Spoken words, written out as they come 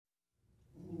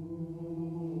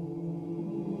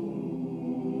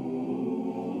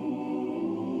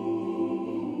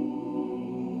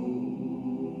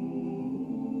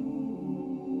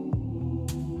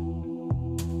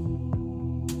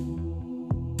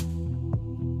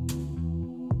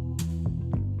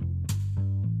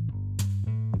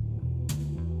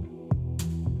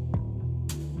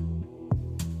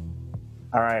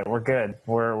All right, we're good.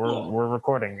 We're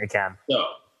recording again. So,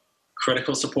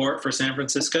 critical support for San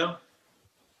Francisco?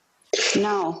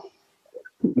 No.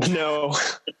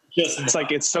 It's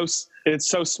like it's so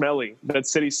smelly. That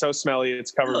city's so smelly.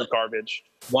 It's covered with garbage.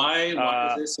 Why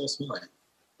is it so smelly?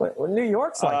 Well, New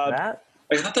York's like that.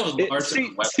 I thought that was large.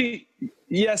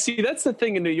 See, that's the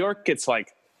thing. In New York, it's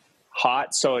like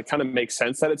hot, so it kind of makes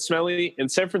sense that it's smelly. In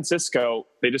San Francisco,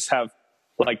 they just have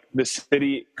like the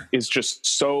city is just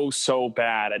so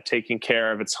bad at taking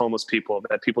care of its homeless people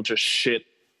that people just shit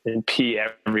and pee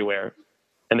everywhere.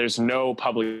 And there's no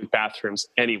public bathrooms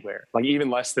anywhere, like even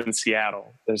less than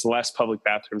Seattle. There's less public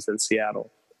bathrooms than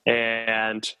Seattle.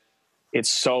 And it's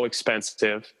so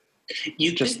expensive.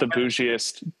 Just the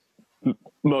bougiest,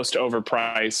 most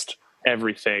overpriced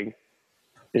everything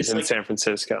is in San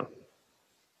Francisco.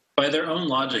 By their own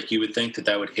logic, you would think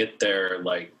that would hit their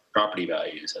like property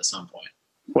values at some point.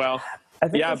 Well,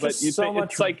 yeah, but you think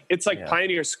it's like yeah.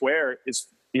 Pioneer Square is,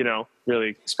 really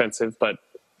expensive, but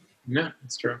yeah,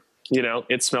 that's true.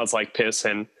 It smells like piss,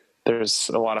 and there's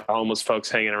a lot of homeless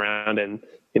folks hanging around, and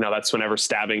that's whenever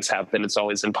stabbings happen. It's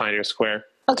always in Pioneer Square.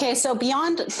 Okay, so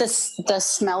beyond the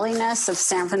smelliness of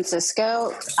San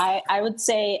Francisco, I would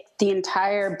say the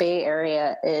entire Bay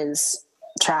Area is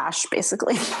trash,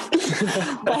 basically.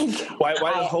 Why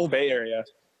the whole Bay Area?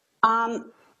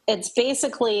 It's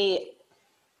basically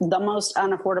the most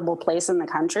unaffordable place in the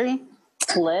country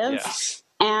to live. Yes.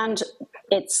 And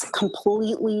it's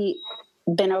completely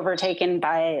been overtaken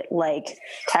by like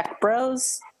tech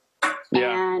bros.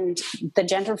 Yeah. And the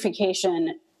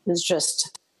gentrification is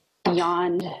just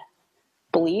beyond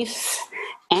belief.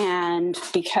 And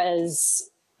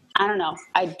because, I don't know,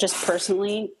 I just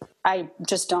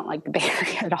don't like the Bay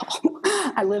Area at all.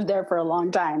 I lived there for a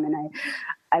long time, and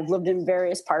I've lived in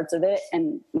various parts of it,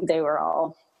 and they were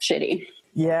all shitty.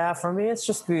 Yeah, for me, it's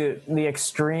just the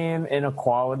extreme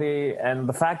inequality and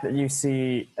the fact that you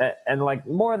see, and like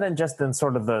more than just in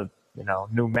sort of the,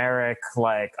 numeric,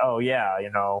 like,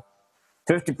 50%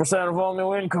 of all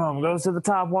new income goes to the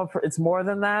top 1%. It's more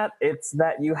than that. It's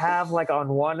that you have, like, on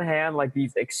one hand, like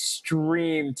these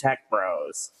extreme tech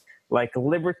bros, like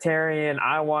libertarian,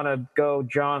 I want to go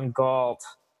John Galt,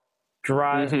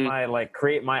 drive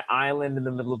create my island in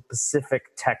the middle of the Pacific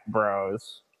tech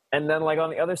bros. And then, like, on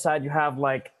the other side, you have,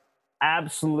 like,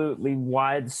 absolutely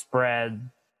widespread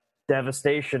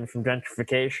devastation from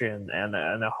gentrification and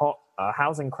a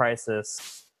housing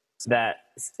crisis that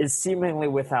is seemingly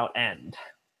without end.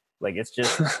 Like, it's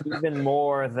just even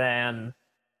more than...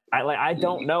 I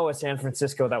don't know a San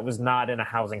Francisco that was not in a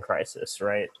housing crisis,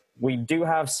 right? We do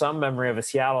have some memory of a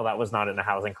Seattle that was not in a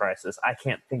housing crisis. I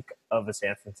can't think of a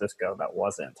San Francisco that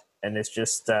wasn't. And it's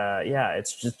just,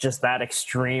 it's just that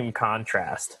extreme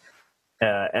contrast.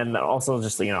 And also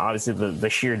just, obviously the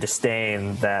sheer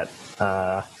disdain that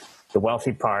the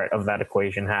wealthy part of that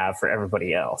equation have for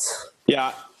everybody else.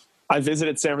 Yeah. I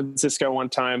visited San Francisco one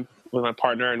time with my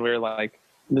partner, and we were like,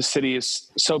 the city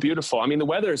is so beautiful. I mean, the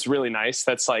weather is really nice.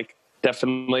 That's like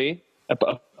definitely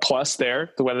a plus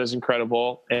there. The weather is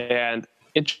incredible, and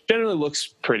it generally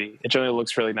looks pretty. It generally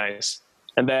looks really nice.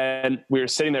 And then we were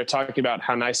sitting there talking about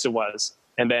how nice it was.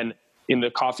 And then in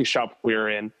the coffee shop we were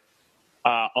in,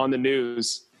 on the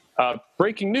news,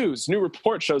 breaking news, new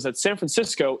report shows that San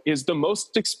Francisco is the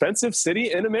most expensive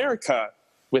city in America,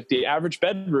 with the average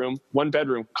one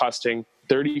bedroom costing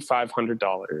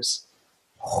 $3,500.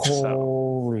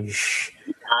 Holy shit.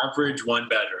 Average one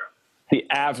bedroom. The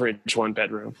average one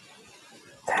bedroom.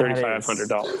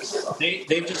 $3,500.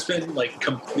 They've just been like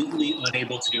completely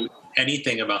unable to do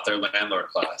anything about their landlord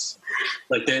class.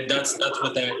 Like that's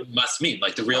what that must mean.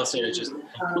 Like the real estate is just,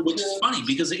 which is funny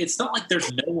because it's not like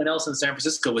there's no one else in San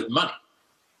Francisco with money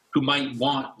who might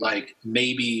want like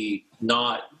maybe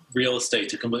not real estate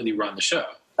to completely run the show.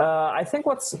 I think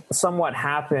what's somewhat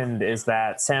happened is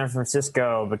that San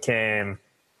Francisco became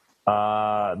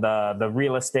the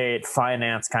real estate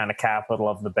finance kind of capital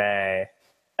of the Bay,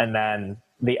 and then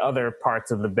the other parts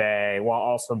of the Bay, while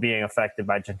also being affected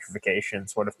by gentrification,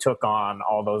 sort of took on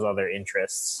all those other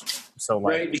interests. So,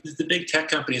 like, right, because the big tech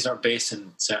companies aren't based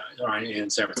in San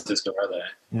Francisco, are they?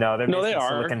 No, they're based in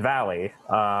Silicon Valley.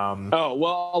 Oh,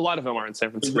 well, a lot of them are in San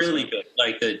Francisco. It's really big,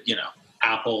 like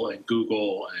Apple and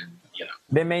Google and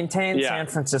They maintain San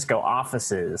Francisco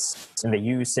offices, and they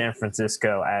use San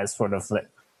Francisco as sort of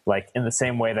like in the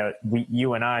same way that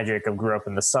you and I, Jacob, grew up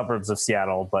in the suburbs of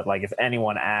Seattle. But like, if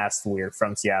anyone asked, we're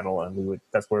from Seattle, and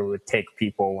that's where we would take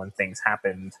people when things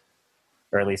happened,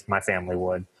 or at least my family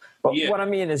would. But what I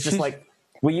mean is just like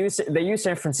they use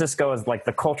San Francisco as like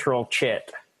the cultural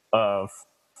chit of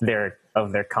their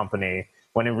company,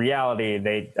 when in reality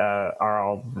they are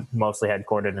all mostly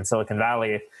headquartered in Silicon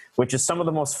Valley, which is some of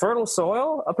the most fertile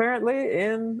soil apparently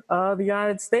in the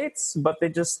United States, but they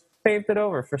just paved it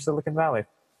over for Silicon Valley.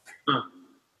 Huh.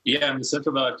 Yeah, and the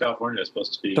Central Valley of California is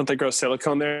supposed to be. Don't they grow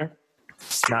silicone there?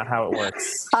 It's not how it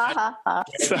works.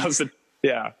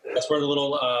 Yeah. That's where the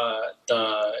little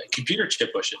the computer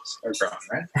chip bushes are grown,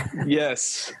 right?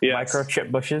 Yes.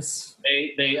 Microchip bushes.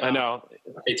 They I know.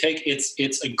 They take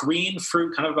it's a green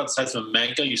fruit, kind of about the size of a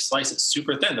mango. You slice it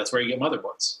super thin. That's where you get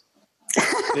motherboards.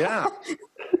 Yeah.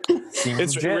 Seems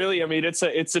It's legit. really, I mean, it's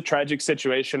a tragic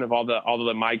situation of all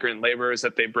the migrant laborers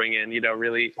that they bring in,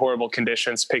 really horrible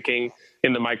conditions picking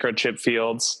in the microchip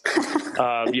fields,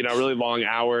 really long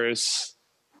hours.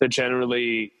 They're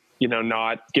generally,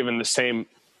 not given the same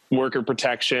worker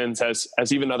protections as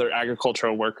even other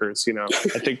agricultural workers. I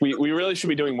think we really should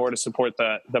be doing more to support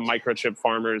the microchip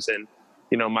farmers and,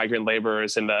 migrant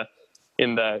laborers in the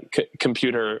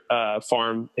computer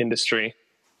farm industry.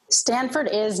 Stanford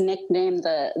is nicknamed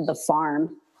the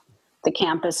farm. The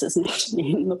campus is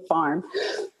nicknamed the farm.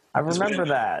 I remember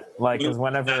that. Like, because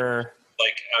whenever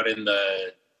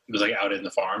it was out in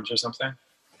the farms or something.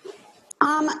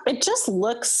 It just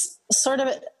looks sort of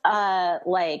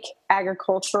like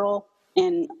agricultural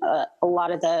in a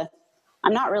lot of the.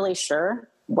 I'm not really sure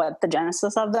what the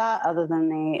genesis of that, other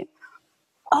than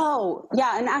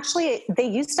and actually they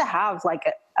used to have like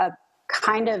a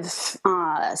kind of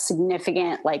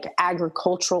significant like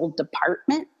agricultural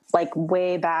department, like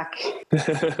way back in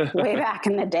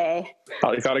the day.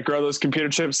 Oh, you got to grow those computer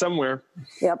chips somewhere.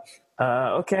 Yep.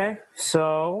 okay,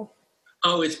 so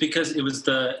Oh, it's because it was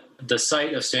the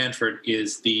site of Stanford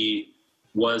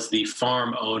was the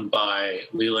farm owned by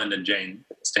Leland and Jane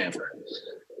Stanford.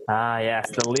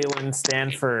 yes, the Leland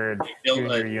Stanford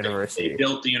Junior University. They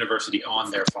built the university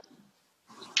on their farm.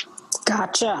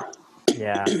 Gotcha.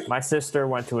 Yeah, my sister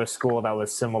went to a school that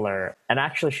was similar, and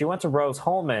actually she went to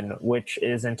Rose-Hulman, which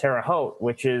is in Terre Haute,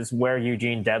 which is where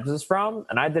Eugene Debs is from,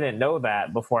 and I didn't know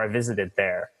that before I visited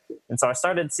there. And so I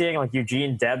started seeing like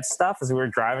Eugene Debs stuff as we were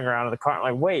driving around in the car.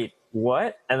 I'm like, wait,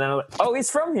 what? And then I'm like, oh, he's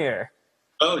from here.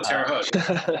 Oh, Terre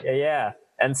Haute. Yeah.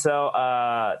 And so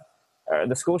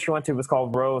the school she went to was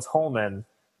called Rose-Hulman.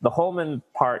 The Holman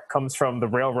part comes from the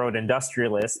railroad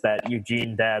industrialist that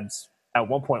Eugene Debs at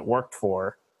one point worked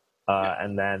for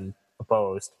and then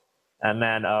opposed. And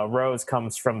then Rose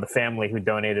comes from the family who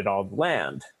donated all the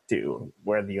land to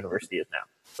where the university is now.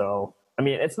 So, I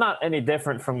mean, it's not any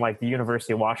different from like the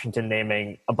University of Washington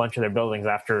naming a bunch of their buildings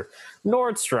after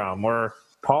Nordstrom or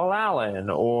Paul Allen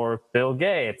or Bill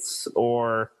Gates,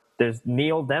 or there's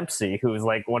Neil Dempsey, who's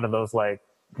like one of those like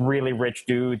really rich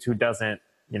dudes who doesn't,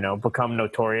 become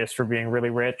notorious for being really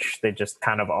rich. They just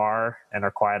kind of are and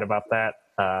are quiet about that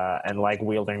and like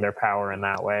wielding their power in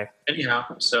that way.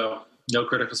 Anyhow, so no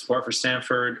critical support for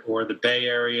Stanford or the Bay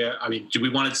Area. I mean, do we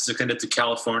want to send it to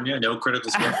California? No critical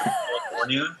support for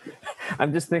California?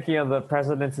 I'm just thinking of the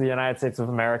President of the United States of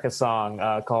America song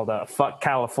called Fuck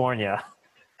California.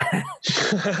 I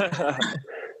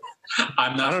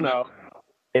don't know.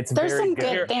 There's There's some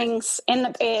good things in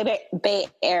the Bay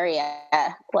Area.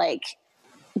 Like,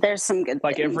 there's some good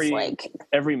like things.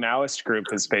 Every Maoist group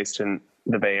is based in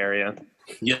the Bay Area.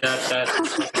 Yeah,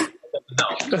 no.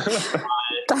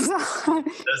 Does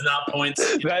not point.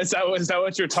 Is that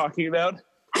what you're talking about?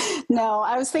 No,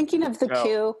 I was thinking of the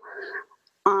coup.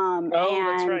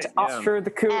 That's right. Yeah. Sure,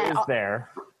 the coup is there.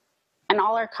 And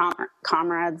all our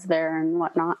comrades there and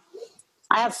whatnot.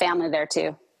 I have family there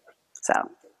too. So.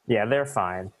 Yeah, they're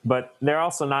fine. But they're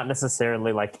also not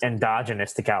necessarily like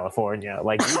endogenous to California.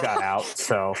 Like you got out,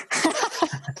 so.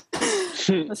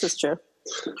 This is true.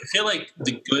 I feel like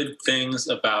the good things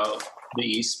about the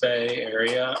East Bay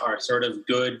area are sort of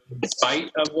good in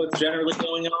spite of what's generally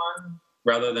going on,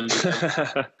 rather than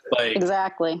like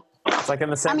Exactly. It's like in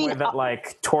the same way that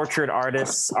like tortured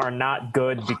artists are not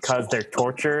good because they're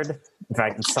tortured. In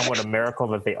fact, it's somewhat a miracle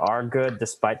that they are good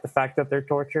despite the fact that they're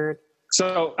tortured.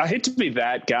 So I hate to be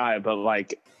that guy, but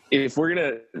like, if we're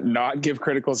going to not give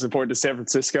critical support to San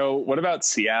Francisco, what about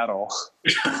Seattle?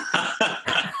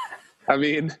 I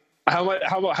mean,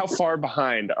 how far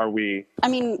behind are we? I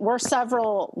mean, we're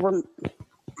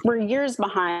years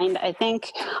behind, I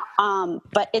think.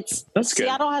 But That's good.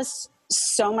 Seattle has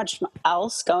so much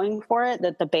else going for it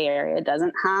that the Bay Area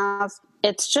doesn't have.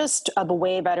 It's just a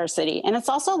way better city. And it's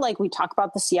also like we talk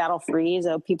about the Seattle freeze.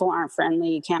 Oh, people aren't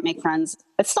friendly. You can't make friends.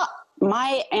 It's not.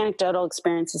 My anecdotal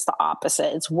experience is the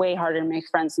opposite. It's way harder to make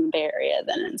friends in the Bay Area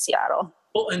than in Seattle.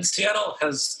 Well, and Seattle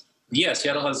has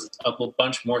a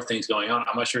bunch more things going on.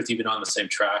 I'm not sure it's even on the same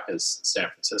track as San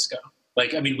Francisco.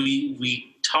 Like, I mean,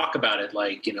 we talk about it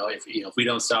like, if we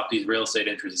don't stop these real estate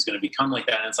interests, it's going to become like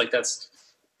that. And it's like,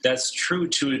 that's true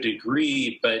to a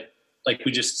degree, but like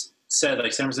we just said,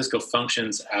 like San Francisco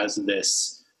functions as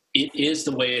this, it is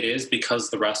the way it is because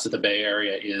the rest of the Bay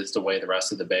Area is the way the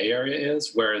rest of the Bay Area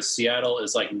is. Whereas Seattle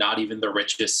is like not even the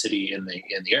richest city in the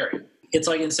area. It's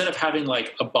like, instead of having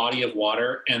like a body of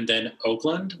water and then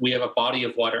Oakland, we have a body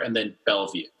of water and then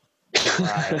Bellevue.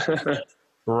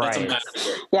 Right.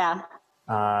 Yeah.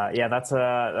 That's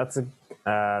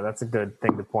a good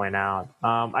thing to point out.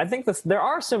 I think there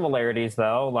are similarities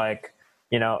though, like,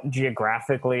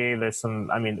 geographically there's some,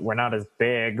 I mean, we're not as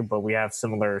big, but we have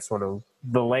similar sort of,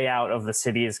 the layout of the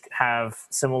cities have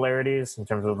similarities in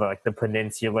terms of like the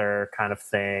peninsular kind of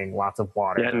thing, lots of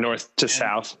water. Yeah, north to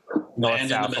south.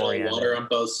 Land in the middle, water on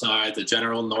both sides, the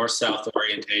general north-south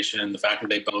orientation, the fact that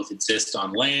they both exist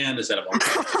on land instead of on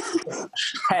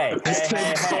Hey.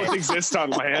 Both exist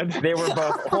on land. They were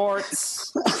both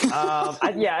ports.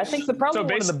 I think the problem. So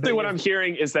basically, what I'm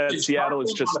hearing is that Seattle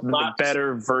is just the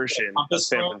better version of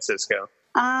San Francisco.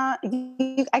 I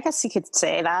guess you could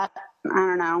say that. I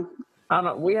don't know.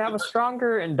 We have a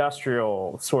stronger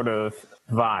industrial sort of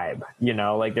vibe.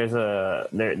 Like there's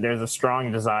a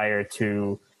strong desire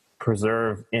to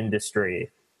preserve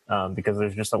industry because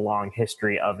there's just a long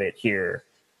history of it here.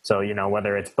 So,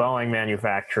 whether it's Boeing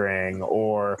manufacturing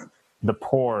or the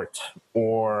port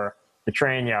or the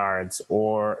train yards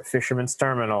or Fisherman's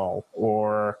Terminal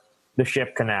or the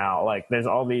ship canal, like there's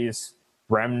all these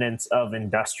remnants of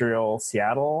industrial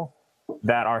Seattle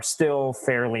that are still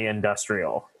fairly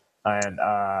industrial. And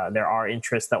there are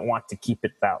interests that want to keep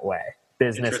it that way,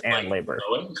 business and like labor.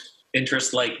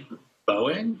 Interest like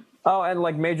Boeing? Oh, and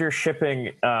like major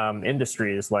shipping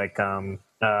industries, like the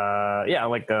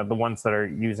ones that are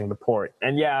using the port.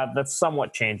 And that's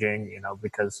somewhat changing,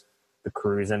 because the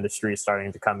cruise industry is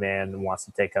starting to come in and wants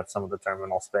to take up some of the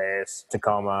terminal space.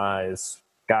 Tacoma has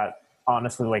got,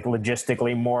 honestly, like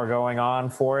logistically more going on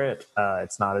for it.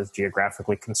 It's not as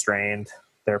geographically constrained,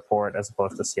 their port, as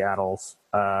opposed to Seattle's,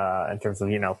 in terms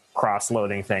of,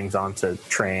 cross-loading things onto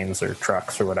trains or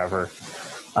trucks or whatever.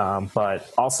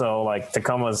 But also, like,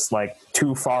 Tacoma's like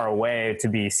too far away to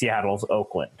be Seattle's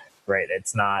Oakland, right?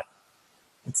 It's not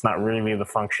really the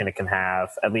function it can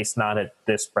have, at least not at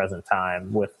this present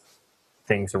time with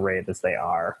things arrayed as they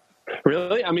are.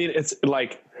 Really? I mean, it's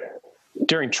like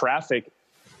during traffic,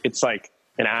 it's like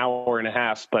an hour and a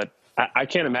half, but I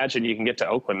can't imagine you can get to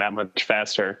Oakland that much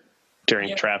faster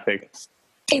during traffic.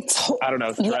 I don't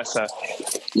know, Teresa.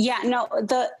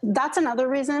 That's another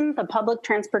reason the public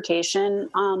transportation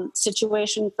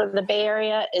situation for the Bay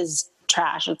Area is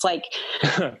trash. It's like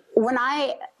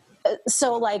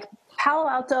Palo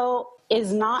Alto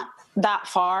is not that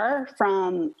far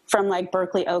from like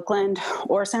Berkeley, Oakland,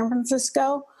 or San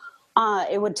Francisco.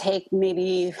 It would take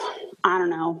maybe, I don't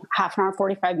know, half an hour,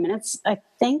 45 minutes, I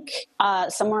think,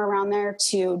 somewhere around there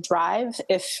to drive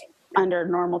if under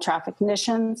normal traffic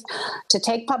conditions. To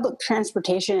take public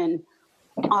transportation,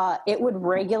 it would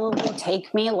regularly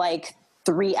take me like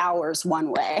 3 hours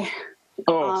one way.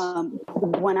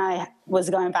 When I was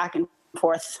going back and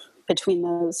forth between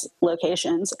those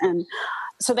locations. And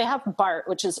so they have BART,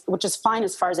 which is fine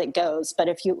as far as it goes. But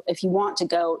if you want to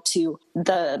go to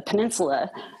the peninsula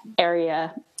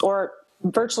area or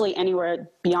virtually anywhere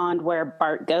beyond where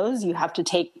BART goes, you have to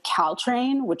take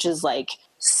Caltrain, which is like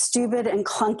stupid and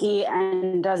clunky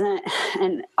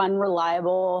and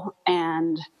unreliable.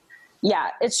 And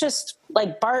it's just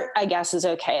like BART, I guess, is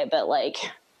okay, but like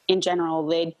in general,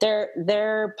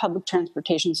 their public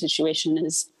transportation situation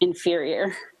is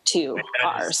inferior to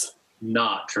ours.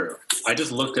 Not true. I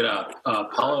just looked it up.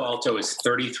 Palo Alto is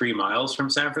 33 miles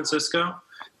from San Francisco.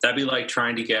 That'd be like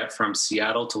trying to get from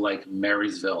Seattle to like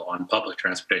Marysville on public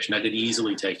transportation. That could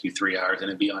easily take you 3 hours, and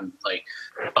it'd be on like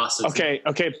buses. Okay.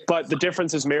 But the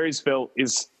difference is Marysville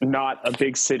is not a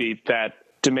big city that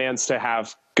demands to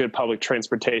have good public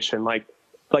transportation. Like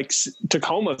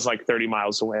Tacoma is like 30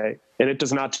 miles away, and it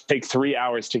does not take 3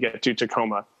 hours to get to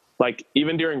Tacoma. Like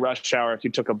even during rush hour, if you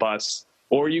took a bus,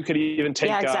 or you could even take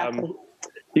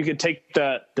you could take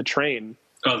the train.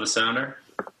 Oh, the Sounder.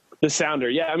 The Sounder,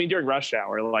 yeah. I mean, during rush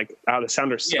hour, like, the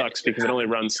Sounder sucks because it only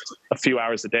runs a few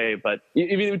hours a day. But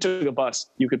even if you took a bus,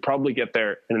 you could probably get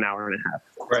there in an hour and a half.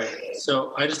 Right.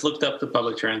 So I just looked up the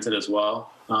public transit as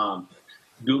well.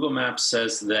 Google Maps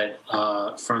says that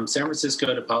from San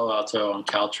Francisco to Palo Alto on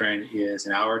Caltrain is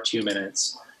an hour, 2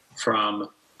 minutes. From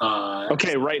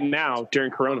right now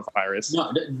during coronavirus.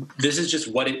 No, this is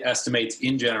just what it estimates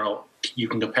in general. You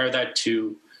can compare that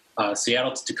to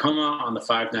Seattle to Tacoma on the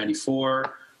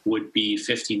 594. Would be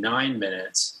 59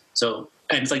 minutes. So,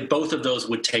 and it's like both of those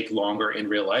would take longer in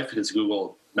real life because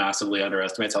Google massively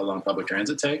underestimates how long public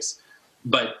transit takes.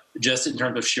 But just in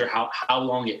terms of sheer how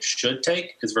long it should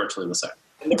take is virtually the same.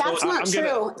 That's not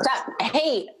true.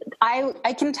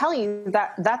 I can tell you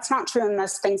that that's not true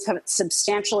unless things have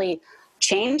substantially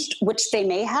changed, which they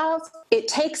may have. It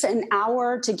takes an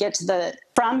hour to get to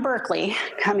from Berkeley,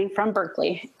 coming from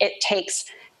Berkeley. It takes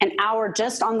an hour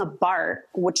just on the BART,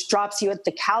 which drops you at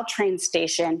the Caltrain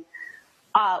station,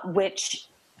 which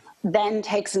then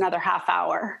takes another half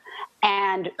hour.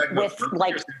 And with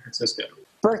Berkeley or San Francisco?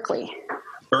 Berkeley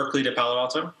To Palo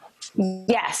Alto?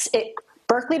 Yes,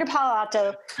 Berkeley to Palo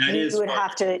Alto. You would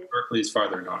have to. Berkeley is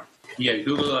farther north. Yeah,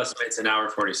 Google estimates an hour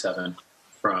 47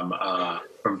 from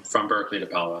Berkeley to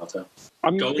Palo Alto.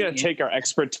 I'm going to take our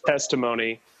expert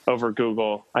testimony over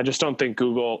Google. I just don't think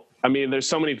Google. I mean, there's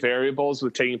so many variables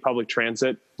with taking public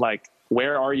transit. Like,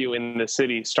 where are you in the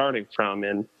city starting from,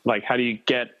 and like, how do you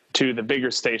get to the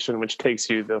bigger station, which takes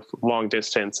you the long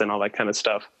distance and all that kind of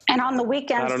stuff. And on the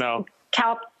weekends, I don't know.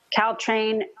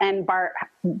 Caltrain and BART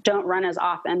don't run as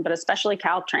often, but especially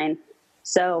Caltrain.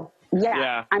 So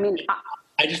yeah. I mean,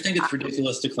 I just think it's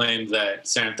ridiculous to claim that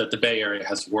the Bay Area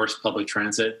has worse public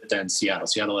transit than Seattle.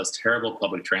 Seattle has terrible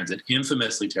public transit,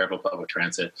 infamously terrible public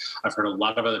transit. I've heard a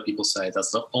lot of other people say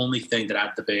that's the only thing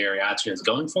that the Bay Area actually has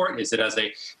going for it is it has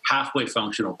a halfway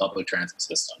functional public transit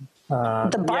system.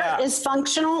 The BART is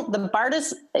functional. The BART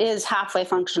is halfway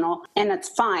functional, and it's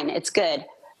fine. It's good.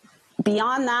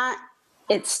 Beyond that,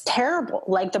 it's terrible.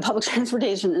 Like, the public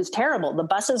transportation is terrible. The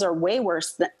buses are way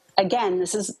worse. Again,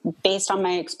 this is based on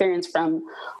my experience from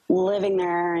living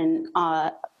there and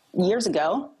years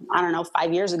ago. I don't know,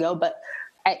 5 years ago, but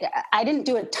I didn't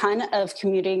do a ton of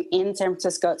commuting in San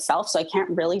Francisco itself, so I can't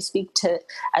really speak to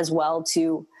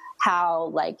how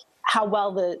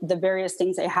well the various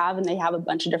things they have, and they have a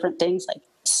bunch of different things like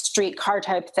streetcar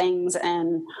type things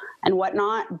and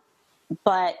whatnot.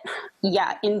 But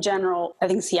yeah, in general, I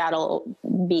think Seattle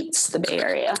beats the Bay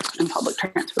Area in public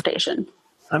transportation.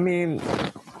 I mean,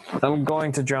 I'm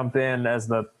going to jump in as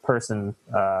the person,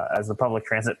 as the public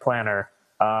transit planner.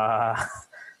 I'm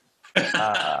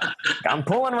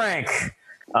pulling rank.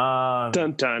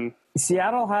 Dun dun.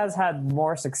 Seattle has had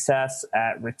more success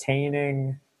at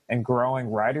retaining and growing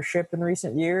ridership in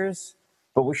recent years,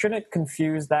 but we shouldn't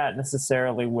confuse that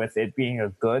necessarily with it being a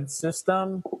good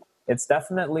system. It's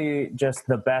definitely just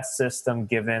the best system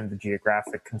given the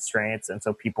geographic constraints, and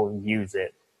so people use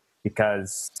it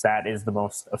because that is the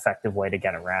most effective way to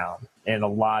get around in a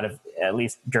lot of, at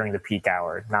least during the peak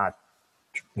hour, not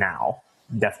now,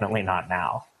 definitely not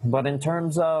now. But in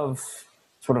terms of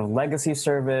sort of legacy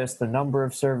service, the number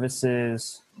of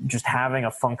services, just having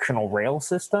a functional rail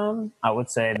system, I would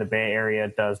say the Bay Area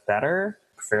does better,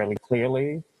 fairly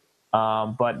clearly.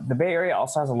 But the Bay Area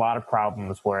also has a lot of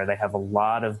problems where they have a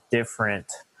lot of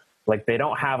different, like, they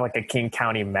don't have like a King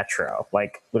County Metro,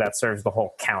 like, that serves the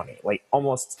whole county. Like,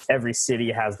 almost every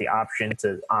city has the option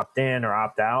to opt in or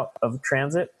opt out of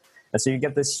transit. And so you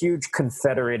get this huge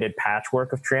confederated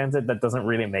patchwork of transit that doesn't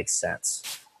really make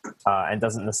sense and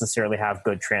doesn't necessarily have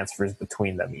good transfers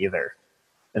between them either.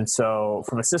 And so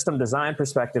from a system design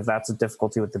perspective, that's a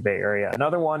difficulty with the Bay Area.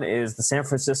 Another one is the San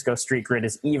Francisco street grid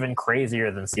is even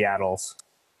crazier than Seattle's.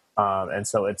 And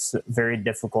so it's very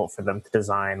difficult for them to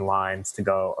design lines to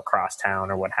go across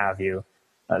town or what have you.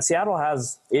 Seattle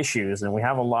has issues, and we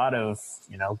have a lot of,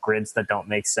 grids that don't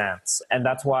make sense. And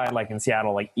that's why, like, in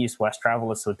Seattle, like, east-west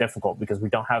travel is so difficult because we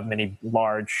don't have many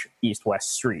large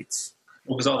east-west streets.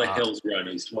 Well, because all the hills run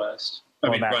east-west.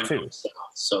 Run north-south.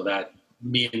 So that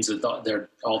means that they're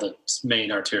all the main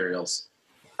arterials,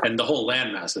 and the whole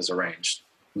landmass is arranged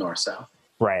north-south.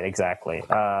 Right, exactly.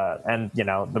 And,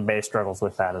 the Bay struggles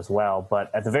with that as well.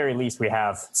 But at the very least, we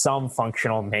have some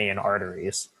functional main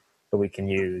arteries that we can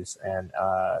use. And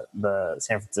the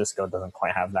San Francisco doesn't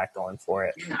quite have that going for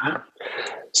it. Yeah.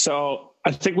 So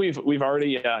I think we've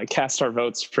already cast our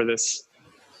votes for this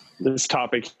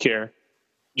topic here.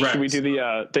 Right. Should we do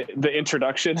the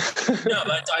introduction? No,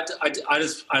 but I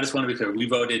just want to be clear. We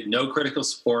voted no critical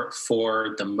support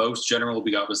for the most general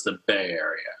we got was the Bay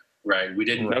Area, right? We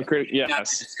didn't have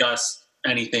to discuss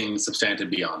anything substantive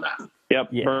beyond that.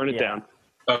 Yep, burn it down.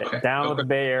 Okay. Down with the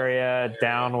Bay Area,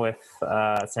 down with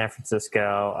San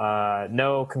Francisco.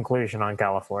 No conclusion on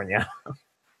California.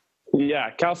 Yeah,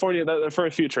 California for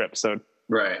a future episode.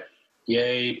 Right.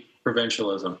 Yay,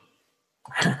 provincialism.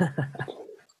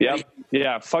 Yep.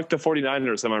 Yeah, fuck the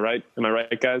 49ers, am I right? Am I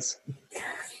right, guys?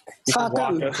 You can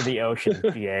walk into the ocean,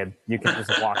 Gabe. You can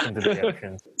just walk into the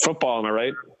ocean. Football, am I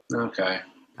right? Okay.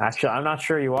 Actually, I'm not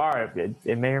sure you are.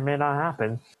 It may or may not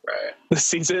happen. Right. This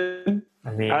season.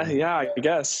 I mean, Yeah, I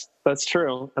guess that's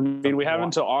true. I mean, we have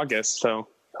until August, so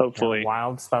hopefully,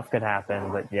 wild stuff could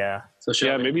happen. But yeah, So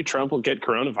yeah, maybe Trump will get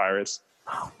coronavirus.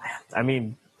 I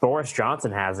mean, Boris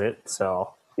Johnson has it,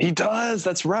 so He does.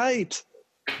 That's right.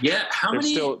 Yeah. How There's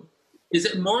many? still Is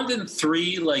it more than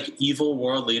 3 like evil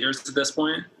world leaders at this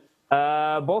point?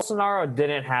 Bolsonaro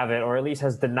didn't have it, or at least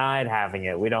has denied having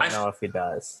it. We don't know if he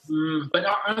does. But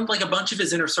aren't like a bunch of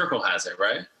his inner circle has it,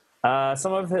 right?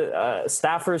 Some of his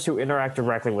staffers who interact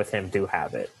directly with him do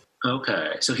have it.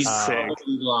 Okay, so he's probably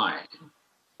lying.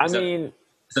 I Is that- mean, Is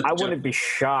that the I joke? wouldn't be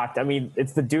shocked. I mean,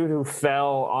 it's the dude who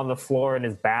fell on the floor in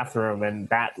his bathroom, and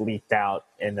that leaked out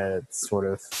in a sort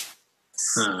of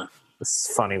Huh.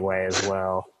 funny way as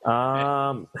well.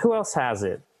 Who else has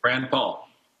it? Rand Paul.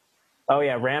 Oh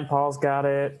yeah, Rand Paul's got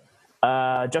it.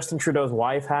 Justin Trudeau's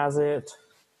wife has it.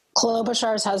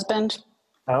 Klobuchar's husband.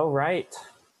 Oh right.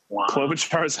 Wow.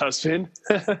 Klobuchar's husband.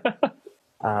 A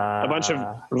bunch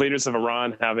of leaders of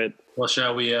Iran have it. Well,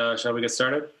 shall we get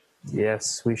started?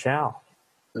 Yes, we shall.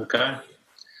 Okay.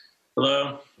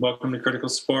 Hello, welcome to Critical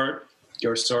Sport,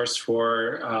 your source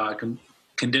for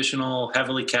conditional,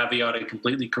 heavily caveated,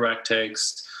 completely correct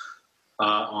takes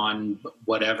on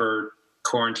whatever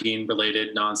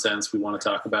quarantine-related nonsense we want to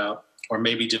talk about, or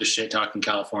maybe just shit talking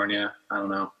California. I don't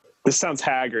know. This sounds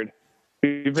haggard.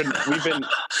 We've been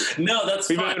No, that's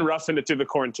we've fine. been roughing it through the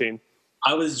quarantine.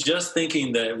 I was just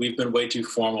thinking that we've been way too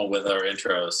formal with our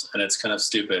intros, and it's kind of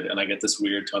stupid, and I get this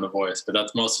weird tone of voice, but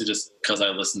that's mostly just because I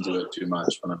listen to it too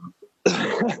much when I'm...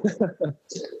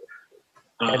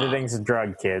 Editing's a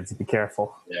drug, kids. Be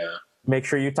careful. Yeah. Make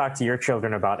sure you talk to your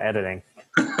children about editing.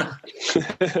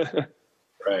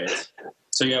 Right.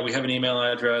 So yeah, we have an email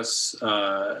address,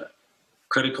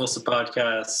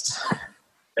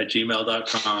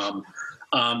 criticalpodcast@gmail.com.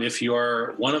 If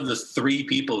you're one of the 3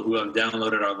 people who have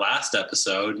downloaded our last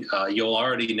episode, you'll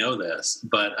already know this,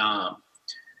 but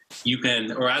you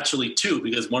can, or actually 2,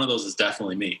 because one of those is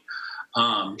definitely me.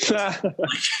 Like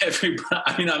everybody,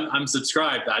 I mean, I'm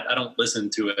subscribed. I don't listen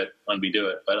to it when we do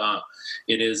it, but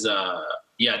it is,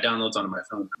 downloads onto my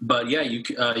phone. But yeah, you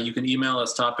can email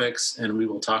us topics and we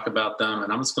will talk about them.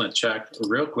 And I'm just going to check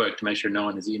real quick to make sure no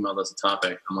one has emailed us a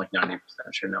topic. I'm like 90%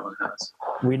 sure no one has.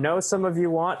 We know some of you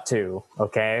want to,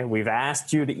 okay? We've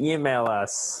asked you to email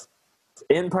us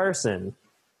in person,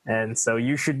 and so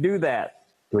you should do that.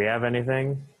 Do we have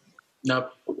anything?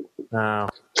 Nope. No.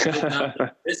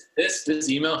 This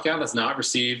email account has not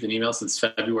received an email since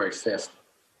February 5th.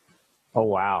 Oh,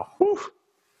 wow.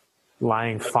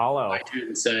 Lying follow.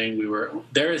 iTunes saying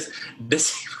there is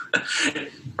this,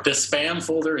 the spam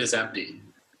folder is empty.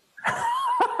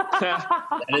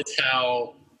 That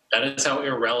is how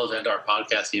irrelevant our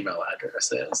podcast email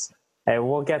address is. Hey,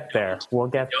 we'll get there. We'll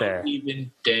get there. Don't even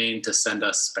deign to send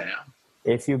us spam.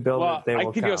 If you build Well, it, they I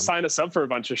will could come. go sign us up for a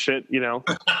bunch of shit, you know.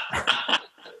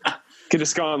 Could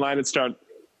just go online and start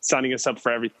signing us up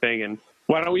for everything. And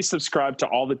why don't we subscribe to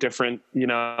all the different, you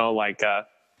know, like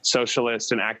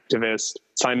socialist and activist,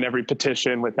 sign every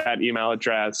petition with that email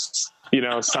address, you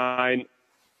know,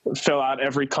 fill out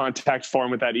every contact form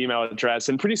with that email address.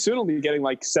 And pretty soon we'll be getting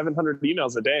like 700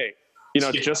 emails a day, you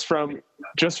know, just from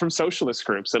socialist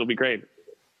groups. It'll be great.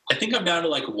 I think I'm down to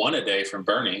like 1 a day from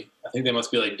Bernie. I think they must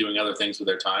be like doing other things with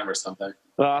their time or something.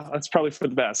 That's probably for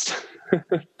the best.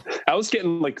 I was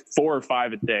getting like 4 or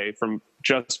 5 a day from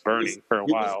just Bernie for a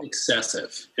while. It was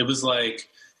excessive. It was like,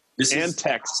 this And is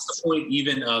texts. the point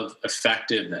even of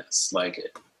effectiveness. Like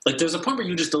there's a point where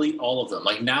you just delete all of them.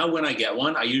 Like now when I get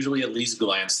one, I usually at least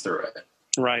glance through it.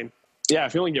 Right. Yeah,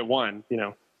 if you only get one, you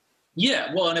know.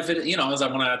 Yeah, well, and if it, you know, as I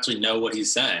want to actually know what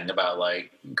he's saying about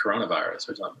like coronavirus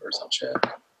or some shit.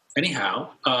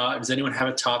 Anyhow, does anyone have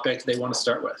a topic they want to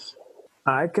start with?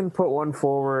 I can put one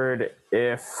forward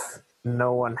if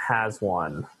no one has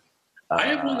one. I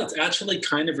have one that's actually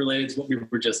kind of related to what we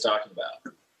were just talking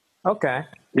about. Okay.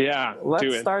 Yeah, do Let's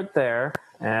it. start there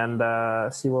and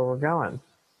see where we're going.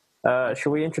 Should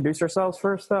we introduce ourselves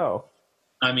first, though?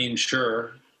 I mean,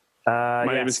 sure.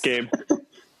 My name is Gabe.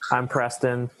 I'm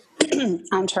Preston.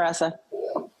 I'm Teresa.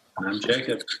 I'm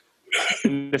Jacob.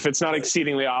 And if it's not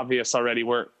exceedingly obvious already,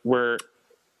 we're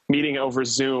meeting over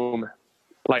Zoom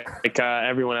like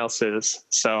everyone else is.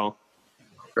 So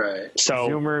Right.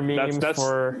 Zoomer meme that's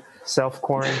for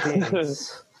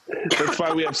self-quarantines. that's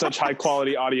why we have such high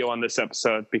quality audio on this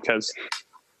episode because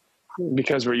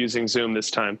we're using Zoom this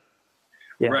time.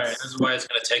 Yes. Right. This is why it's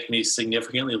going to take me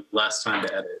significantly less time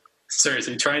to edit.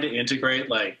 Seriously, trying to integrate,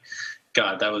 like,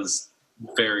 God, that was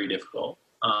very difficult.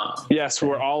 Yes,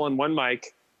 we're all on one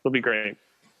mic. It'll be great.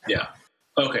 Yeah.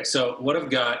 Okay, so what I've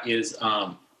got is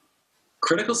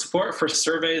Critical support for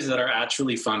surveys that are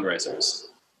actually fundraisers.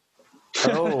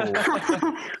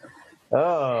 Oh.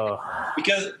 Oh.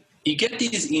 Because you get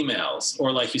these emails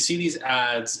or like you see these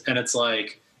ads and it's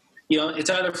like, you know, it's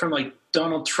either from like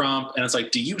Donald Trump and it's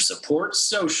like, do you support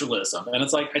socialism? And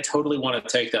it's like, I totally want to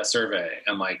take that survey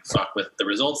and like fuck with the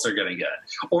results they're going to get.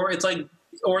 Or it's like,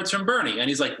 or it's from Bernie and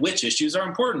he's like, which issues are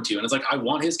important to you? And it's like, I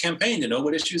want his campaign to know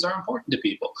what issues are important to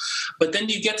people. But then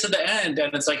you get to the end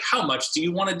and it's like, how much do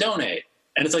you want to donate?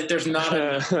 And it's like, there's not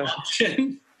an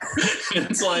option.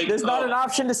 It's like, there's not an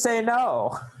option to say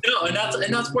no. No, and that's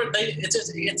where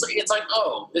it's like,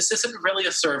 oh, this isn't really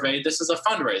a survey. This is a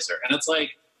fundraiser. And it's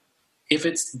like, if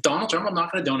it's Donald Trump, I'm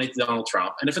not going to donate to Donald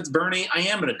Trump. And if it's Bernie, I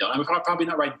am going to donate. I'm probably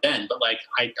not right then, but like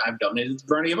I've donated to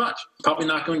Bernie a bunch. Probably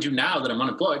not going to now that I'm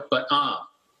unemployed, but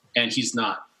and he's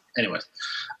not. Anyways,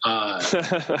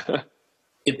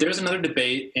 if there's another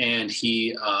debate and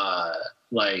he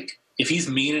if he's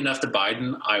mean enough to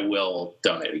Biden, I will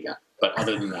donate again. But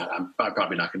other than that, I'm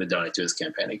probably not going to donate to his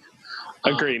campaign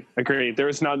again. Agreed. There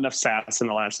was not enough sass in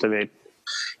the last debate.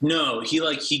 No,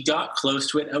 he got close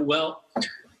to it. Well,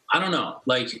 I don't know.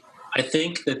 Like, I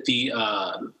think that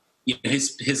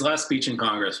his last speech in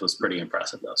Congress was pretty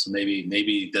impressive, though. So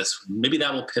maybe that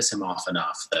will piss him off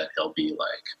enough that he'll be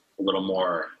like a little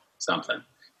more something.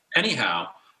 Anyhow,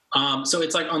 so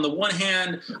it's like on the one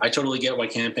hand, I totally get why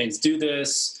campaigns do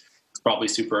this. It's probably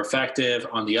super effective.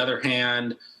 On the other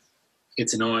hand,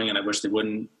 it's annoying, and I wish they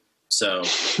wouldn't. So,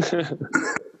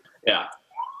 yeah.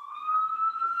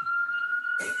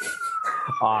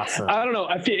 Awesome. I don't know.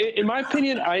 In my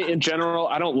opinion, in general,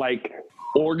 I don't like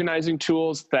organizing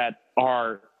tools that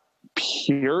are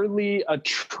purely a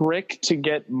trick to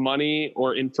get money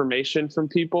or information from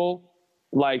people.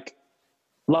 Like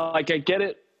I get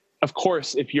it. Of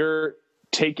course, if you're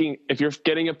getting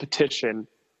a petition,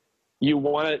 you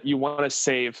want to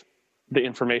save the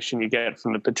information you get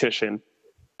from the petition.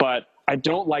 But I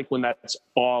don't like when that's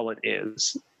all it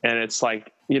is. And it's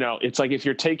like, you know, it's like if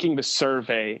you're taking the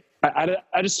survey, I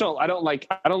don't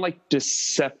like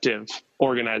deceptive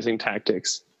organizing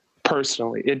tactics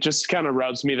personally. It just kind of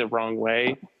rubs me the wrong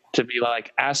way to be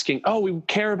like asking, oh, we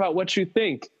care about what you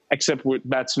think, except we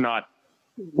don't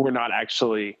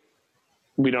actually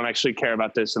care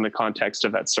about this in the context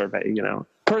of that survey. You know,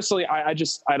 personally,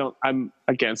 I'm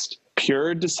against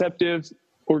pure deceptive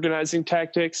organizing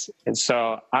tactics. And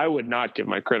so I would not give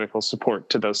my critical support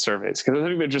to those surveys because I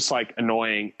think they're just like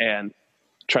annoying and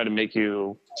try to make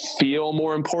you feel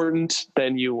more important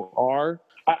than you are.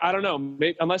 I don't know,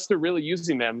 maybe, unless they're really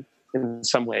using them in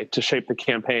some way to shape the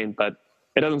campaign, but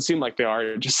it doesn't seem like they are.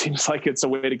 It just seems like it's a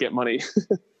way to get money.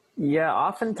 Yeah,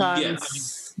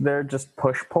 oftentimes they're just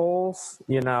push polls.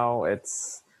 You know,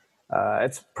 it's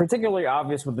particularly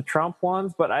obvious with the Trump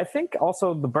ones, but I think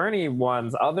also the Bernie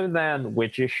ones, other than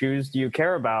which issues do you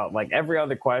care about, like every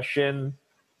other question,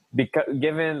 because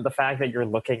given the fact that you're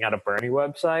looking at a Bernie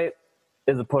website,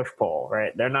 is a push poll,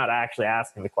 right? They're not actually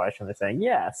asking the question. They're saying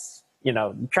yes, you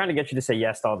know, trying to get you to say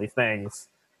yes to all these things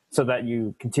so that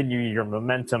you continue your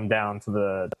momentum down to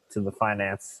the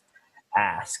finance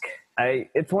ask.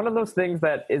 It's one of those things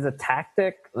that is a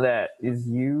tactic that is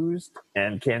used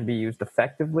and can be used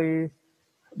effectively,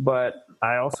 but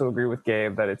I also agree with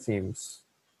Gabe that it seems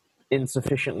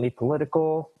insufficiently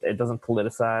political. It doesn't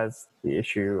politicize the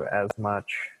issue as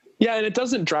much. Yeah, and it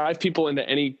doesn't drive people into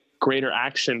any greater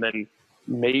action than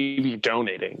maybe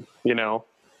donating. You know,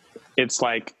 it's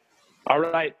like, all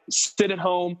right, sit at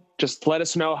home, just let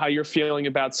us know how you're feeling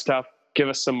about stuff, give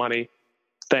us some money,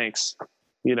 thanks.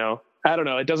 You know, I don't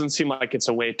know, it doesn't seem like it's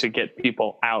a way to get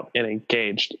people out and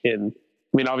engaged in,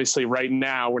 I mean, obviously right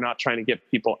now we're not trying to get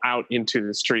people out into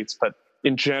the streets, but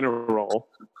in general,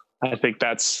 I think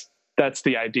that's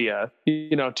the idea.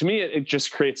 You know, to me, it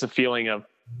just creates a feeling of,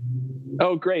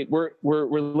 oh, great, we're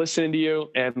listening to you,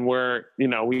 and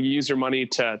we use your money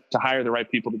to hire the right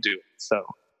people to do it. So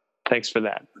thanks for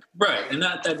that. Right, and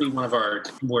that'd be one of our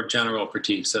more general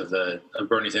critiques of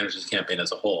Bernie Sanders' campaign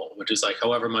as a whole, which is like,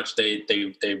 however much they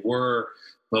were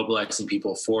mobilizing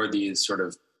people for these sort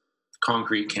of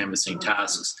concrete canvassing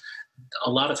tasks, a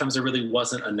lot of times there really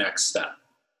wasn't a next step.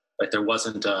 Like there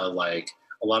wasn't a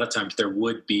lot of times there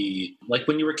would be, like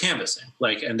when you were canvassing,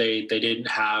 like, and they didn't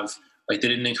have, like, they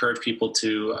didn't encourage people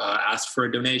to ask for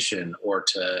a donation or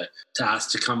to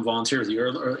ask to come volunteer with you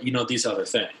or you know, these other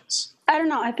things. I don't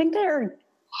know. I think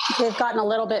they've gotten a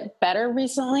little bit better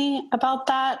recently about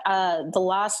that. The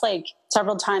last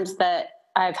several times that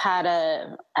I've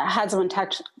had someone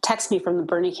text me from the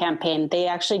Bernie campaign, they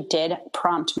actually did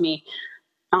prompt me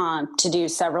to do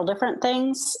several different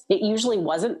things. It usually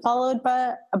wasn't followed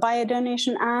by a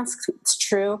donation ask. It's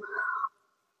true.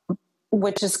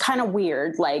 which is kind of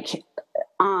weird. Like,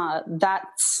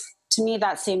 that's, to me,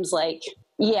 that seems like,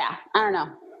 yeah, I don't know.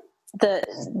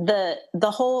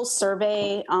 The whole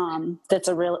survey, that's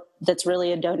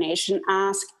really a donation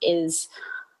ask is,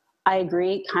 I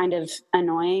agree, kind of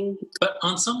annoying. But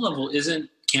on some level, isn't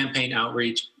campaign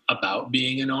outreach about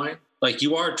being annoying? Like,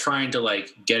 you are trying to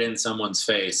like get in someone's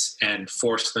face and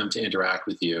force them to interact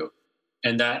with you.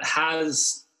 And that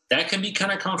can be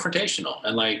kind of confrontational,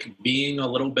 and like being a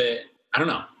little bit, I don't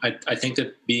know. I think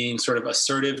that being sort of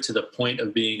assertive to the point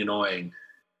of being annoying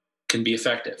can be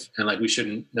effective. And like, we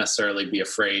shouldn't necessarily be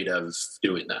afraid of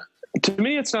doing that. To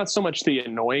me, it's not so much the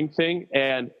annoying thing.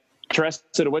 And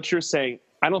to what you're saying,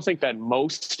 I don't think that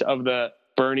most of the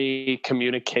Bernie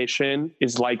communication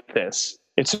is like this.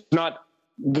 It's not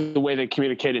the way they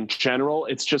communicate in general.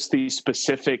 It's just these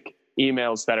specific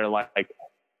emails that are like,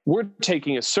 we're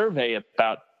taking a survey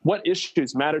about what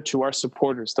issues matter to our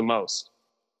supporters the most.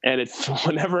 And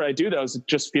whenever I do those, it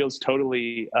just feels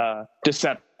totally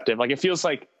deceptive. Like, it feels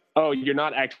like, oh, you're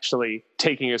not actually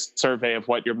taking a survey of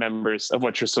what your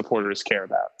supporters care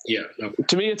about. Yeah.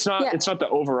 To me, it's not the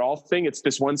overall thing. It's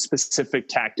this one specific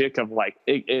tactic of like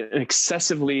an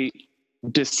excessively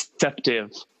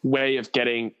deceptive way of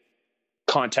getting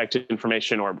contact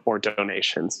information or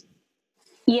donations.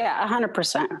 Yeah,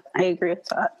 100%. I agree with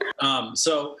that.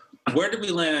 So where did we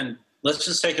land? Let's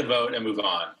just take a vote and move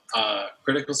on.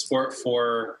 Critical support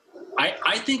for,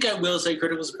 I think I will say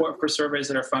critical support for surveys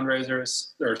that are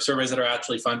fundraisers, or surveys that are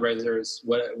actually fundraisers.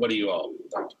 What do you all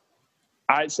think?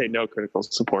 I'd say no critical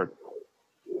support.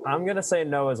 I'm going to say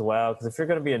no as well, because if you're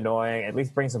going to be annoying, at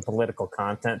least bring some political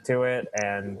content to it.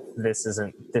 And this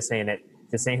ain't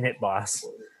it, boss.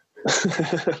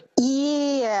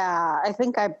 Yeah, I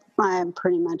think I'm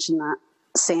pretty much in that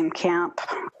same camp.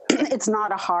 It's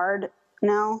not a hard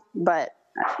no, but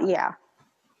yeah,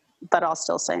 but I'll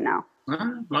still say no. All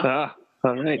right.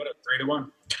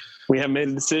 3-1. We have made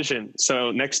a decision.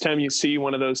 So next time you see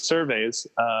one of those surveys,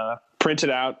 print it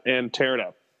out and tear it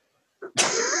up.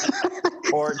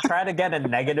 Or try to get a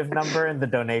negative number in the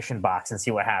donation box and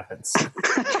see what happens.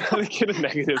 Try to get a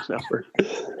negative number.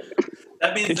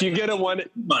 That means if you get a one,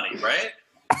 money, right?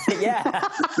 Yeah.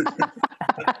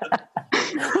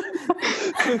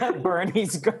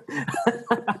 Bernie's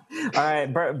all right.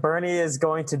 Bernie is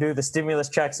going to do the stimulus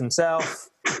checks himself.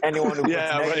 Anyone who puts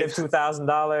negative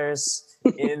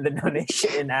 $2,000 in the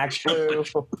donation in Act Blue.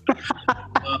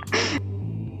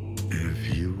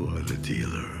 If you are the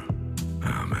dealer,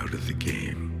 I'm out of the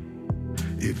game.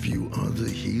 If you are the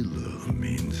healer,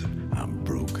 means I'm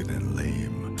broken and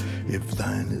lame. If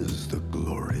thine is the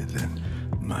glory, then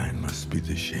mine must be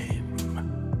the shame.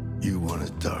 You want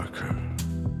it darker,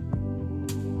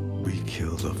 we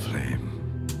kill the flame.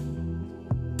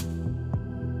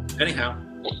 Anyhow,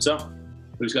 so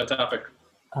who's got a topic?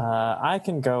 I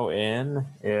can go in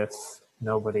if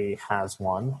nobody has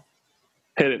one.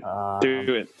 Hit it.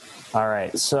 Do it. All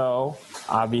right. So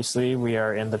obviously we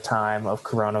are in the time of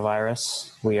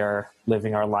coronavirus. We are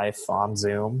living our life on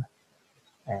Zoom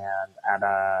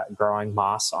and growing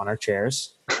moss on our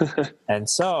chairs. And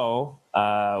so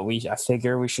I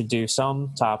figure we should do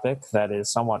some topic that is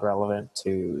somewhat relevant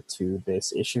to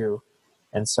this issue.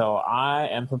 And so I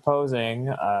am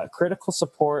proposing critical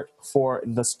support for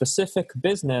the specific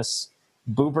business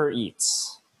Boober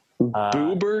Eats.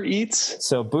 Boober Eats?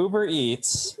 So Boober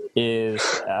Eats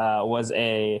was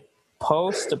a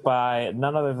post by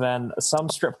none other than some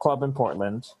strip club in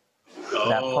Portland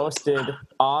that posted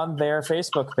on their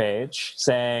Facebook page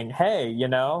saying, hey,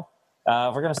 we're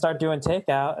going to start doing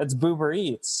takeout. It's Boober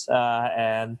Eats.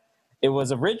 And it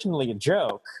was originally a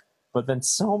joke, but then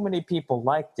so many people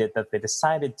liked it that they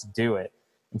decided to do it.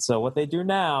 And so what they do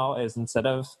now is instead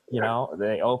of,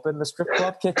 they open the strip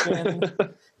club kitchen,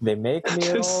 they make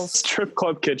meals. Strip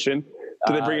club kitchen.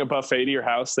 Do they bring a buffet to your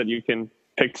house that you can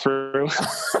pick through?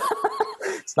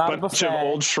 It's not a buffet. A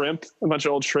bunch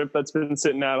of old shrimp that's been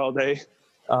sitting out all day.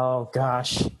 Oh,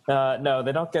 gosh. No,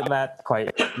 they don't get that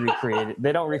quite recreated.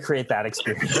 They don't recreate that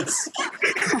experience.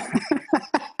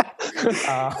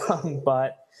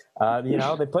 But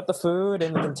they put the food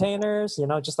in the containers,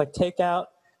 just like takeout.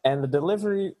 And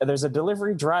there's a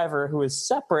delivery driver who is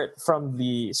separate from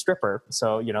the stripper.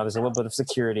 So, there's a little bit of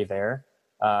security there.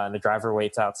 And the driver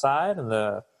waits outside, and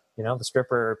the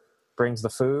stripper brings the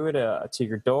food to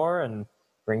your door and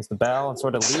rings the bell and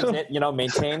sort of leaves it,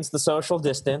 maintains the social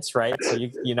distance, right? So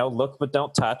you look but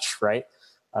don't touch, right?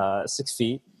 6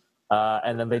 feet.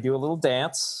 And then they do a little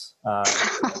dance. So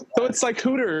it's like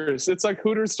Hooters. It's like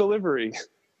Hooters delivery.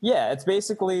 Yeah, it's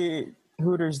basically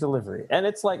Hooters delivery. And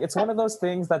it's one of those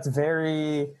things that's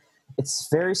very, it's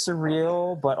very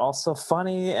surreal, but also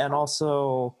funny, and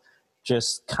also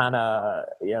just kind of,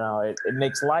 it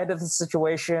makes light of the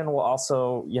situation while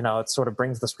also, it sort of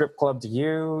brings the strip club to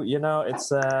you. It's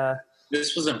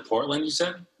This was in Portland, you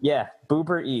said? yeah,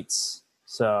 Boober Eats.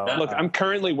 So Look, I'm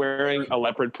currently wearing a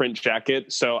leopard print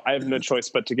jacket, so I have no choice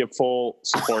but to give full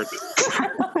support.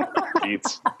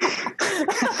 Eats.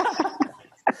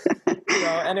 So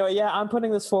anyway, yeah, I'm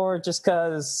putting this forward just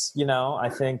because, I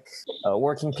think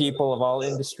working people of all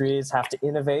industries have to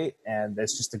innovate, and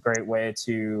it's just a great way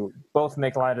to both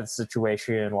make light of the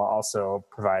situation while also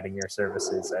providing your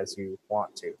services as you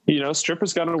want to.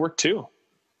 Strippers got to work too.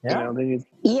 Yeah.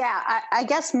 I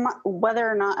guess whether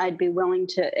or not I'd be willing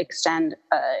to extend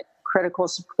critical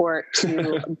support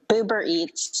to Boober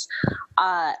Eats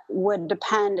would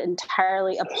depend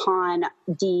entirely upon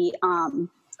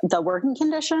the working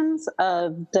conditions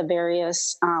of the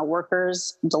various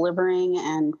workers delivering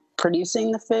and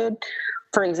producing the food.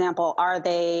 For example, are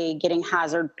they getting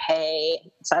hazard pay,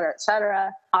 et cetera, et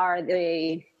cetera? Are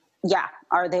they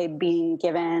being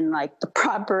given like the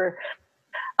proper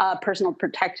personal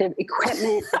protective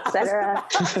equipment, et cetera? I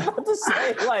was about to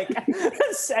say, like,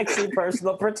 sexy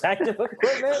personal protective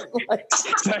equipment. Like,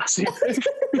 Sexy.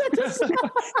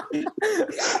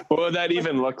 What would that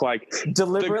even look like?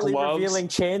 Deliberately The gloves? revealing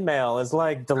chainmail is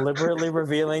like deliberately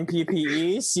revealing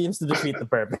PPE seems to defeat the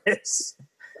purpose.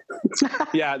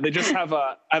 Yeah, they just have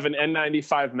an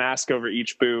N95 mask over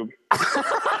each boob.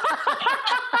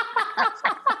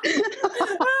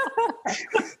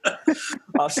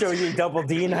 I'll show you double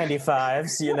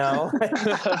D95s,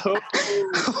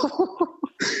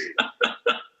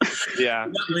 Yeah.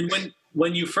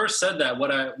 When you first said that,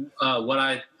 what I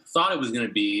thought it was going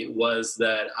to be was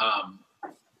that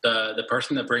the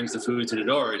person that brings the food to the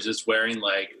door is just wearing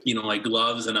like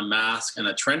gloves and a mask and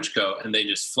a trench coat, and they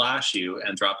just flash you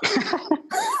and drop the food.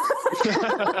 So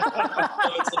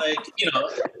it's like,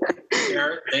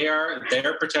 they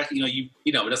are protecting,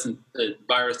 the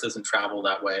virus doesn't travel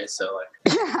that way. So like,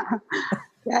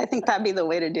 Yeah, I think that'd be the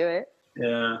way to do it.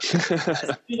 yeah,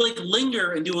 you like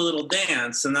linger and do a little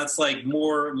dance, and that's like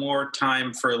more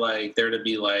time for like there to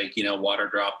be like water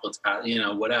droplets,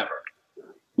 whatever.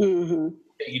 Mm-hmm.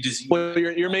 Well,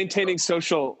 you're maintaining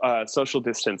social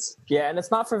distance. Yeah, and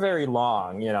it's not for very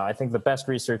long. I think the best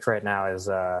research right now is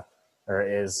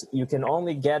you can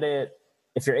only get it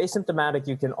if you're asymptomatic.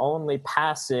 You can only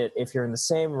pass it if you're in the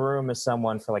same room as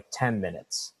someone for like 10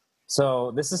 minutes.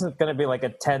 So this isn't going to be like a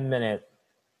 10-minute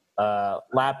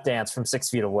lap dance from 6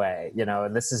 feet away.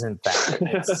 This isn't that.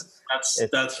 Because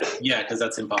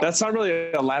that's impossible. That's not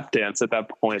really a lap dance at that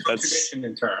point.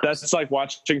 That's like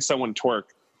watching someone twerk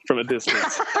from a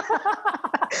distance.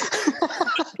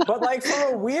 But like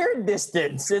from a weird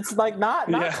distance. It's like not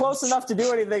close enough to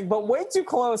do anything, but way too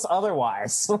close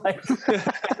otherwise. Like,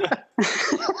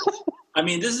 I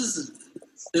mean, this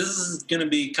is going to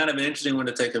be kind of an interesting one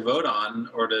to take a vote on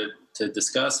or to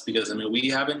discuss, because we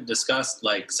haven't discussed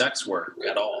like sex work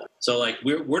at all. So like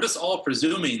we're just all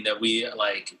presuming that we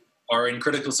like are in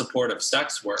critical support of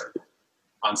sex work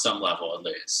on some level at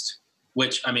least.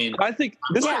 Which I think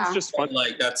this one's just fun.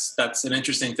 Like that's an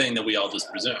interesting thing that we all just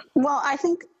presume. Well, I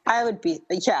think I would be.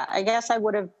 Yeah, I guess I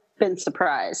would have been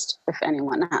surprised if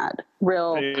anyone had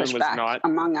real pushback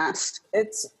among us.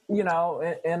 It's in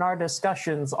our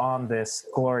discussions on this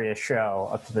glorious show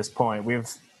up to this point, we've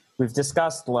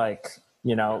discussed like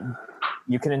you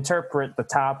can interpret the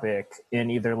topic in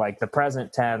either like the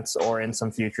present tense or in some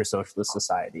future socialist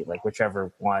society, like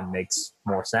whichever one makes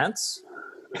more sense.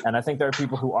 And I think there are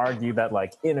people who argue that,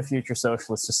 like, in a future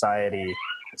socialist society,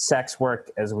 sex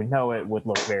work as we know it would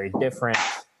look very different.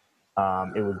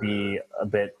 It would be a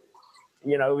bit,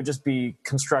 it would just be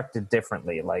constructed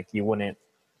differently. Like, you wouldn't,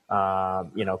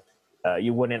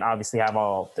 you wouldn't obviously have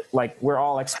we're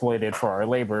all exploited for our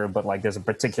labor, but, like, there's a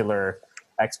particular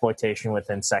exploitation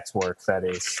within sex work that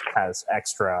has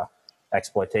extra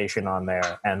exploitation on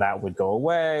there, and that would go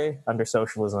away under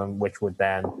socialism, which would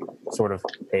then sort of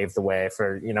pave the way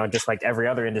for just like every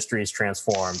other industry is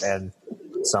transformed, and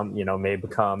some may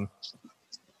become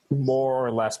more or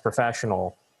less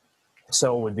professional,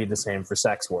 so it would be the same for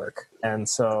sex work. And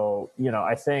so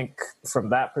I think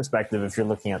from that perspective, if you're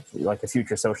looking at like a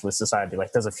future socialist society,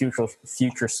 like does a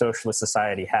future socialist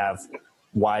society have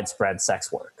widespread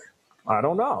sex work? I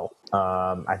don't know.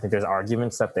 I think there's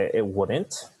arguments that it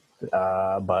wouldn't.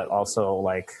 But also,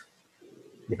 like,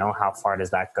 how far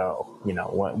does that go?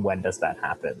 When does that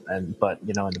happen? But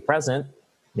in the present,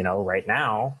 right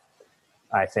now,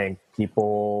 I think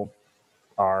people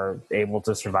are able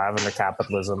to survive under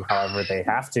capitalism however they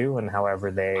have to and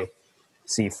however they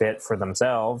see fit for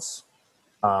themselves.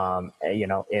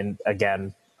 in,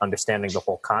 again, understanding the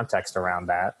whole context around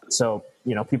that. So,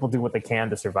 people do what they can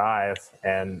to survive,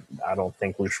 and I don't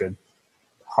think we should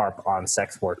harp on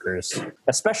sex workers,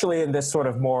 especially in this sort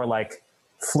of more like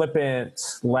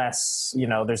flippant, less,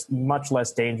 there's much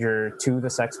less danger to the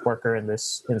sex worker in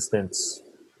this instance,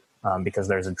 because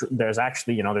there's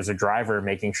actually, there's a driver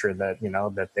making sure that,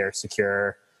 that they're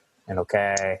secure and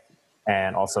okay.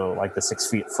 And also like the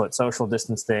 6 foot social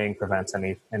distance thing prevents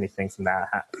anything from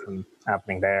that from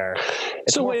happening there.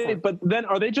 So wait, but then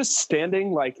are they just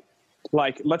standing like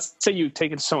let's say you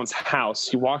take it to someone's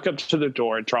house, you walk up to the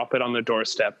door, drop it on the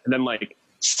doorstep, and then like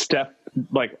step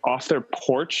like off their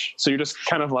porch. So you're just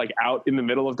kind of like out in the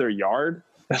middle of their yard,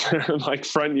 like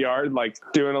front yard, like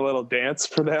doing a little dance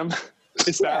for them.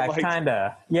 Is that like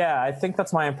kinda? Yeah, I think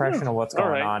that's my impression of what's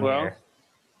going on here.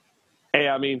 Hey,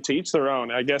 I mean, to each their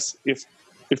own. I guess if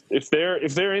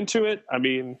they're into it, I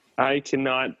mean, I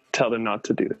cannot tell them not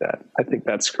to do that. I think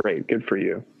that's great. Good for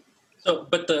you. So,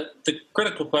 but the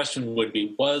critical question would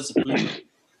be: was Uber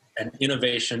an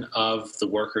innovation of the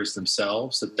workers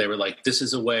themselves, that they were like, "This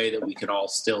is a way that we can all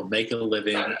still make a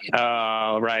living"?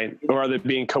 Right. Or are they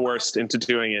being coerced into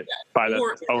doing it by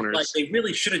the owners? Like they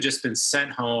really should have just been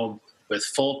sent home with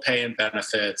full pay and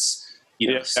benefits.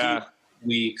 2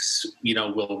 weeks.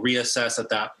 We'll reassess at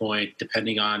that point,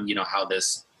 depending on how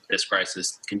this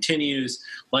crisis continues.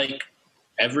 Like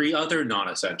every other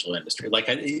non-essential industry, like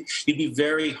you'd be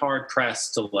very hard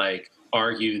pressed to like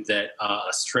argue that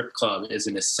a strip club is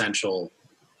an essential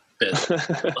business.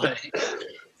 Like,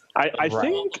 I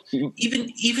think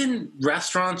even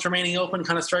restaurants remaining open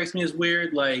kind of strikes me as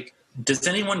weird. Like, does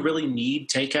anyone really need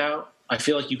takeout? I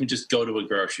feel like you can just go to a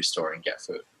grocery store and get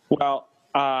food. Well,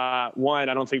 one,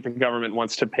 I don't think the government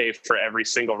wants to pay for every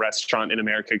single restaurant in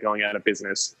America going out of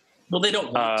business. Well, they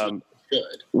don't want to.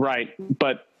 Good. Right.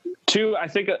 But two, I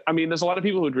think, there's a lot of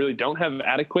people who really don't have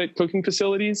adequate cooking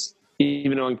facilities,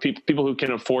 even among people who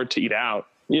can afford to eat out,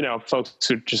 folks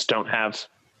who just don't have,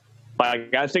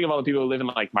 like, I think of all the people who live in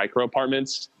like micro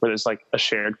apartments where there's like a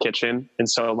shared kitchen. And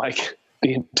so like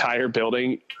the entire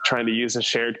building trying to use a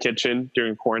shared kitchen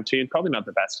during quarantine, probably not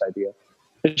the best idea.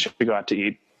 They should go out to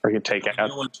eat or get takeout.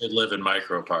 No one should live in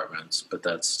micro apartments, but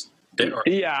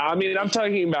yeah, I'm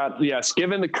talking about, yes,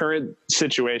 given the current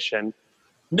situation.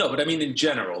 No, but I mean in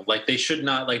general, like they should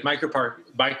not, like micro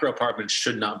apartments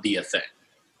should not be a thing.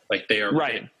 Like they are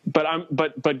right.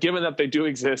 But given that they do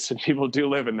exist and people do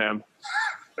live in them,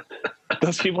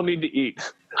 those people need to eat.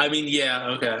 I mean, yeah,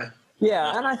 okay.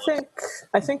 Yeah, and I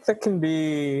think that can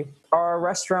be, are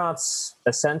restaurants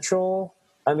essential?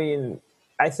 I mean,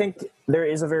 I think there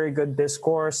is a very good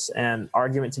discourse and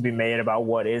argument to be made about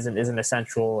what is and isn't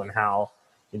essential and how,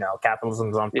 capitalism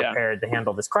is unprepared to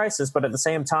handle this crisis. But at the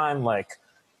same time, like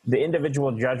the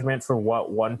individual judgment for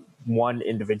what one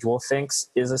individual thinks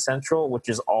is essential, which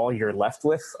is all you're left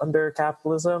with under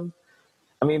capitalism.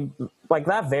 I mean, like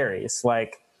that varies.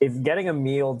 Like if getting a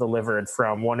meal delivered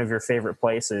from one of your favorite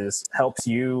places helps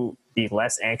you be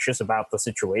less anxious about the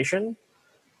situation,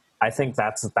 I think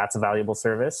that's a valuable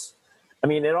service. I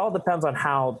mean, it all depends on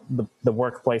how the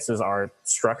workplaces are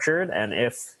structured and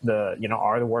if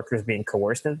are the workers being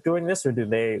coerced into doing this, or do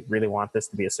they really want this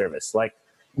to be a service? Like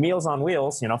Meals on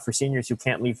Wheels, for seniors who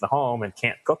can't leave the home and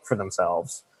can't cook for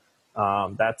themselves.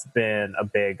 That's been a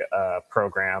big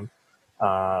program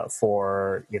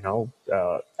for,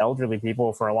 elderly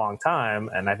people for a long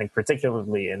time. And I think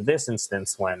particularly in this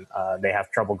instance when they have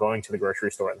trouble going to the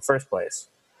grocery store in the first place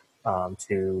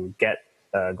to get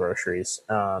groceries.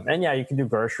 And yeah, you can do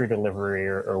grocery delivery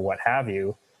or what have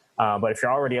you. But if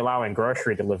you're already allowing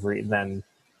grocery delivery, then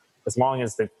as long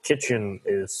as the kitchen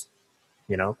is,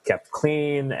 kept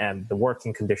clean and the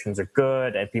working conditions are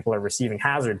good and people are receiving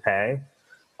hazard pay,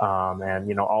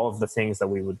 and, all of the things that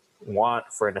we would want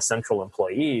for an essential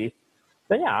employee,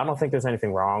 then yeah, I don't think there's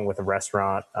anything wrong with a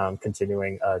restaurant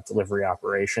continuing delivery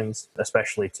operations,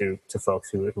 especially to folks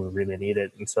who really need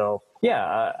it. And so,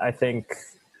 yeah, I think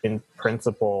in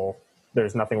principle,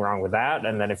 there's nothing wrong with that.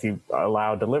 And then if you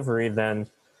allow delivery, then,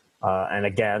 and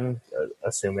again,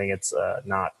 assuming it's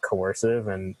not coercive,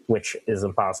 and which is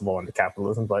impossible under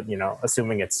capitalism, but,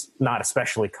 assuming it's not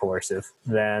especially coercive,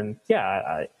 then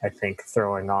yeah, I think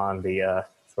throwing on the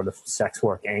sort of sex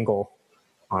work angle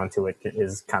onto it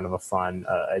is kind of a fun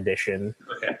addition.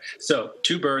 Okay. So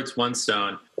 2 birds, 1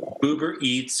 stone. Uber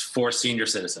Eats for senior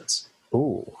citizens.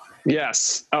 Ooh.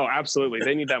 Yes. Oh, absolutely.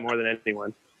 They need that more than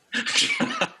anyone.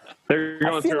 They're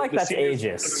going I feel like that's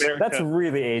ageist. That's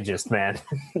really ageist, man.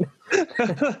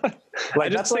 I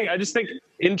just think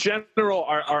in general,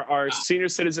 our senior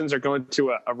citizens are going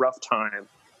through a rough time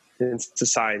in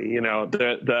society.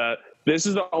 The this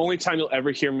is the only time you'll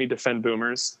ever hear me defend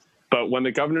boomers. But when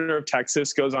the governor of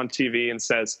Texas goes on TV and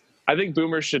says, I think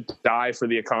boomers should die for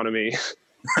the economy.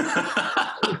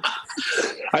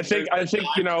 I think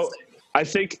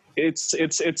it's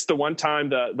the one time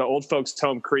the old folks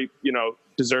home creep,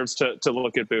 deserves to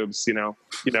look at boobs,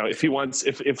 if he wants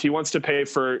to pay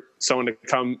for someone to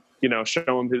come,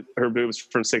 show him her boobs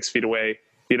from 6 feet away,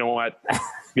 you know what?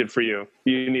 Good for you.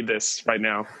 You need this right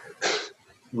now.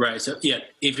 Right. So yeah,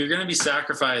 if you're going to be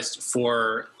sacrificed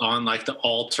on like the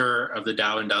altar of the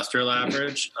Dow Industrial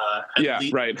Average,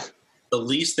 right. The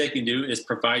least they can do is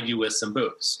provide you with some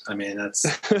boobs. I mean, that's.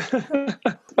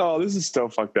 Oh, this is so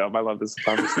fucked up. I love this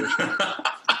conversation.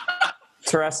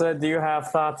 Teresa, do you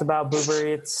have thoughts about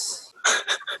Boober Eats?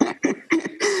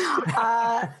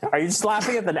 Are you just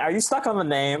laughing at are you stuck on the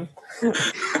name?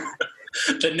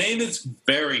 The name is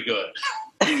very good.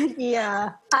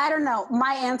 Yeah. I don't know.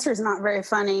 My answer is not very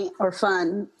funny or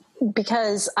fun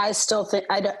because I still think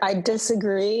I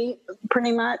disagree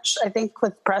pretty much. I think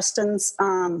with Preston's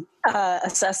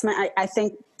assessment,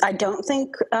 I don't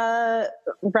think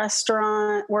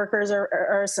restaurant workers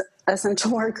are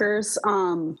essential workers.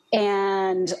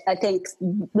 And I think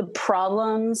the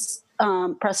problems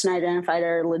Preston identified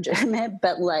are legitimate,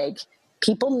 but like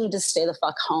people need to stay the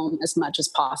fuck home as much as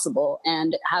possible.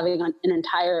 And having an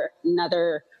entire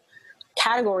another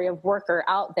category of worker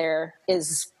out there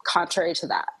is contrary to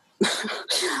that.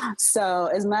 So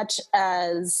as much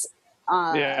as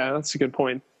yeah, that's a good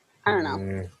point. I don't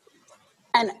know.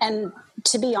 And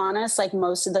to be honest, like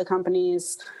most of the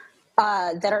companies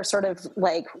that are sort of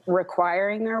like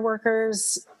requiring their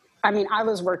workers, I mean, I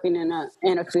was working in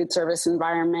a food service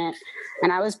environment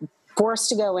and I was forced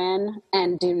to go in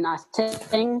and do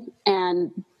nothing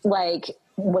and like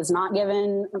was not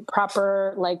given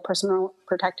proper like personal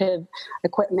protective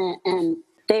equipment, and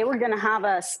they were going to have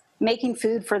us making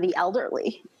food for the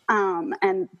elderly,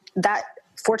 and that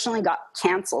fortunately got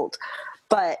canceled.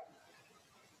 But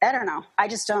I don't know, I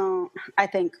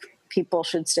think people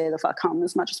should stay the fuck home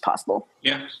as much as possible.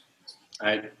 Yeah,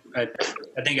 I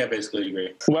think I basically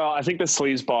agree. Well, I think the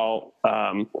sleazeball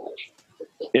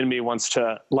in me wants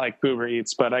to like Boober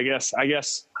Eats, but I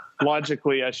guess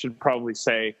logically I should probably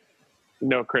say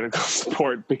no critical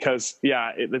support because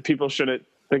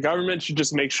the government should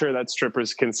just make sure that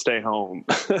strippers can stay home.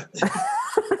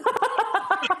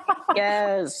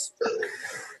 Yes.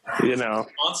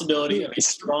 Responsibility of a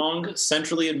strong,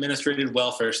 centrally administrated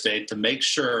welfare state to make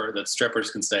sure that strippers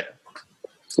can stay home.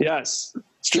 Yes.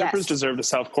 Strippers deserve to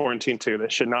self-quarantine too. They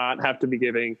should not have to be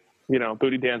giving,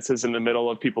 booty dances in the middle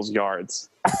of people's yards.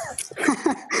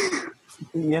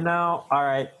 All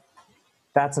right.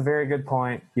 That's a very good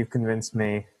point. You've convinced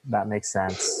me. That makes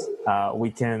sense.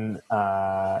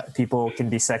 People can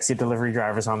be sexy delivery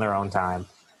drivers on their own time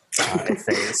if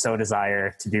they so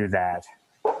desire to do that.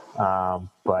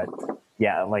 But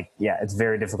it's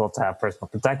very difficult to have personal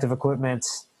protective equipment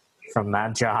from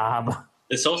that job.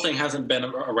 This whole thing hasn't been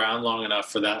around long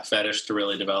enough for that fetish to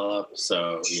really develop.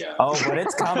 So yeah. Oh, but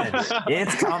it's coming.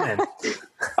 It's coming.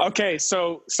 Okay.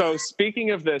 So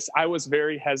speaking of this, I was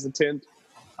very hesitant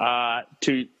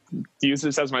to use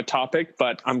this as my topic,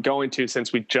 but I'm going to,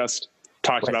 since we just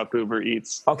talked about Boober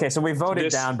Eats. Okay. So we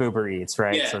voted down Boober Eats,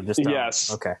 right? Yeah. So just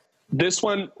yes. Okay. This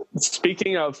one,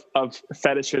 speaking of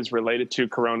fetishes related to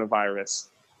coronavirus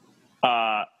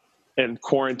and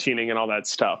quarantining and all that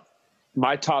stuff,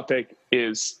 my topic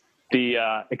is the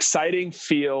exciting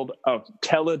field of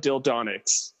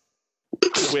teledildonics,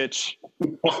 which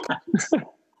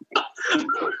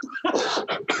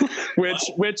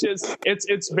is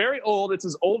it's very old. It's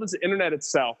as old as the internet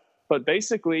itself, but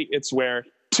basically it's where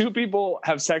two people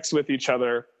have sex with each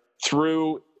other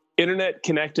through internet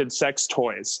connected sex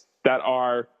toys that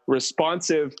are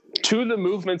responsive to the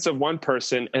movements of one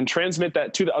person and transmit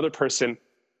that to the other person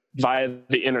via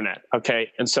the internet.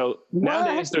 Okay. And so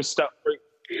nowadays there's stuff,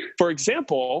 for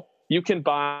example, you can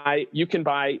buy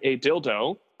a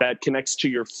dildo that connects to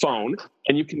your phone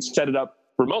and you can set it up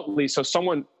remotely. So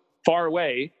someone far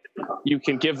away, you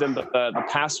can give them the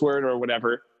password or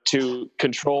whatever to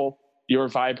control your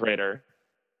vibrator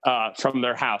from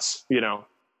their house,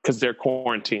 because they're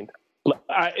quarantined.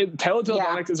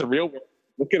 Teledildonics is a real word.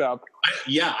 Look it up.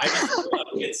 Yeah,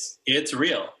 it's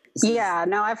real. Yeah,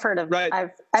 no, I've heard of it.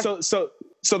 Right.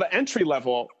 So the entry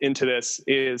level into this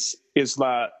is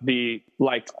the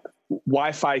like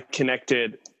Wi-Fi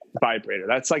connected vibrator.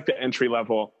 That's like the entry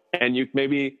level, and you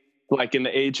maybe like in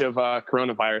the age of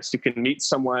coronavirus, you can meet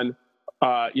someone,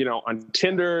 on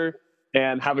Tinder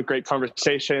and have a great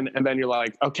conversation, and then you're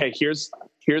like, okay, here's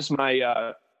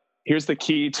the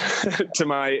key to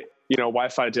my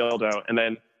Wi-Fi dildo, and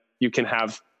then you can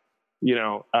have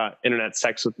internet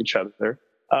sex with each other.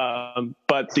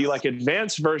 But the like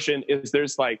advanced version is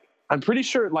there's like, I'm pretty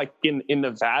sure like in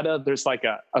Nevada, there's like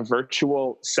a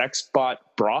virtual sex bot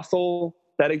brothel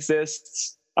that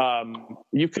exists.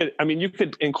 You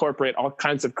could incorporate all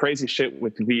kinds of crazy shit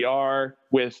with VR,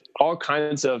 with all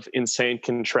kinds of insane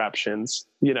contraptions,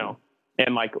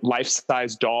 and like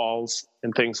life-size dolls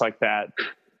and things like that.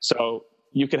 So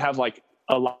you could have like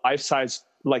a life-size,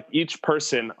 like each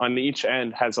person on each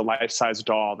end has a life-size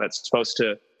doll that's supposed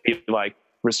to be like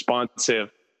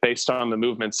responsive based on the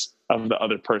movements of the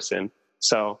other person.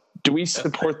 So do we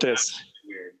support this,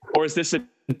 or is this a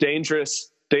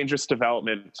dangerous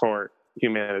development for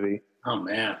humanity? Oh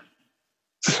man.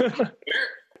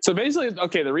 So basically,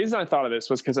 okay, the reason I thought of this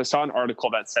was because I saw an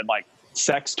article that said like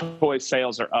sex toy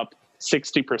sales are up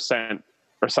 60%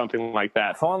 or something like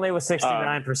that. If only it was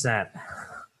 69%.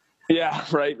 Yeah,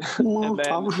 right. And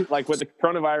then like with the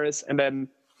coronavirus, and then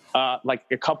like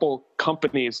a couple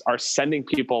companies are sending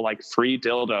people like free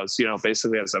dildos,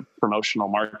 basically as a promotional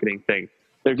marketing thing.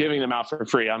 They're giving them out for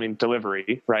free. I mean,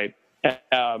 delivery, right?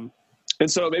 And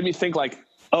so it made me think like,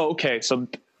 oh, okay, so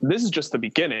this is just the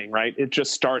beginning, right? It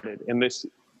just started, and this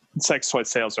sex toy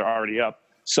sales are already up.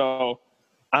 So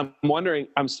I'm wondering,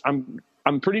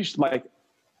 I'm pretty like,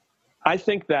 I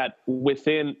think that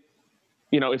within,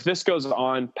 if this goes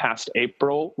on past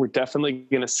April, we're definitely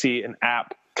going to see an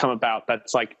app come about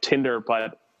that's like Tinder,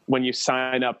 but when you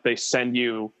sign up, they send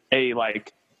you a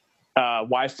like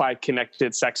Wi-Fi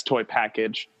connected sex toy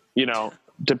package,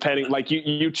 depending, like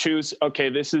you choose, okay,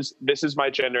 this is my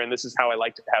gender and this is how I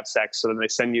like to have sex. So then they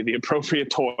send you the appropriate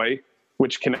toy,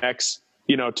 which connects,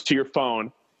 to your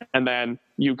phone. And then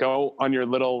you go on your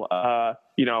little,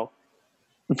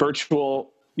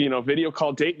 virtual, video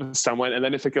call date with someone. And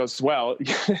then if it goes well,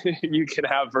 you can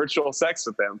have virtual sex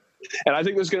with them. And I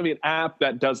think there's going to be an app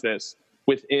that does this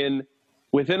within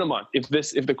a month. If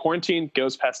the quarantine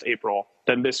goes past April,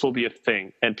 then this will be a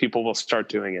thing and people will start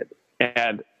doing it.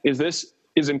 And is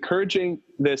encouraging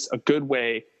this a good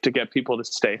way to get people to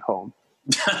stay home?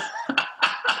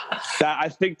 That, I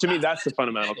think, to me, that's the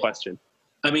fundamental question.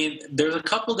 I mean, there's a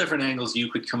couple different angles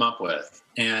you could come up with,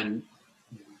 and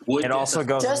it also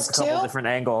goes in a couple different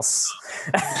angles.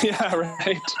 Yeah,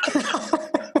 right.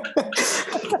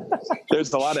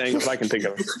 There's a lot of angles I can think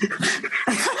of.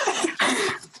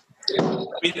 I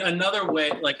mean, another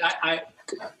way, like I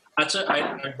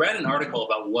read an article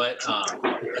about what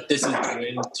this is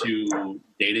doing to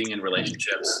dating and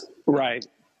relationships. Right.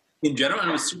 In general, and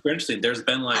it was super interesting. There's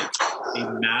been like a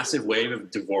massive wave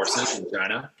of divorces in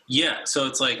China. Yeah, so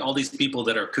it's like all these people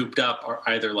that are cooped up are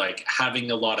either like having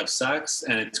a lot of sex,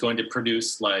 and it's going to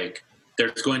produce like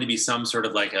there's going to be some sort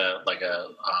of like a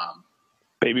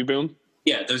baby boom.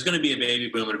 Yeah, there's going to be a baby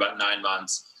boom in about 9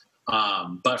 months.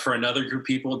 But for another group of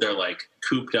people, they're like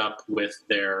cooped up with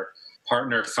their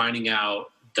partner, finding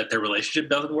out that their relationship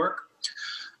doesn't work.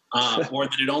 Or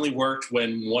that it only worked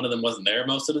when one of them wasn't there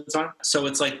most of the time. So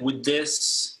it's like with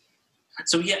this,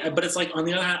 so yeah, but it's like on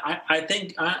the other hand, I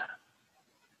think I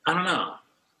don't know.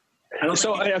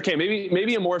 Okay,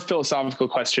 maybe a more philosophical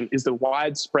question is the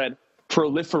widespread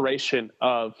proliferation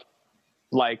of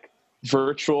like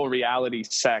virtual reality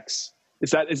sex.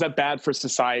 Is that bad for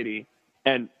society?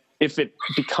 And if it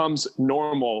becomes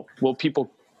normal, will people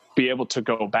be able to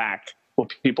go back? Will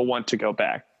people want to go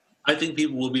back? I think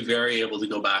people will be very able to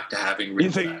go back to having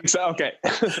real sex. You think so? Okay. I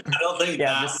don't think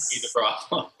that would be the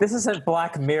problem. This isn't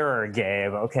Black Mirror,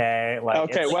 Gabe, okay?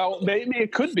 Okay, well, maybe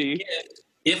it could be.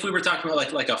 If we were talking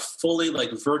about like a fully like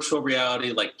virtual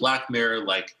reality, like Black Mirror,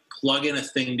 like plug in a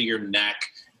thing to your neck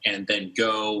and then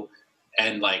go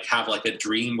and like have like a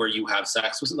dream where you have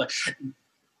sex with, like,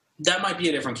 that might be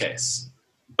a different case.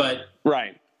 But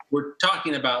right, we're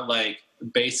talking about like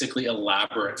basically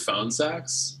elaborate phone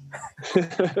sex.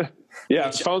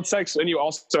 Yeah, phone sex, and you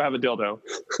also have a dildo.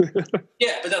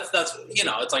 Yeah, but that's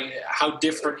it's like, how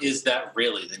different is that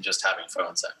really than just having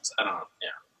phone sex? I don't know.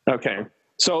 Yeah. Okay.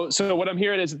 So what I'm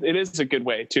hearing is it is a good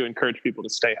way to encourage people to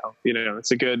stay home.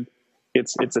 It's a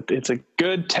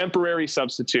good temporary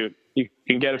substitute. You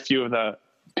can get a few of the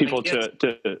people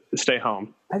to stay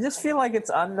home. I just feel like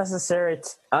it's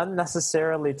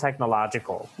unnecessarily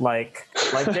technological. Like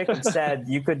Jacob said,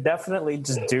 you could definitely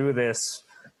just do this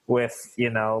with,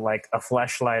 like a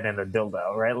fleshlight and a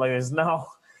dildo, right? Like there's no,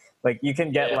 like you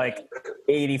can get like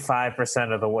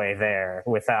 85% of the way there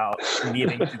without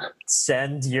needing to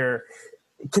send your,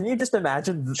 can you just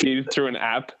imagine? Feed through an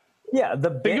app? Yeah.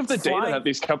 Think of the data that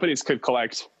these companies could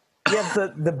collect. Yeah,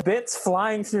 the bits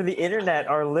flying through the internet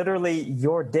are literally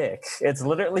your dick. It's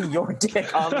literally your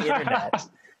dick on the internet.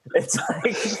 It's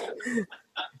like,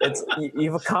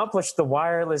 you've accomplished the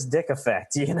wireless dick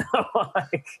effect, you know?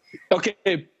 Like,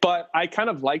 Okay, but I kind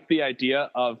of like the idea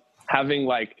of having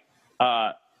like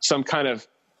some kind of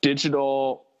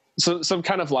digital, some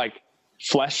kind of like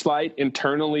fleshlight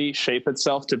internally shape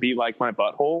itself to be like my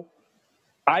butthole.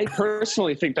 I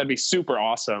personally think that'd be super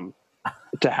awesome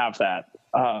to have that.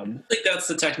 I think that's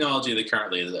the technology that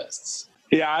currently exists.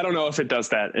 Yeah, I don't know if it does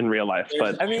that in real life,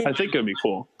 but I mean, I think it would be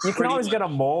cool. you can always get a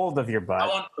mold of your How butt.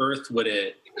 on earth would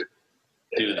it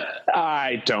do that?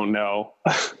 I don't know.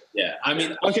 Yeah, I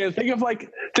mean, Okay, think of like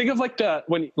the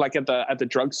when like at the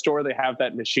drugstore they have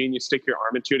that machine you stick your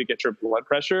arm into to get your blood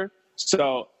pressure.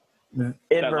 So In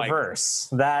that, like- reverse.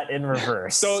 That in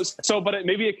reverse. but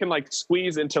maybe it can like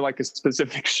squeeze into like a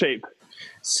specific shape.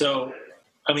 so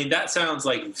I mean, that sounds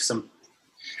like some.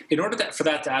 In order for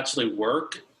that to actually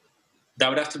work, that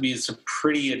would have to be some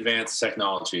pretty advanced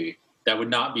technology. That would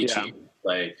not be Yeah. cheap.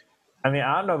 Like, I mean,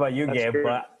 I don't know about you, That's Gabe, true.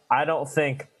 but I don't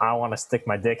think I want to stick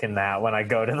my dick in that when I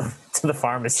go to the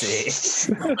pharmacy.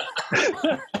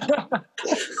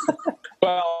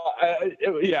 Well,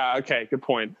 yeah, okay, good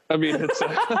point. I mean, it's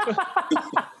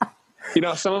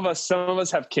some of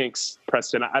us have kinks,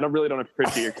 Preston. I don't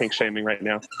appreciate your kink shaming right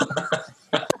now.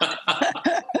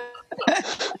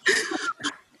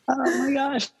 Oh my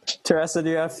gosh. Teresa, do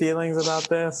you have feelings about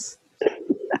this?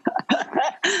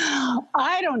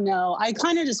 I don't know. I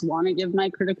kind of just want to give my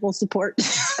critical support,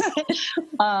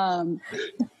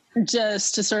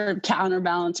 just to sort of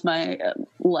counterbalance my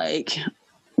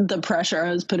the pressure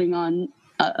I was putting on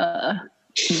the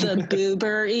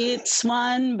Boober Eats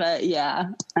one. But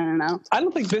yeah, I don't know. I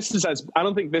don't think this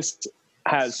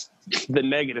has the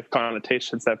negative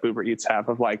connotations that Boober Eats have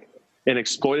of like an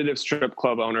exploitative strip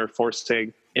club owner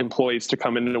forcing employees to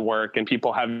come into work and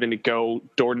people having to go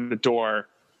door to door,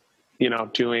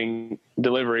 doing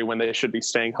delivery when they should be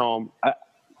staying home. I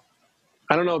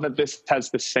don't know that this has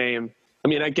the same. I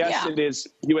mean, I guess It is.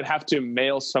 You would have to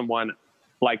mail someone,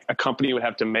 like a company would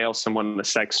have to mail someone a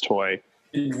sex toy.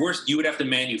 worse, you would have to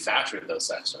manufacture those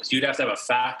sex toys. You'd have to have a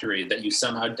factory that you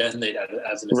somehow designate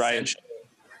as an Right. essential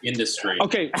industry.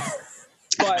 Okay,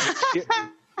 but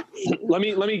let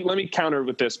me counter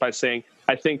with this by saying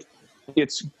I think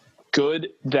it's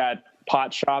good that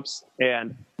pot shops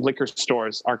and liquor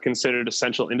stores are considered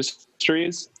essential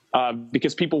industries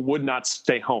because people would not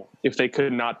stay home if they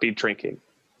could not be drinking.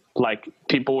 Like,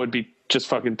 people would be just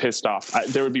fucking pissed off.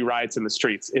 There would be riots in the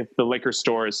streets if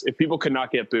people could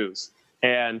not get booze.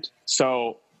 And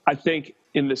so I think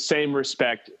in the same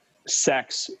respect,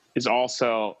 sex is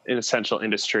also an essential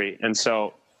industry. And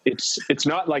so it's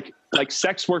not like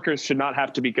sex workers should not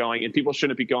have to be going, and people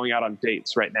shouldn't be going out on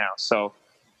dates right now. So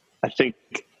I think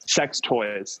sex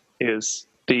toys is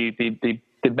the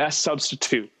best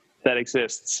substitute that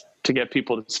exists to get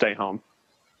people to stay home.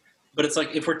 But it's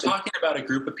like, if we're talking about a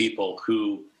group of people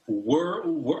who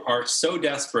are so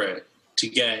desperate to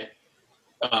get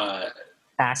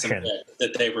Action.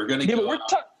 that they were going to go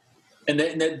out, and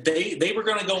that they were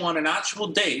going to go on an actual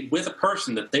date with a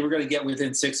person that they were going to get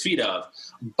within 6 feet of,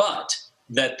 but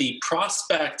that the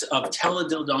prospect of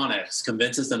teledildonics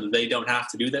convinces them that they don't have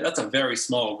to do that. That's a very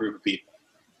small group of people.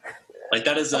 Like,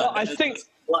 that is I think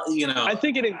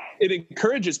it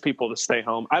encourages people to stay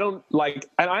home. And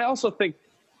I also think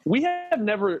we have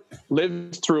never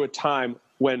lived through a time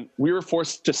when we were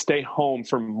forced to stay home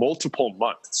for multiple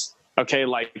months. Okay,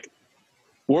 like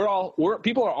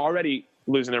people are already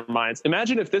losing their minds.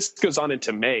 Imagine if this goes on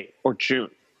into May or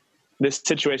June, this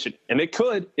situation, and it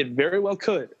very well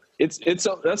could.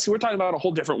 We're talking about a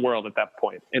whole different world at that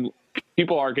point, and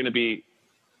people are going to be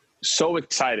so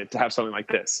excited to have something like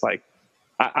this. Like,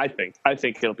 I think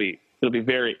it'll be a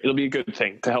good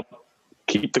thing to help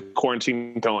keep the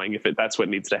quarantine going if that's what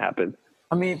needs to happen.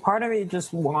 I mean, part of me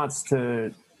just wants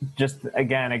to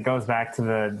again, it goes back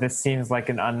to this seems like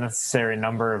an unnecessary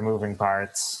number of moving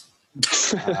parts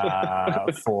to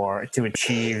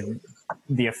achieve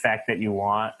the effect that you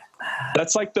want.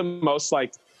 That's like the most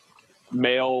like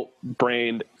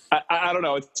male-brained. I don't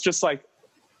know. It's just like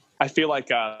I feel like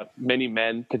many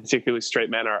men, particularly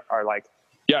straight men, are like,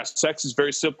 yeah, sex is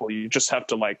very simple. You just have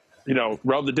to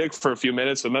rub the dick for a few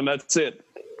minutes and then that's it.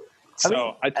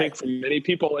 So I think for many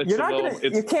people,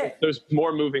 there's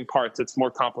more moving parts. It's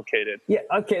more complicated. Yeah.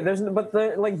 Okay.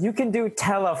 You can do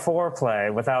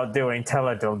tele-foreplay without doing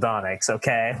teledildonics.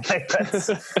 Okay. Like,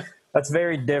 that's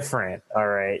very different. All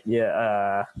right.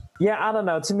 Yeah. I don't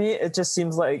know. To me, it just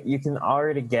seems like you can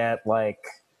already get like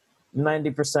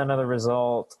 90% of the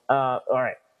result. All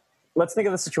right. Let's think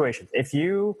of the situation. If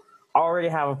you already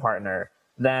have a partner,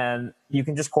 then you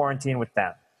can just quarantine with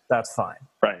them. That's fine.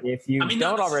 Right. If you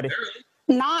don't already,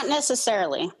 Not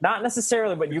necessarily. Not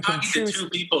necessarily, but you can Talking to choose. two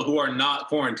people who are not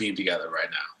quarantined together right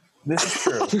now. This is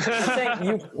true. I'm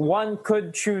saying one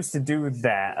could choose to do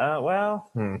that.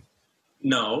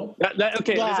 No,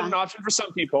 Okay, Yeah. it is an option for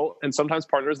some people, and sometimes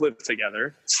partners live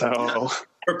together. So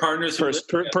for partners who live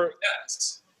together,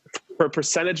 yes. for a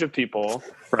percentage of people,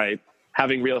 right,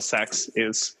 having real sex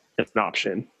is an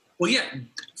option. Well, yeah,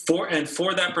 for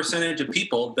that percentage of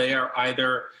people, they are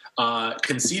either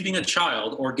conceiving a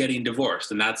child or getting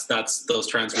divorced, and that's those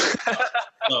trans women.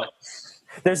 So,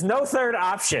 There's no third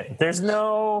option. There's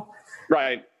no.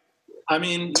 Right. I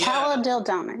mean,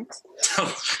 Teledildonics.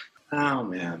 Oh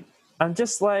man. I'm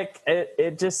just like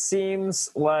it just seems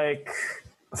like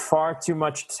far too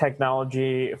much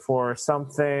technology for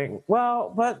something.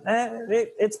 Well, but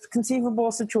it's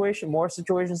conceivable more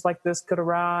situations like this could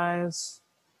arise.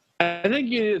 I think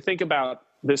you need to think about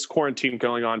this quarantine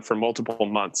going on for multiple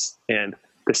months and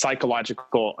the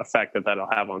psychological effect that'll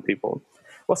have on people.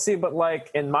 Well, see, but like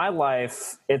in my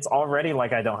life, it's already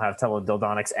like I don't have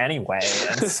teledildonics anyway,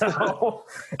 and so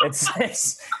it's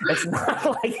not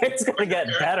like it's going to get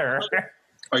better.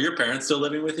 Are your parents still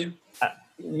living with you?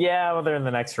 Yeah, well, they're in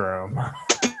the next room.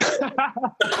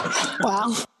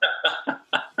 Wow.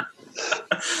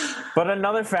 But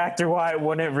another factor why it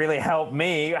wouldn't really help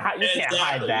me, you can't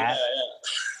hide that. Yeah.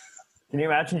 Can you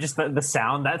imagine just the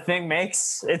sound that thing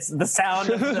makes? It's the sound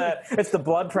of it's the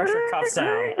blood pressure cuff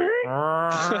sound.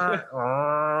 I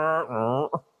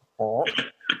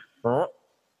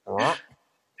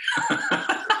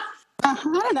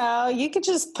don't know. You could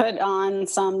just put on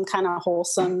some kind of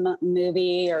wholesome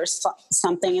movie or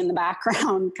something in the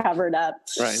background covered up.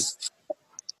 Right.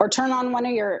 Or turn on one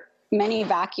of your many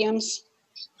vacuums.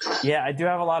 Yeah, I do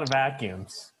have a lot of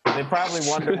vacuums. They probably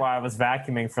wonder why I was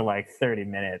vacuuming for like 30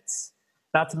 minutes.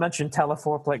 Not to mention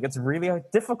teleforeplay gets really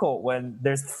difficult when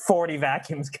there's 40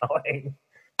 vacuums going.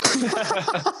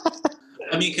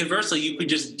 I mean, conversely, you could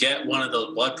just get one of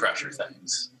those blood pressure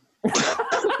things. I'm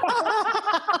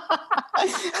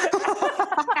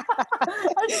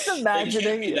just They imagining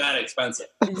can't be that expensive.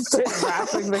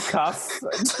 wrapping the cuff.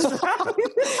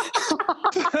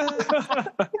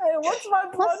 Hey, what's my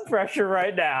blood pressure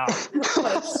right now?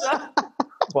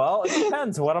 Well, it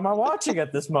depends. What am I watching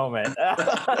at this moment?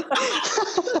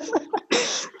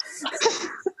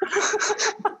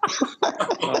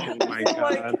 Oh my God.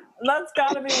 Like, that's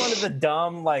got to be one of the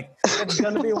dumb, like, it's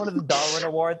going to be one of the Darwin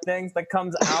Award things that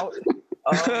comes out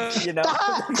of,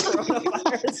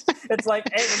 coronavirus. It's like,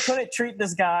 hey, we couldn't treat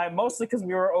this guy, mostly because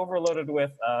we were overloaded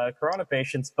with corona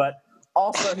patients, but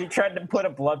also he tried to put a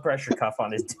blood pressure cuff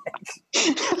on his dick.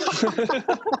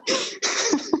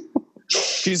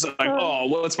 He's like, oh,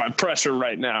 what's my pressure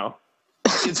right now?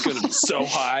 It's going to be so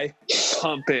high.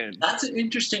 Pump in. That's an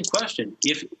interesting question.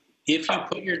 If you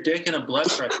put your dick in a blood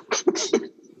pressure,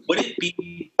 would it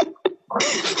be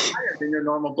higher than your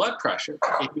normal blood pressure?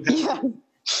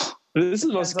 This is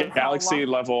the most Depends on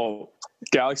how long.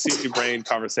 galaxy brain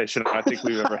conversation I think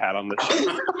we've ever had on this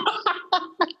show.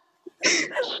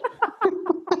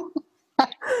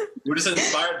 We're just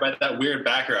inspired by that weird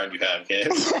background you have, Gabe.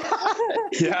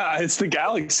 Yeah, it's the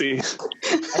galaxy.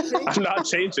 I'm not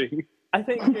changing. I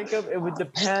think, Jacob, it would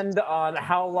depend on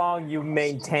how long you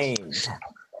maintained.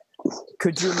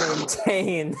 Could you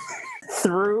maintain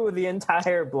through the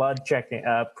entire blood checking,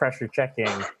 pressure checking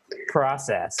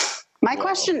process? My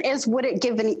question is, would it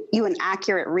give you an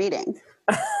accurate reading?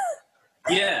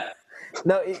 Yeah.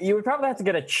 No, you would probably have to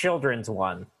get a children's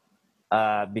one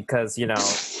because,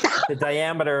 the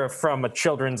diameter from a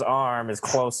children's arm is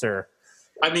closer.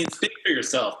 I mean, speak for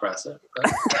yourself, Preston.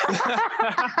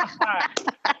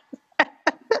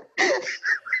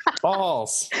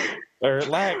 Balls. Or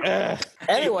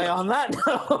anyway, on that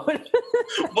note.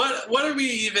 What are we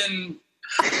even...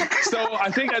 So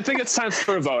I think it's time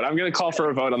for a vote. I'm going to call for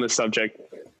a vote on this subject.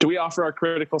 Do we offer our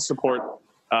critical support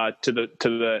to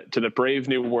the brave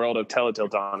new world of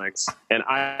teledildonics? And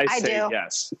I say do.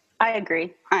 yes. I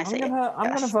agree. I'm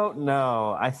gonna vote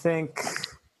no. I think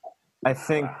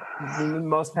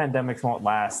most pandemics won't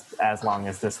last as long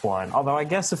as this one. Although I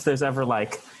guess if there's ever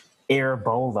like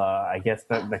Ebola, I guess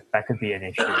that could be an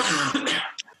issue.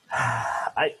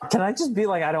 Can I just be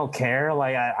like, I don't care?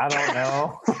 Like, I don't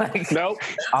know. Like, Nope.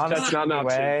 That's not an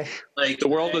option. way. Like, The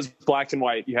world is black and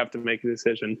white. You have to make a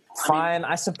decision. Fine,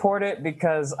 I support it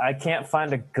because I can't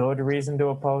find a good reason to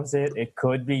oppose it. It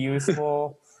could be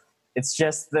useful. It's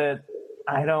just that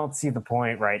I don't see the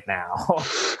point right now.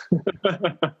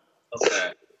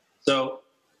 Okay. So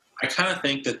I kind of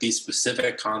think that the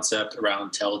specific concept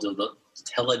around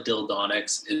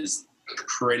teledildonics is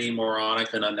pretty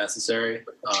moronic and unnecessary.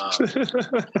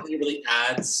 It really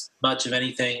adds much of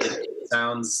anything. It's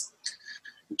sounds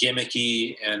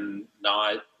gimmicky and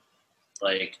not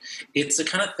like, it's the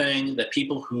kind of thing that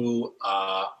people who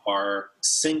are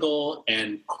single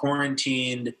and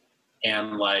quarantined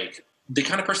and like the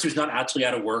kind of person who's not actually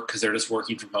out of work because they're just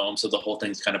working from home, so the whole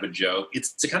thing's kind of a joke.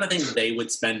 It's the kind of thing they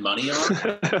would spend money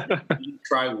on,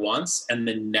 try once and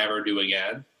then never do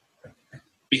again.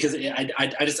 Because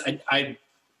I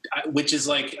which is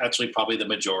like actually probably the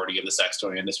majority of the sex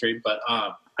toy industry, but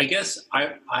I guess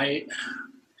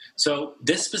so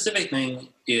this specific thing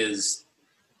is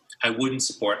I wouldn't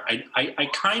support. I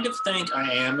kind of think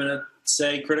I am gonna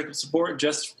say critical support,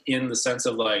 just in the sense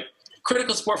of like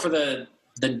critical support for the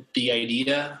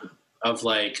idea of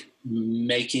like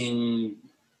making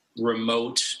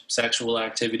remote sexual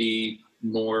activity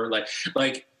more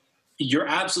like you're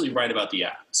absolutely right about the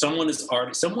app. Some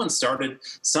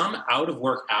out of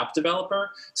work app developer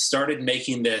started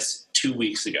making this 2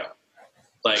 weeks ago.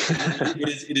 Like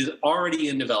it is already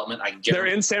in development. I get they're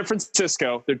in San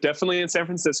Francisco. They're definitely in San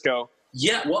Francisco.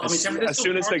 Yeah, well, I mean, San Francisco as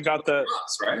soon as they got the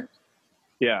us, right?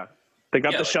 Yeah, they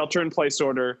got the shelter in place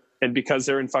order, and because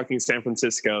they're in fucking San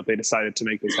Francisco, they decided to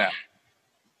make this happen.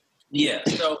 Yeah,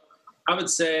 so I would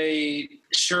say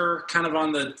sure, kind of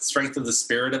on the strength of the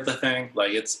spirit of the thing.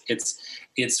 Like it's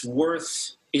a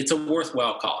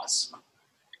worthwhile cause,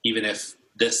 even if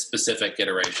this specific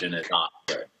iteration is not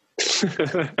good.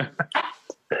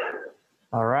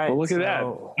 All right. Well, look at that.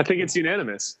 I think it's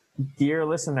unanimous. Dear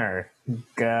listener,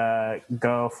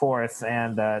 go forth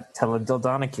and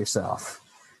teledildonic yourself.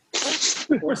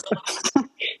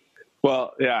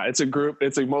 Well, yeah, it's a group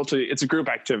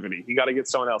activity. You got to get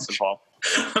someone else involved.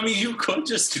 I mean, you could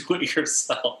just do it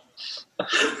yourself,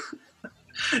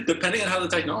 depending on how the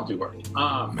technology works.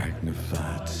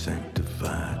 Magnified,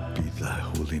 sanctified be thy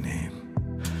holy name.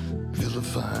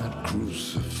 Vilified,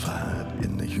 crucified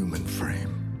in the human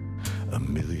frame. A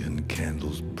million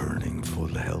candles burning for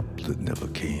the help that never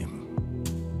came.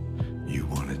 You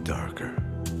want it darker.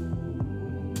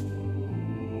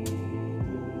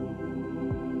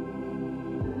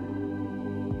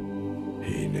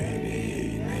 Hey,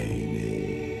 nay,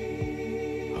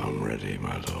 I'm ready,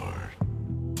 my lord.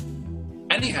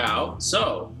 Anyhow,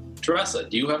 so Teresa,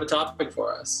 do you have a topic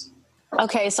for us?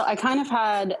 Okay, so I kind of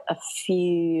had a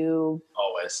few.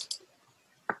 Always.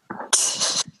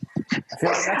 I feel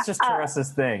like that's just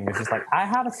Teresa's thing. It's just like, I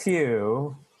had a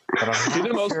few, but I'm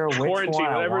not sure which one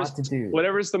I want to do.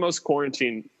 Whatever's the most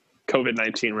quarantine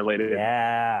COVID-19 related.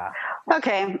 Yeah.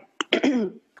 Okay.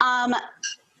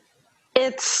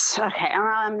 It's okay.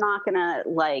 I'm not gonna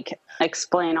like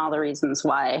explain all the reasons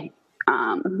why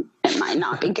it might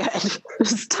not be good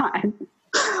this time,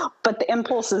 but the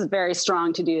impulse is very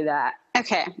strong to do that.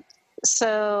 Okay.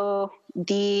 So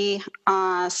the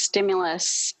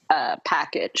stimulus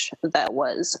package that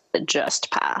was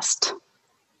just passed.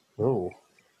 Oh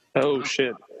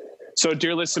shit. So,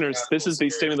 dear listeners, this is the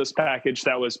stimulus package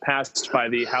that was passed by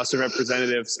the House of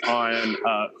Representatives on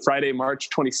Friday, March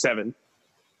 27th.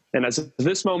 And as of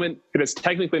this moment, it has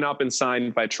technically not been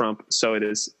signed by Trump, so it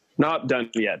is not done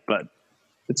yet. But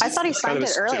I thought he signed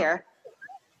it earlier.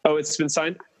 Oh, it's been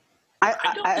signed?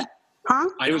 Huh?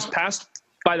 It was passed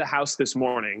by the House this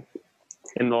morning,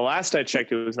 and the last I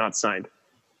checked, it was not signed.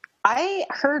 I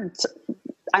heard,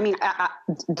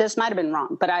 this might have been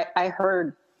wrong, but I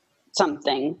heard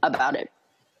something about it,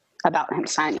 about him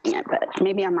signing it, but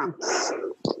maybe I'm wrong.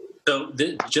 So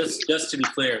just to be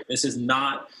clear, this is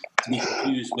not to be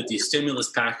confused with the stimulus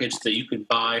package that you can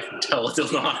buy from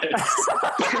Teledildonics.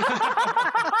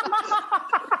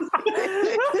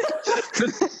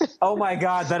 Oh my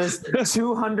God, that is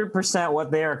 200% what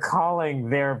they are calling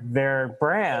their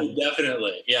brand. Oh,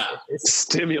 definitely, yeah.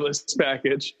 Stimulus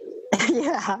package.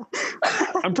 Yeah.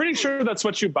 I'm pretty sure that's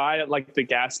what you buy at like the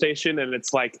gas station, and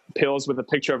it's like pills with a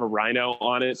picture of a rhino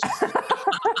on it.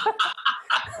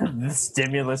 The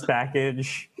stimulus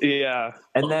package. Yeah.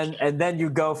 And then you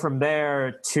go from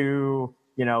there to,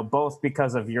 both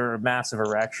because of your massive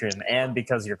erection and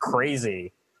because you're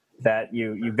crazy, that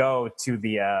you go to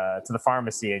the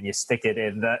pharmacy and you stick it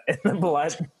in the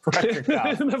blood pressure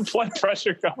cuff. In the blood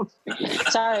pressure cuff.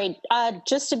 Sorry,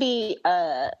 just to be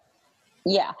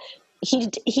yeah,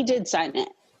 he did sign it.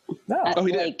 No.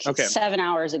 He did. Like okay. 7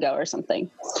 hours ago or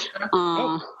something.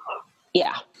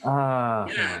 Yeah.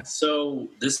 Yeah. So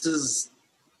this is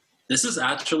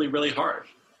actually really hard.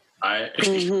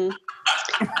 Mm-hmm.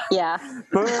 Yeah.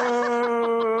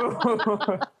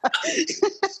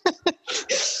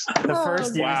 The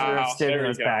first user of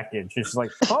stimulus package. It's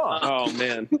like, oh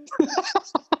man.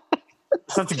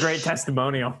 Such a great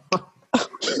testimonial.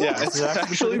 Yeah, it's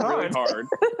actually really hard.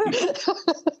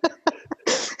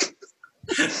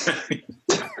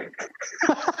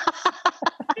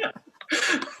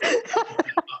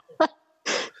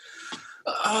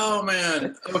 Oh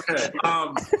man. Okay.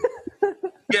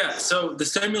 Yeah. So the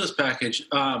stimulus package,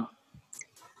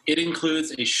 it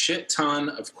includes a shit ton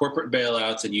of corporate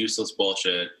bailouts and useless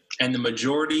bullshit, and the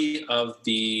majority of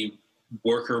the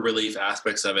worker relief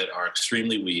aspects of it are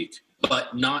extremely weak,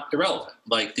 but not irrelevant.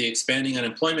 Like the expanding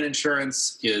unemployment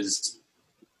insurance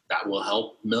that will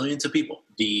help millions of people.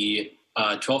 The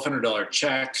 $1,200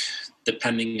 check,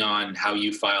 depending on how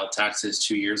you filed taxes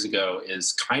 2 years ago,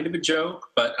 is kind of a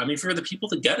joke. But I mean, for the people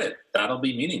to get it, that'll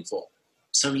be meaningful.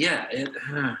 So yeah,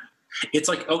 it's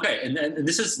like, okay, and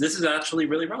this is actually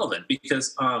really relevant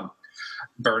because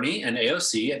Bernie and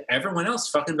AOC and everyone else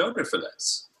fucking voted for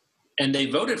this, and they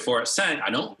voted for it saying, I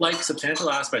don't like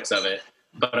substantial aspects of it,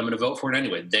 but I'm going to vote for it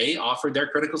anyway. They offered their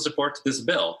critical support to this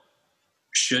bill.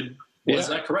 Was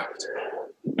that correct?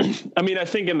 I mean, I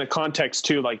think in the context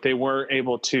too, like they were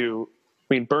able to,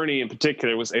 I mean, Bernie in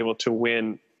particular was able to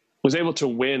win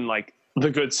like the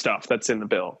good stuff that's in the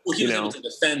bill. Well, he was able to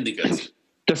defend the good stuff.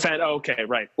 Oh, okay,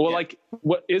 right. Well, like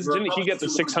didn't he get the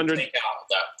 600? Take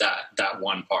out that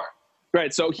one part.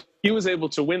 Right. So he was able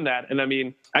to win that. And I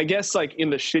mean, I guess like in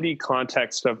the shitty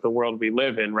context of the world we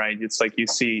live in, right? It's like you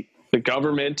see the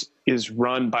government is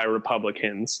run by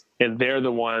Republicans and they're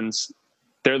the ones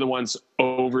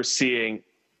overseeing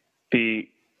the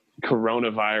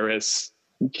coronavirus,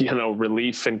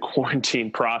 relief and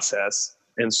quarantine process.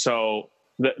 And so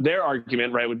their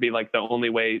argument, right, would be like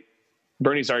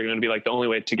Bernie's argument would be like the only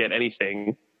way to get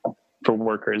anything for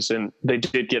workers, and they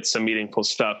did get some meaningful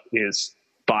stuff, is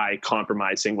by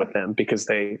compromising with them because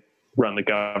they run the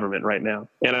government right now.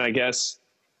 And I guess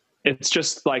it's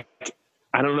just like,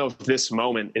 I don't know if this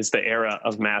moment is the era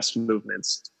of mass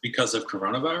movements. Because of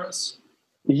coronavirus?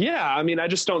 Yeah, I mean, I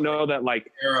just don't know that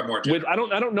like I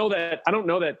don't know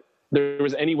that there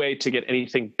was any way to get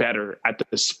anything better at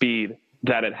the speed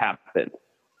that it happened.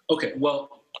 Okay,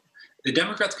 well, the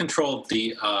Democrats controlled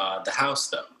the House,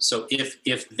 though. So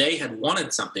if they had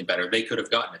wanted something better, they could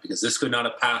have gotten it, because this could not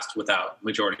have passed without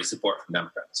majority support from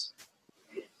Democrats.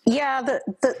 Yeah,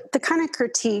 the kind of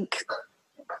critique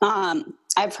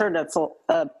I've heard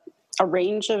a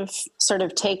range of sort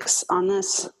of takes on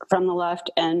this from the left,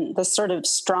 and the sort of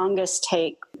strongest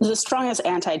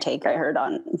anti-take I heard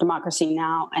on Democracy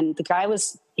Now! And the guy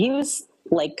was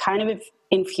like kind of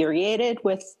infuriated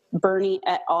with Bernie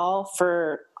et al.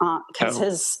 For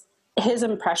because his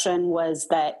impression was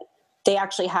that they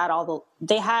actually had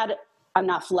they had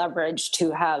enough leverage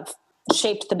to have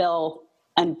shaped the bill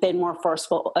and been more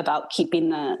forceful about keeping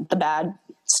the bad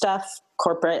stuff,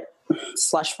 corporate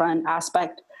slush fund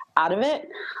aspect, out of it.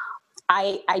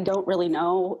 I don't really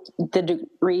know the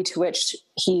degree to which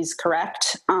he's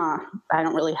correct. I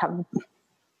don't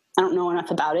know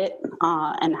enough about it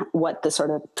and what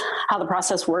how the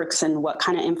process works and what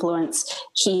kind of influence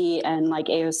he and like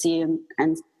AOC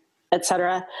and et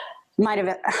cetera might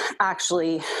have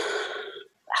actually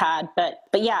had. But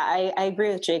yeah, I agree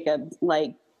with Jacob.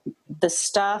 Like the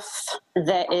stuff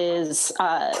that is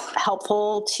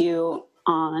helpful to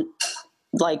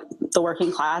like the working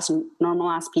class and normal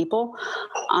ass people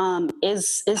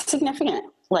is significant.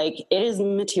 Like it is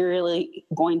materially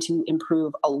going to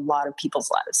improve a lot of people's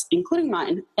lives, including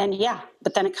mine. And yeah,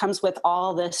 but then it comes with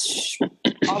all this shit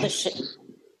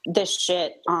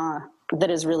that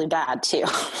is really bad too.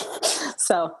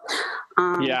 So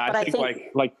yeah, I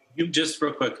think like you just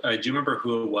real quick. Do you remember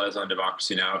who it was on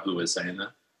Democracy Now! Who was saying that?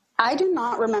 I do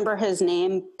not remember his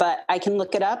name, but I can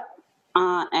look it up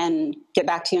and get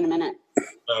back to you in a minute.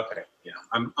 Okay, yeah,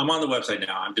 I'm on the website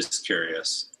now. I'm just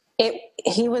curious.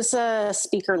 He was a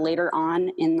speaker later on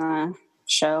in the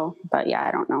show, but yeah,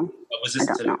 I don't know. Was this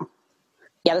today? Know.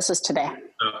 Yeah, this was today.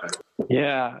 Okay.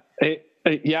 Yeah,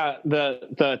 the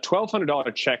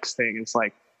 $1,200 checks thing is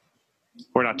like,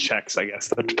 or not checks, I guess.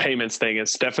 The payments thing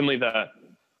is definitely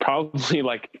probably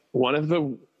like one of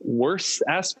the worst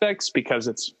aspects, because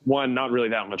it's one, not really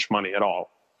that much money at all,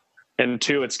 and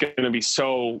two, it's going to be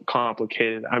so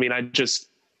complicated. I mean,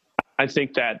 I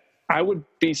think that I would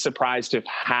be surprised if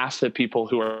half the people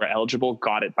who are eligible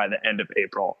got it by the end of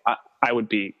April. I would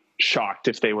be shocked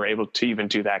if they were able to even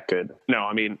do that good. No,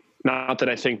 I mean, not that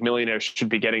I think millionaires should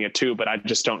be getting it too, but I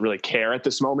just don't really care at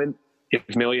this moment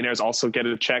if millionaires also get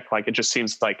a check. Like, it just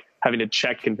seems like having to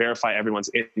check and verify everyone's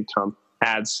income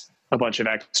adds a bunch of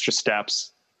extra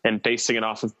steps, and basing it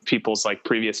off of people's like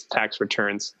previous tax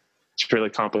returns, it's really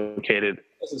complicated.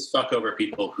 This is fuck over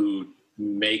people who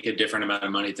make a different amount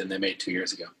of money than they made 2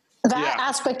 years ago. That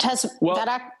aspect has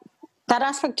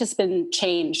been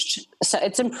changed. So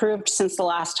it's improved since the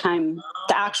last time.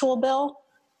 The actual bill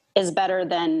is better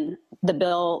than the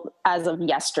bill as of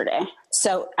yesterday.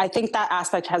 So I think that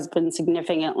aspect has been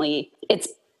significantly, it's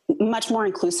much more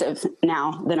inclusive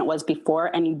now than it was before.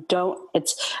 And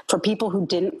it's for people who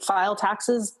didn't file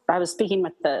taxes. I was speaking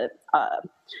with the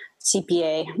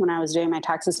CPA when I was doing my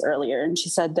taxes earlier, and she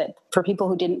said that for people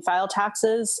who didn't file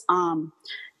taxes,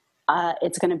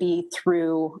 it's going to be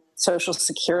through Social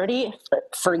Security,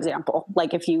 for example.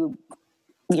 Like if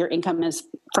your income is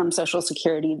from Social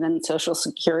Security, then Social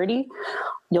Security,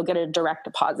 you'll get a direct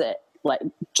deposit, like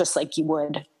just like you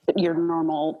would your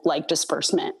normal like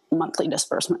monthly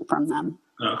disbursement from them.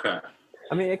 Okay.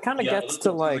 I mean, it kind of gets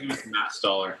to like Matt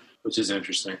Stoller, which is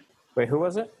interesting. Wait, who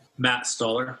was it? Matt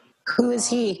Stoller. Who is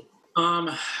he?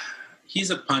 He's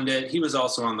a pundit. He was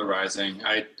also on The Rising.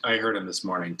 I heard him this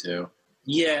morning too.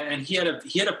 Yeah, and he had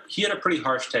a pretty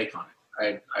harsh take on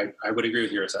it. I would agree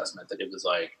with your assessment that it was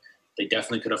like they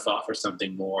definitely could have fought for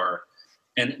something more.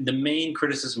 And the main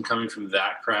criticism coming from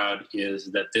that crowd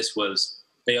is that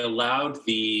they allowed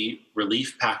the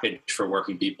relief package for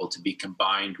working people to be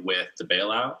combined with the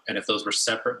bailout. And if those were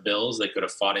separate bills, they could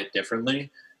have fought it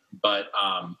differently. But,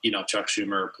 Chuck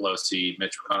Schumer, Pelosi,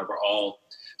 Mitch McConnell were all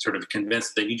sort of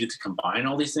convinced they needed to combine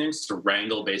all these things to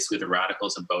wrangle basically the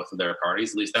radicals in both of their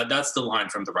parties. At least that's the line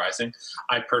from The Rising.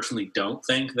 I personally don't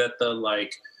think that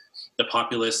the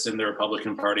populists in the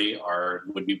Republican Party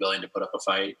would be willing to put up a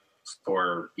fight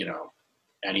for,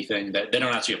 anything. That they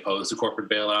don't actually oppose the corporate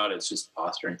bailout. It's just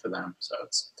posturing for them. So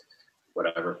it's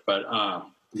whatever. But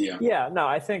yeah. Yeah, no,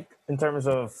 I think in terms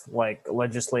of like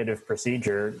legislative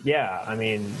procedure, yeah. I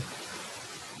mean,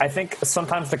 I think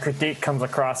sometimes the critique comes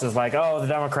across as like, oh, the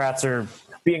Democrats are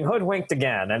being hoodwinked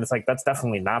again. And it's like, that's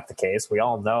definitely not the case. We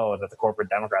all know that the corporate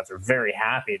Democrats are very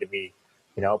happy to be,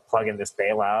 plugging this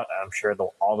bailout. I'm sure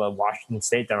all the Washington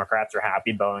State Democrats are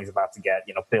happy Boeing's about to get,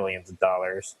 billions of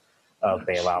dollars of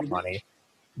bailout money.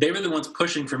 They were the ones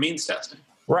pushing for means testing.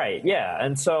 Right, yeah.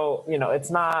 And so, it's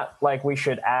not like we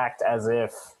should act as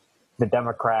if the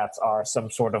Democrats are some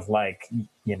sort of like,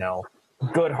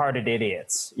 good-hearted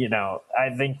idiots. I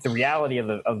think the reality of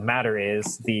the matter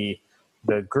is the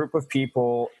group of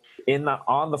people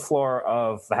on the floor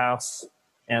of the House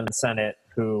and the Senate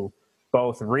who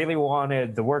both really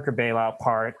wanted the worker bailout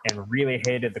part and really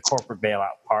hated the corporate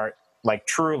bailout part, like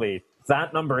truly,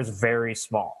 that number is very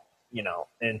small.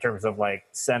 In terms of like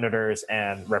senators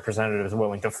and representatives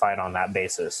willing to fight on that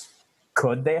basis.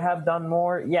 Could they have done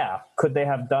more? Yeah. Could they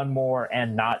have done more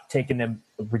and not taken a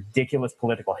ridiculous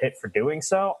political hit for doing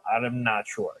so? I'm not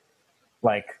sure.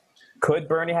 Like, could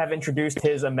Bernie have introduced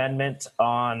his amendment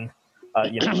on,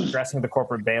 addressing the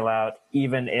corporate bailout,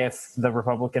 even if the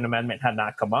Republican amendment had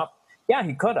not come up? Yeah,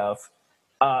 he could have.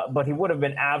 But he would have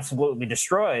been absolutely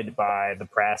destroyed by the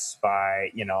press,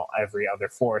 by, every other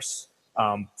force.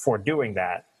 For doing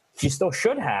that. He still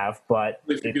should have, but...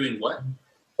 For doing what?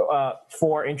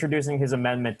 For introducing his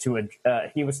amendment to...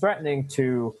 he was threatening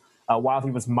to, while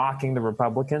he was mocking the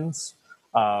Republicans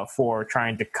for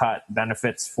trying to cut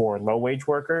benefits for low-wage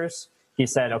workers, he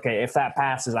said, okay, if that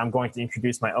passes, I'm going to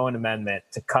introduce my own amendment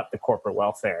to cut the corporate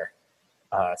welfare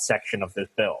section of this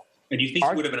bill. And do you think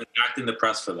he would have been attacked in the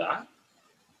press for that?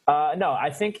 No,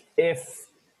 I think if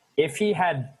he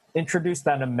had introduced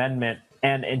that amendment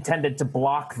and intended to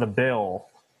block the bill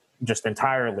just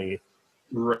entirely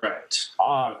right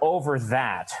over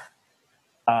that,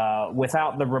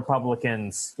 without the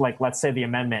Republicans, like let's say the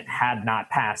amendment had not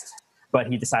passed, but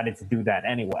he decided to do that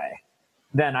anyway,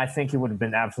 then I think he would have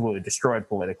been absolutely destroyed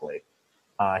politically.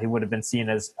 He would have been seen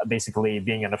as basically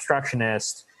being an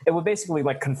obstructionist. It would basically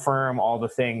like confirm all the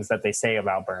things that they say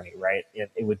about Bernie, right?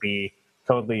 It would be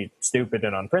totally stupid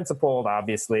and unprincipled,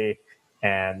 obviously.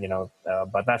 And,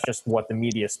 but that's just what the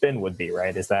media spin would be,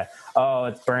 right? Is that, oh,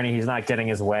 it's Bernie, he's not getting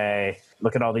his way.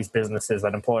 Look at all these businesses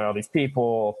that employ all these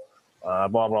people, blah,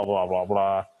 blah, blah, blah,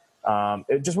 blah.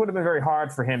 It just would have been very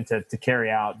hard for him to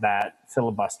carry out that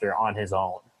filibuster on his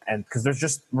own. And because there's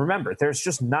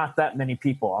just not that many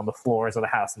people on the floors of the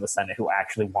House and the Senate who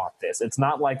actually want this. It's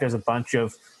not like there's a bunch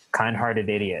of kind-hearted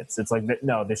idiots. It's like,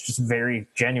 no, there's just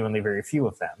genuinely very few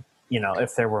of them.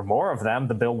 If there were more of them,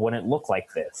 the bill wouldn't look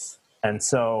like this. And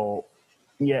so,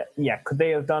 yeah, could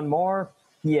they have done more?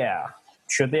 Yeah.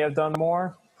 Should they have done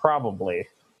more? Probably.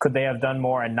 Could they have done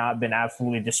more and not been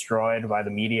absolutely destroyed by the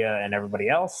media and everybody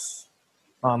else?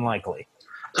 Unlikely.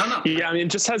 Yeah, I mean,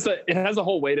 it has the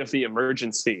whole weight of the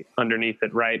emergency underneath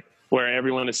it, right? Where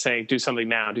everyone is saying, do something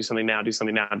now, do something now, do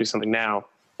something now, do something now.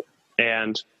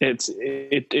 And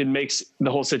it makes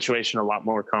the whole situation a lot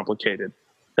more complicated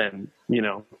than,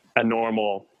 a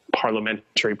normal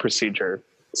parliamentary procedure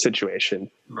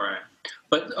situation. Right.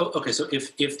 But, okay, so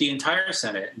if the entire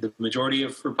Senate, the majority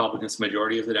of Republicans, the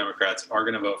majority of the Democrats are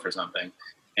going to vote for something,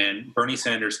 and Bernie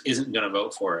Sanders isn't going to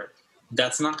vote for it,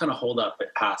 that's not going to hold up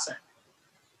at passing.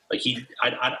 Like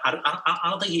I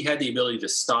don't think he had the ability to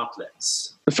stop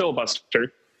this. The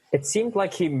filibuster. It seemed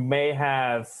like he may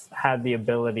have had the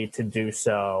ability to do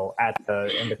so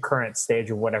in the current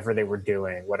stage of whatever they were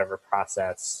doing, whatever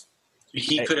process.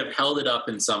 He could have held it up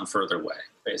in some further way,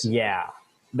 basically. Yeah,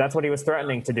 that's what he was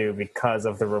threatening to do because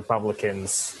of the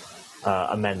Republicans'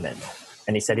 amendment.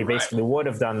 And he said he basically would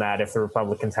have done that if the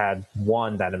Republicans had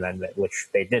won that amendment, which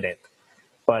they didn't.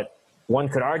 But one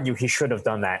could argue he should have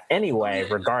done that anyway,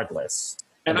 regardless.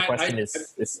 And the question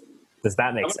is, does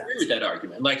that make sense? I agree with that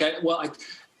argument.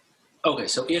 Okay,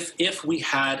 so if we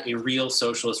had a real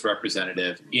socialist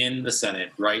representative in the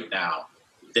Senate right now,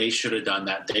 they should have done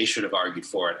that. They should have argued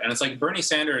for it. And it's like Bernie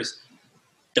Sanders,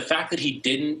 the fact that he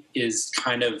didn't is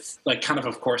kind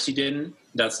of course he didn't.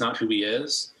 That's not who he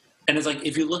is. And it's like,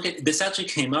 if you look at, this actually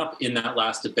came up in that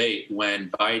last debate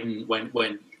when Biden, when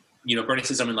Bernie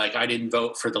said something like, I didn't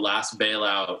vote for the last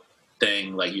bailout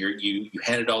thing, like you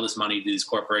handed all this money to these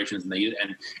corporations, and then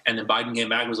Biden came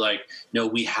back and was like, no,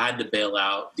 we had to bail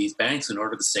out these banks in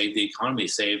order to save the economy,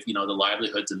 save the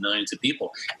livelihoods of millions of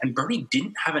people. And Bernie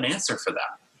didn't have an answer for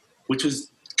that, which was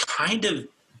kind of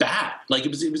bad. Like it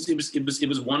was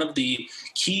one of the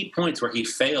key points where he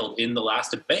failed in the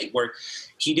last debate, where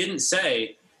he didn't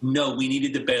say, no, we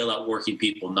needed to bail out working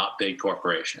people, not big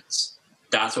corporations.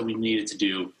 That's what we needed to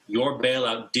do. Your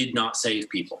bailout did not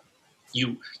save people.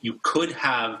 You could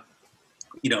have,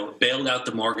 bailed out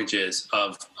the mortgages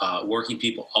of working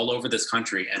people all over this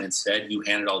country, and instead you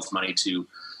handed all this money to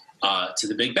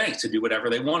the big banks to do whatever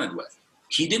they wanted with.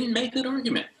 He didn't make that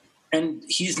argument, and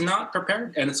he's not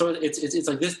prepared. And so it's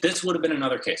like this. This would have been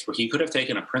another case where he could have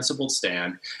taken a principled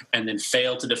stand and then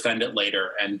failed to defend it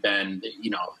later, and then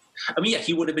he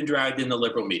would have been dragged in the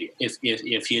liberal media if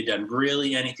he had done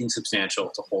really anything substantial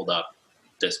to hold up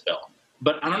this bill.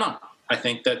 But I don't know. I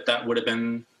think that would have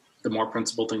been the more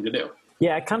principled thing to do.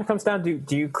 Yeah, it kind of comes down to,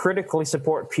 do you critically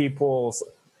support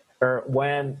or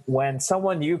when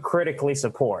someone you critically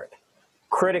supports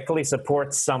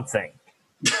something,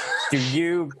 do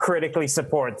you critically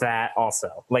support that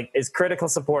also? Like, is critical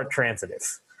support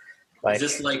transitive? Is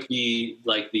this like the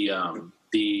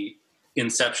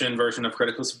Inception version of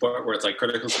critical support, where it's like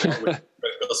critical support with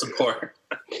critical support?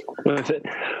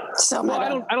 So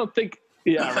well, I don't think.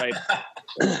 Yeah, right.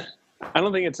 I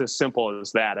don't think it's as simple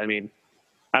as that. I mean,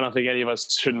 I don't think any of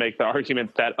us should make the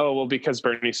argument that, because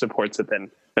Bernie supports it,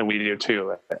 then we do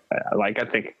too. I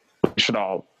think we should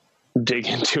all dig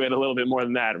into it a little bit more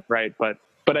than that, right? But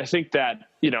I think that,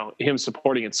 him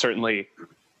supporting it certainly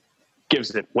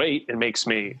gives it weight and makes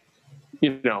me,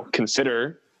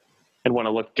 consider and want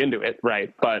to look into it,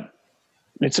 right? But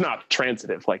it's not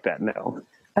transitive like that, no.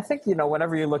 I think,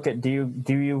 whenever you look at, do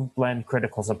you lend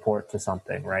critical support to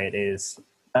something, right, is...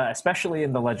 especially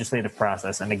in the legislative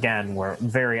process, and again, where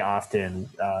very often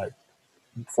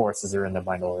forces are in the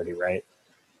minority, right?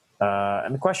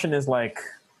 And the question is,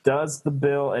 does the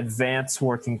bill advance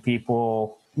working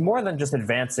people more than just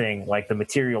advancing, the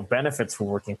material benefits for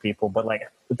working people, but,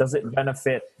 does it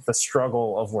benefit the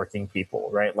struggle of working people,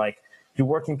 right? Do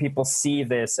working people see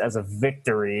this as a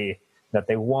victory that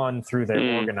they won through their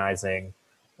organizing,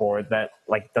 or that,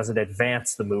 does it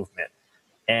advance the movement?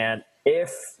 And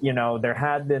if, there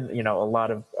had been, a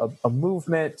lot of a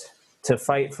movement to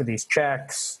fight for these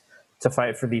checks, to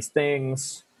fight for these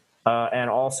things, and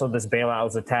also this bailout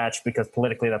was attached because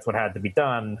politically that's what had to be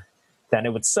done, then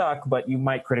it would suck, but you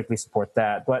might critically support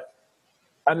that. But,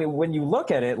 I mean, when you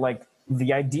look at it,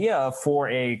 the idea for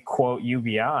a, quote,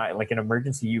 UBI, an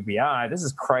emergency UBI, this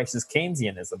is crisis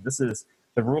Keynesianism. This is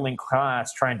the ruling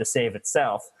class trying to save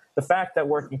itself. The fact that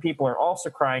working people are also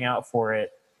crying out for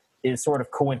it is sort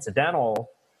of coincidental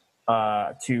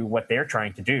to what they're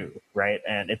trying to do, right?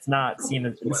 And it's not seen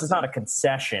as, this is not a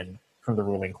concession from the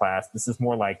ruling class. This is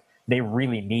more like they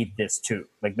really need this too.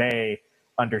 They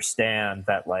understand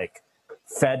that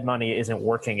Fed money isn't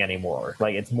working anymore.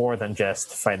 It's more than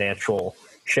just financial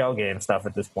shell game stuff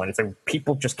at this point. It's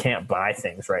people just can't buy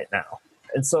things right now.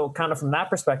 And so kind of from that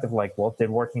perspective, did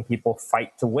working people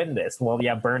fight to win this? Well,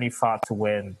 yeah, Bernie fought to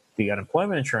win the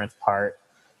unemployment insurance part,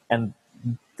 and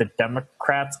the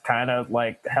Democrats kind of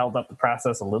held up the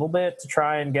process a little bit to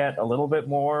try and get a little bit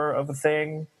more of a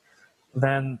thing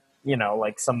than,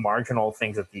 some marginal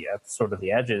things at the sort of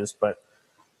the edges. But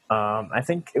I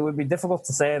think it would be difficult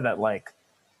to say that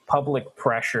public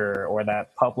pressure or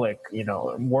that public,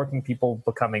 working people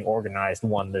becoming organized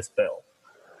won this bill.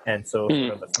 And so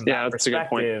sort of from that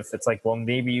perspective, it's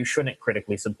maybe you shouldn't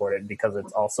critically support it because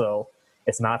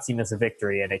it's not seen as a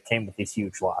victory and it came with these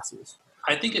huge losses.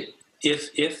 I think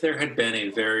if there had been a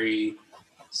very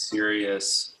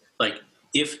serious,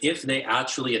 if they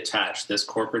actually attached this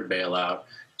corporate bailout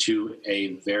to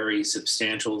a very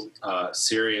substantial,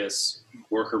 serious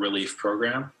worker relief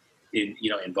program,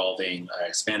 involving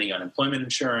expanding unemployment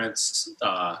insurance,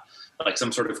 like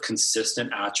some sort of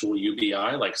consistent actual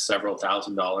UBI, like several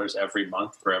 $1,000s every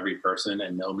month for every person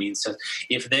and no means test.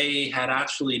 If they had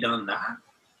actually done that,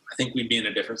 I think we'd be in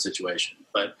a different situation.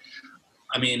 But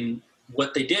I mean,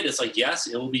 what they did is like, yes,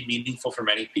 it will be meaningful for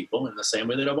many people in the same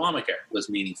way that Obamacare was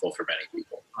meaningful for many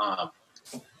people.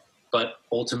 But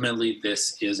ultimately,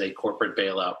 this is a corporate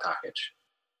bailout package.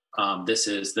 This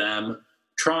is them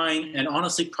trying and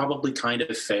honestly probably kind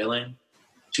of failing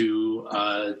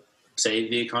to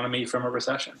save the economy from a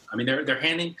recession. I mean, they're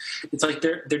handing, it's like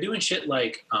they're doing shit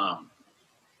like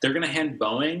they're going to hand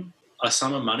Boeing a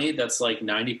sum of money that's like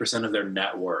 90% of their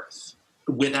net worth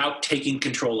without taking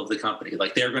control of the company.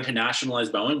 Like they're going to nationalize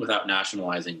Boeing without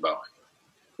nationalizing Boeing,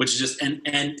 which is just, and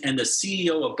the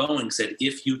CEO of Boeing said,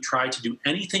 if you try to do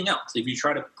anything else, if you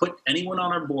try to put anyone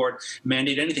on our board,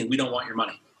 mandate anything, we don't want your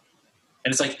money.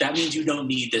 And it's like, that means you don't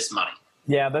need this money.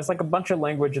 Yeah, there's like a bunch of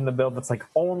language in the bill that's like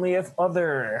only if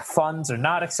other funds are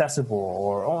not accessible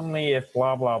or only if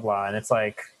blah, blah, blah. And it's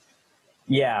like,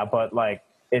 yeah, but like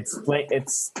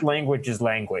it's language is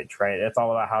language, right? It's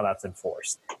all about how that's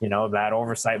enforced. You know, that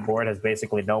oversight board has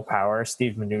basically no power.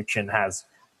 Steve Mnuchin has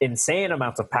insane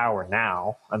amounts of power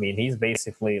now. I mean, he's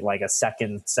basically like a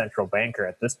second central banker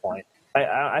at this point.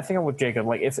 I think I'm with Jacob.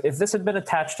 Like if this had been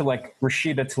attached to like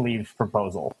Rashida Tlaib's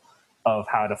proposal of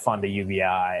how to fund a UBI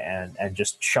and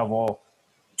just shovel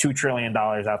 $2 trillion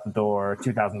out the door,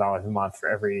 $2,000 a month for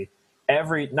every,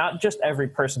 not just every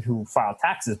person who filed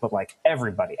taxes, but like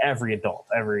everybody, every adult,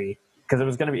 because it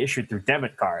was going to be issued through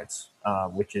debit cards,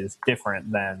 which is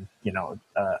different than,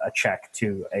 a check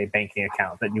to a banking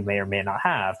account that you may or may not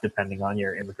have, depending on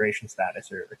your immigration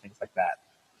status or things like that.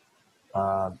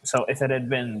 So if it had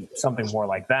been something more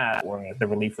like that, where the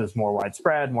relief was more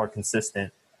widespread, more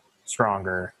consistent,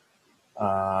 stronger,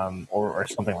 or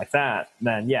something like that,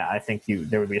 then yeah, I think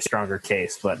there would be a stronger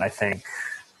case. But I think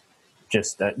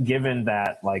just given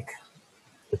that like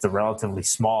it's a relatively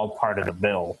small part of the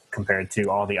bill compared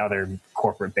to all the other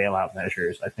corporate bailout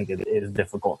measures, I think it is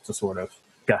difficult to sort of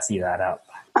gussy that up.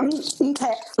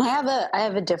 Okay, I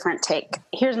have a different take.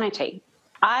 Here's my take.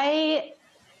 I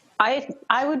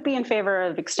would be in favor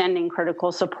of extending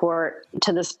critical support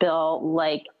to this bill.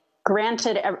 Like,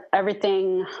 granted,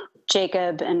 everything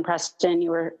Jacob and Preston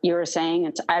you were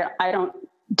saying, I don't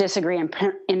disagree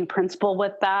in principle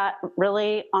with that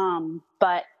really,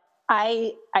 but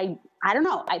I don't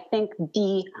know. I think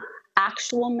the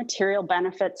actual material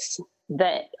benefits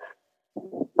that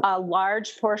a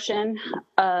large portion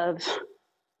of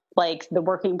like the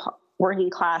working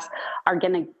class are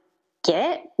going to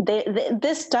get,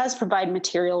 this does provide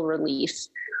material relief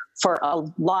for a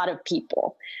lot of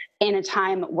people in a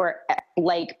time where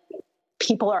like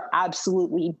people are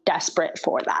absolutely desperate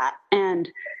for that. And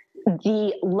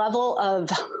the level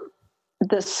of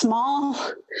the small,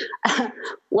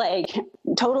 like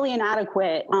totally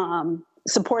inadequate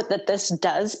support that this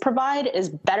does provide is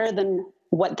better than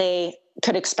what they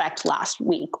could expect last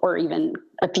week or even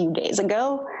a few days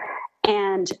ago.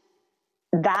 And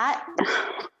that,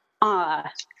 I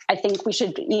think we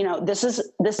should, this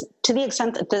to the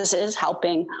extent that this is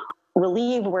helping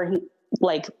relieve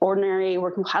like ordinary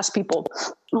working class people,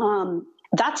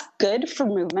 that's good for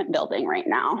movement building right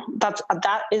now.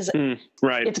 That is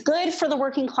right. It's good for the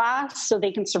working class so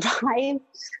they can survive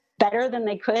better than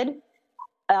they could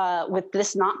with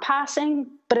this not passing,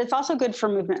 but it's also good for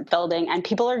movement building, and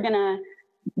people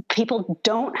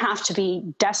don't have to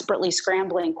be desperately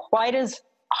scrambling quite as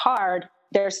hard.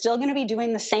 They're still going to be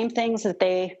doing the same things that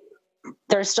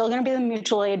there's still going to be the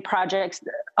mutual aid projects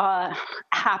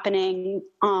happening,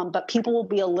 but people will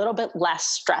be a little bit less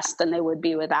stressed than they would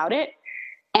be without it.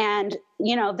 And,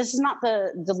 this is not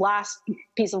the last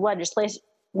piece of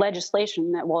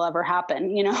legislation that will ever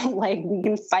happen. Like we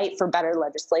can fight for better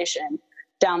legislation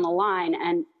down the line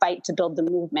and fight to build the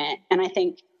movement. And I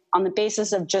think on the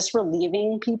basis of just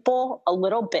relieving people a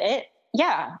little bit,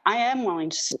 yeah, I am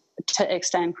willing to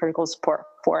extend critical support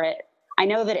for it. I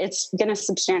know that it's going to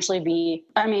substantially be,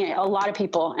 a lot of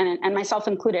people, and myself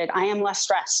included, I am less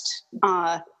stressed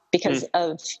because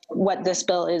of what this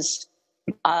bill is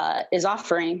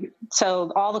offering.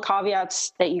 So all the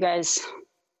caveats that you guys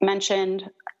mentioned,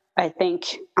 I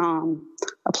think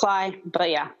apply,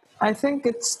 but yeah. I think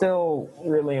it's still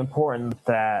really important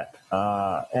that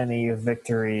any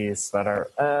victories that are,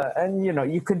 and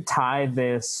you could tie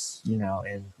this,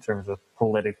 in terms of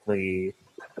politically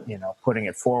putting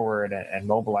it forward and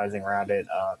mobilizing around it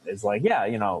is like,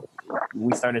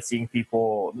 we started seeing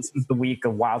people. This was the week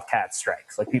of wildcat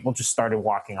strikes. Like, people just started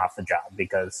walking off the job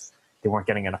because they weren't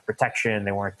getting enough protection.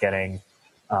 They weren't getting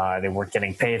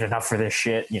paid enough for this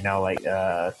shit.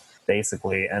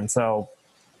 Basically. And so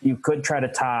you could try to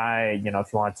tie, if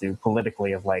you want to,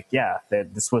 politically, of like, that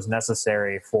this was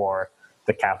necessary for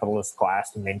the capitalist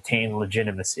class to maintain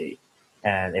legitimacy.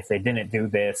 And if they didn't do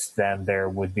this, then there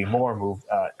would be more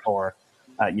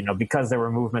because there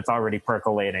were movements already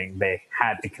percolating, they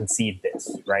had to concede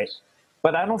this, right?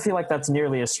 But I don't feel like that's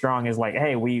nearly as strong as like,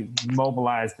 hey, we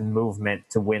mobilized the movement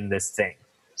to win this thing.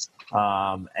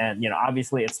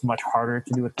 Obviously it's much harder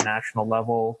to do at the national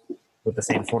level with the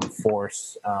same sort of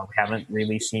force. We haven't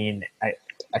really seen,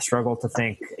 I struggle to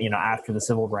think, after the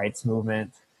civil rights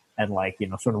movement and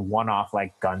sort of one-off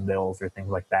like gun bills or things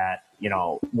like that,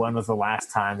 when was the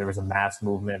last time there was a mass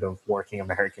movement of working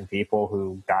American people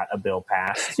who got a bill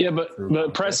passed? Yeah,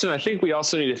 but Preston, I think we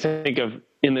also need to think of,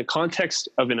 in the context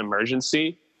of an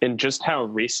emergency and just how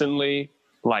recently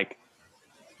like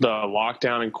the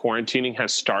lockdown and quarantining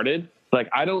has started. Like,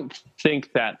 I don't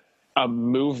think that a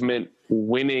movement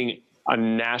winning a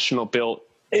national bill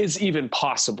is even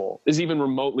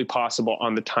remotely possible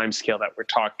on the timescale that we're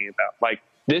talking about. Like,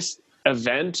 this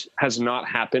event has not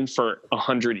happened for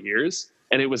 100 years,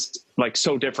 and it was like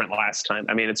so different last time.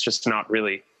 I mean, it's just not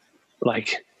really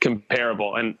like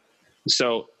comparable. And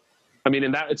so, I mean,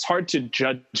 in that, it's hard to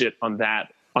judge it on that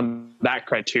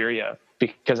criteria,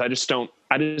 because I just don't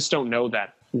know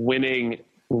that winning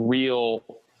real,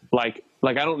 like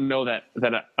I don't know that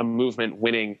a movement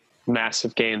winning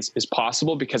massive gains is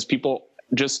possible, because people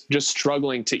just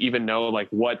struggling to even know like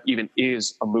what even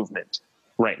is a movement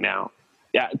right now.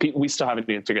 Yeah, we still haven't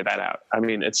even figured that out. I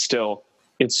mean, it's so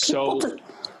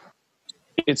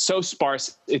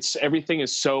sparse. Everything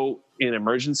is so in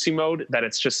emergency mode that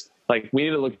it's just like, we need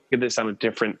to look at this on a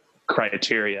different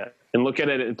criteria and look at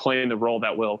it and playing the role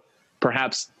that will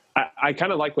perhaps, I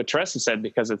kind of like what Teresa said,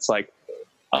 because it's like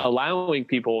allowing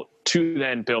people to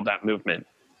then build that movement,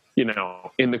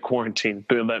 in the quarantine,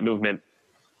 build that movement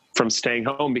from staying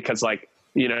home, because like,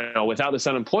 without this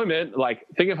unemployment, like,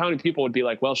 think of how many people would be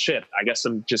like, well, shit, I guess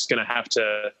I'm just going to have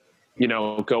to,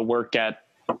 go work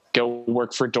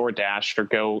for DoorDash or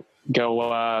go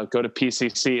to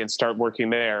PCC and start working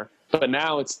there. But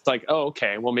now it's like, oh,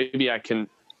 okay, well, maybe I can,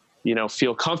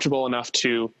 feel comfortable enough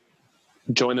to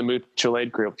join the mutual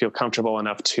aid group, feel comfortable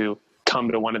enough to come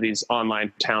to one of these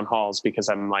online town halls, because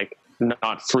I'm like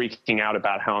not freaking out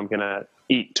about how I'm going to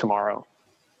eat tomorrow.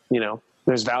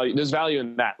 There's value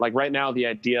in that. Like, right now, the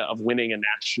idea of winning a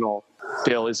national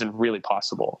bill isn't really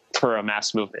possible for a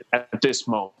mass movement at this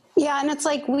moment. Yeah, and it's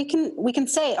like we can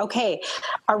say, okay,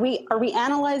 are we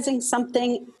analyzing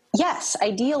something? Yes,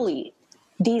 ideally,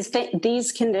 these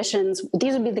conditions,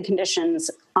 these would be the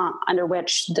conditions under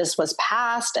which this was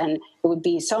passed, and it would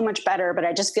be so much better. But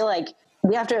I just feel like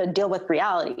we have to deal with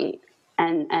reality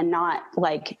and not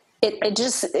like. It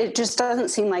just doesn't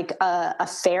seem like a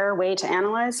fair way to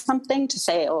analyze something, to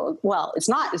say, oh, well, it's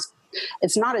not as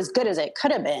good as it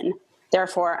could have been,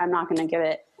 therefore I'm not going to give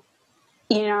it,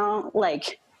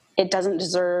 like, it doesn't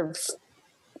deserve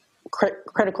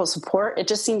critical support. It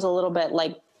just seems a little bit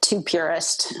like too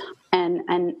purist and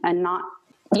not,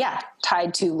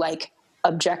 tied to like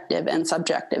objective and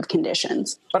subjective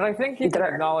conditions. But I think you can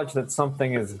acknowledge that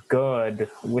something is good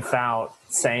without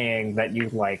saying that you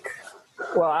like.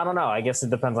 Well, I don't know. I guess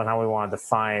it depends on how we want to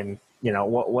define,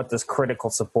 what does critical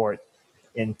support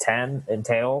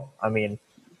entail? I mean,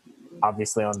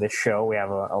 obviously on this show, we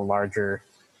have a larger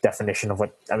definition of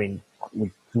what, I mean,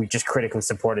 we just critically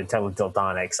supported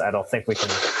teledildonics. I don't think we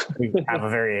have a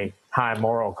very high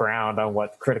moral ground on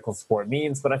what critical support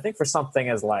means. But I think for something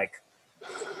as like,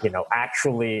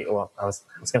 actually, well, I was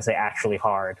going to say actually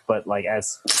hard, but like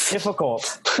as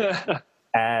difficult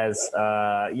as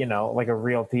like a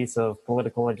real piece of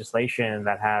political legislation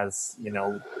that has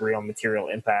real material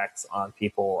impacts on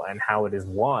people and how it is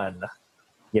won,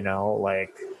 how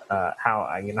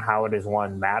it is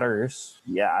won matters.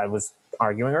 Yeah, I was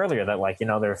arguing earlier that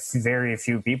there are very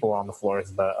few people on the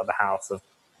floors of the House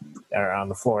or on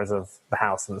the floors of the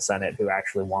House and the Senate who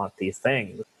actually want these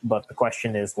things. But the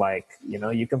question is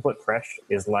you can put pressure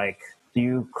is like, do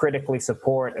you critically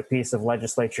support a piece of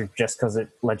legislation just because it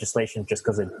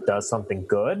does something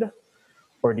good?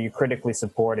 Or do you critically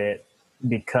support it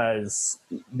because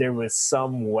there was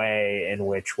some way in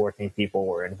which working people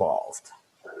were involved?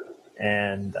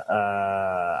 And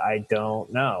I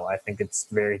don't know. I think it's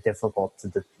very difficult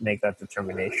to make that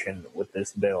determination with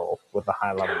this bill with a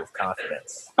high level of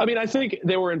confidence. I mean, I think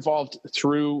they were involved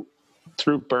through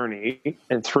through Bernie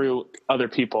and through other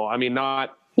people. I mean,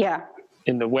 not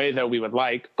in the way that we would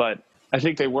like, but I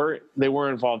think they were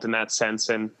involved in that sense.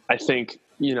 And I think,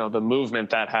 the movement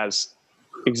that has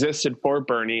existed for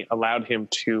Bernie allowed him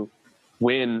to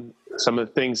win some of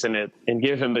the things in it and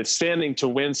give him the standing to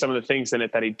win some of the things in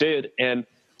it that he did. And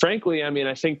frankly, I mean,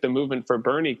 I think the movement for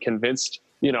Bernie convinced,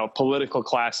 political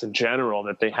class in general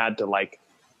that they had to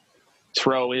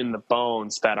throw in the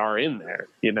bones that are in there.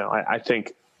 I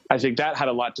think that had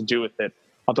a lot to do with it,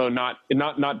 although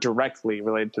not directly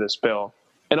related to this bill.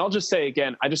 And I'll just say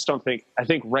again, I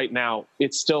think right now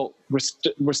it's still,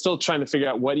 we're still trying to figure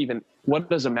out what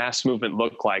does a mass movement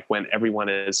look like when everyone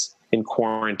is in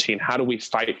quarantine? How do we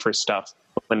fight for stuff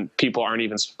when people aren't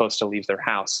even supposed to leave their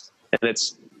house? And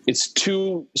it's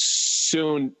too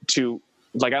soon to,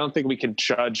 I don't think we can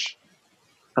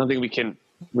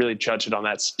really judge it on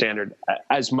that standard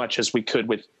as much as we could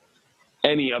with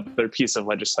any other piece of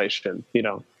legislation,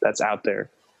 that's out there.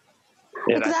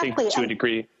 And exactly. I think to a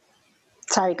degree.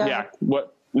 Sorry, go ahead.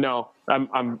 What? No,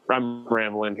 I'm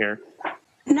rambling here.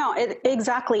 No,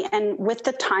 exactly. And with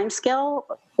the time scale,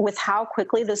 with how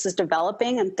quickly this is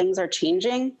developing and things are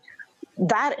changing,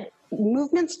 that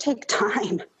movements take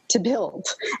time to build.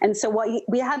 And so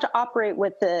we had to operate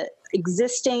with the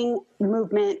existing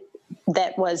movement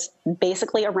that was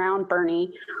basically around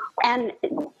Bernie. And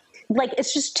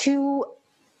it's just too,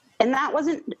 and that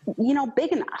wasn't,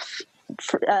 big enough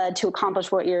to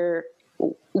accomplish what you're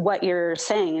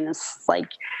saying. And it's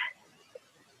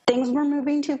things were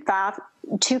moving too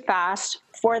fast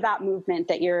for that movement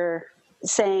that you're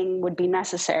saying would be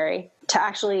necessary to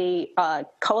actually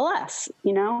coalesce.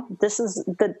 This is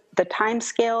the time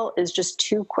scale is just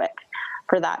too quick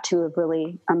for that to have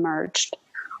really emerged.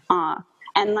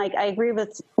 And I agree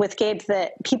with Gabe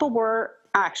that people were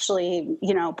actually,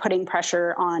 putting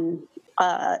pressure on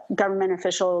government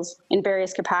officials in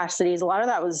various capacities. A lot of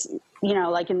that was,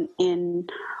 in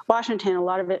Washington, a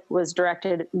lot of it was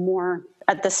directed more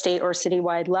at the state or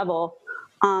citywide level.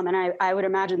 And I would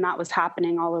imagine that was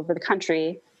happening all over the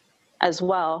country as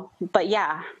well. But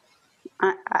yeah,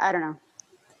 I don't know.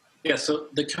 Yeah, so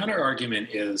the counter argument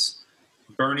is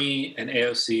Bernie and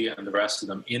AOC and the rest of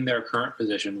them in their current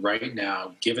position right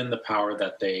now, given the power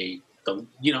that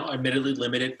admittedly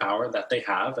limited power that they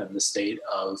have and the state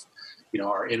of,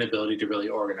 our inability to really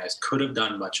organize, could have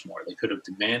done much more. They could have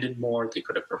demanded more. They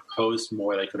could have proposed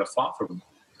more. They could have fought for more.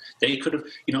 They could have,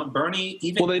 Bernie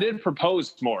even... Well, they did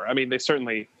propose more. I mean, they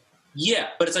certainly... Yeah,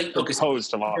 but it's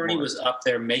proposed a lot Bernie more. Was up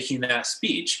there making that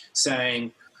speech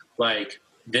saying,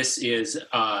 this is,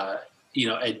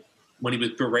 when he was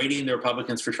berating the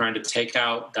Republicans for trying to take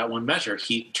out that one measure,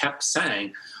 he kept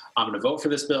saying, I'm going to vote for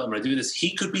this bill. I'm going to do this.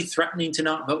 He could be threatening to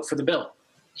not vote for the bill.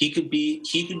 He could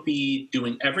be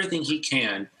doing everything he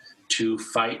can to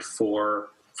fight for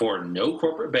no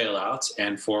corporate bailouts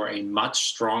and for a much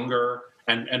stronger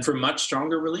and for much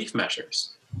stronger relief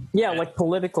measures. Yeah,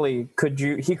 politically,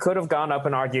 he could have gone up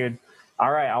and argued,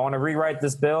 all right, I want to rewrite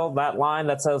this bill. That line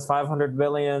that says $500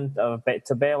 billion to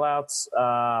bailouts,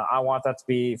 I want that to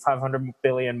be $500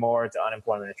 billion more to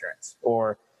unemployment insurance,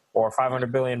 or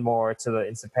 $500 billion more to the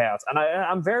instant payouts. And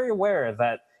I'm very aware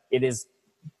that it is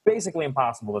basically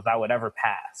impossible that would ever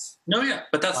pass. No, yeah,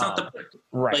 but that's not the point.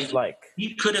 Right.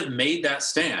 He could have made that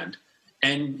stand,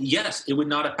 and yes, it would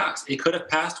not have passed. It could have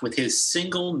passed with his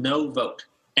single no vote,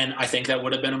 and I think that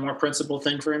would have been a more principled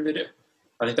thing for him to do.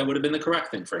 I think that would have been the correct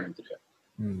thing for him to do.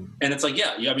 And it's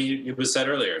it was said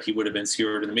earlier, he would have been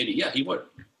skewered in the media. Yeah, he would.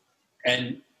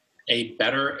 And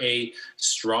a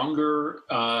stronger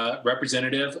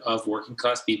representative of working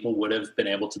class people would have been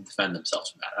able to defend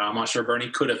themselves from that. And I'm not sure Bernie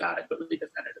could have adequately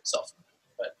defended himself from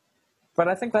that. But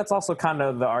I think that's also kind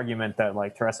of the argument that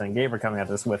Teresa and Gabe are coming at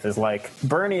this with is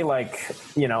Bernie,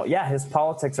 his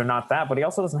politics are not that, but he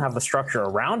also doesn't have the structure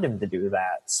around him to do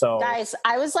that. So guys,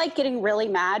 I was getting really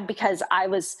mad because I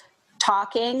was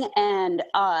talking and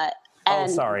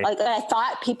sorry. I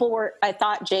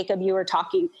thought Jacob, you were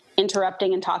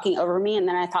interrupting and talking over me. And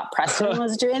then I thought Preston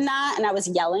was doing that. And I was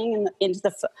yelling into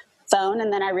the phone.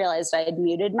 And then I realized I had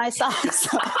muted myself.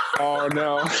 So. Oh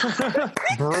no.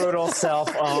 Brutal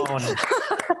self-own.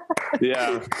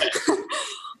 Yeah.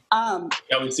 Shall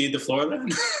we cede the floor then?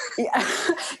 Yeah.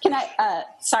 Can I,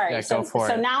 sorry. Yeah,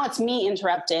 so now it's me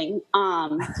interrupting.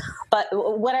 But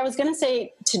what I was going to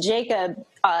say to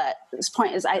Jacob's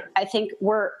point is I think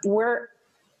we're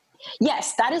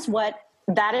yes, that is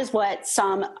what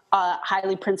some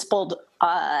highly principled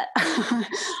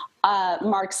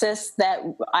Marxists that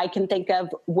I can think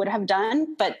of would have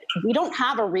done, but we don't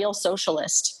have a real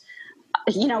socialist.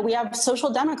 We have social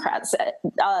democrats.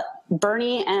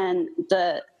 Bernie and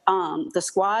the the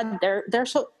squad, they're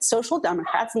social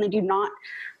democrats, and they do not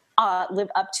live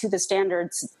up to the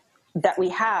standards that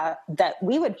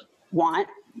we would want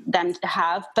them to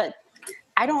have. But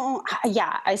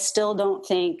I still don't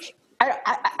think,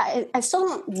 I still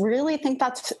don't really think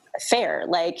that's fair.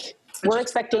 Like, we're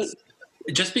expecting.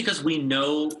 Just because we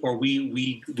know, or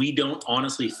we don't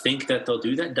honestly think that they'll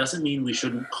do that, doesn't mean we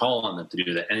shouldn't call on them to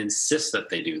do that and insist that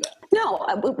they do that. No,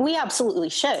 we absolutely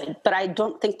should, but I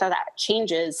don't think that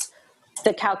changes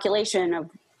the calculation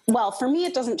of, well, for me,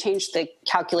 it doesn't change the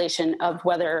calculation of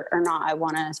whether or not I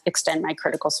want to extend my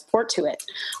critical support to it.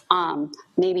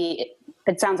 Maybe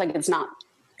it sounds like it's not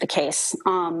the case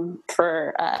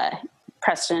for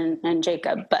Preston and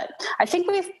Jacob, but I think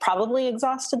we've probably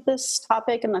exhausted this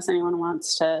topic unless anyone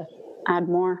wants to add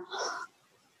more.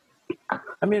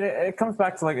 I mean, it comes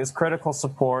back to, like, is critical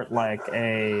support like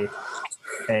a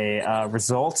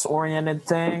results-oriented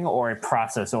thing or a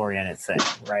process-oriented thing,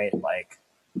 right? Like,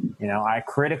 you know, I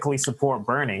critically support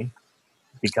Bernie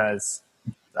because,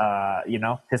 you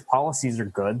know, his policies are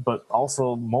good, but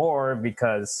also more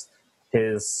because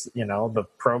his, you know, the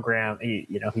program,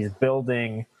 he's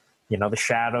building, you know, the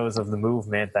shadows of the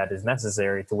movement that is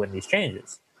necessary to win these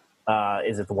changes.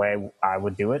 Is it the way I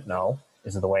would do it? No.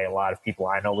 Is it the way a lot of people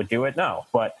I know would do it? No.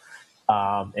 But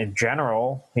in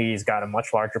general, he's got a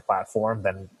much larger platform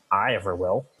than I ever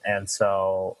will. And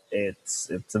so it's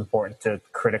important to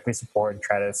critically support and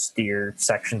try to steer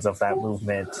sections of that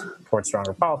movement towards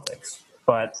stronger politics.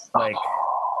 But, like,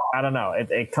 I don't know.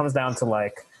 It comes down to,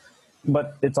 like,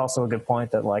 but it's also a good point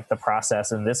that, like, the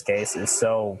process in this case is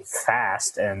so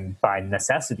fast and by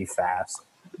necessity fast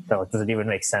that it doesn't even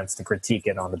make sense to critique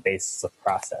it on the basis of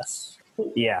process.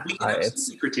 Yeah, we can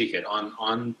absolutely critique it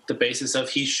on the basis of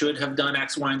he should have done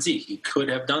X, Y, and Z. He could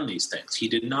have done these things. He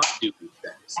did not do these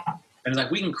things. And,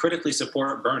 like, we can critically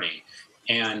support Bernie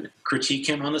and critique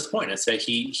him on this point and say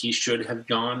he should have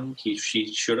gone. He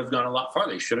should have gone a lot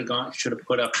farther. He should have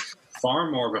put up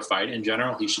far more of a fight. In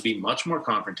general, he should be much more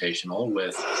confrontational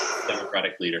with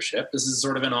Democratic leadership. This is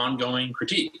sort of an ongoing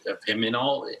critique of him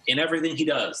in everything he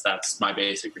does. That's my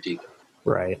basic critique.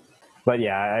 Right. But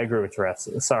yeah, I agree with Ress.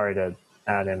 Sorry to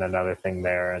add in another thing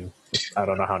there, and I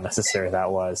don't know how necessary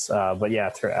that was. But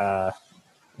yeah,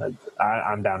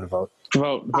 I'm down to vote.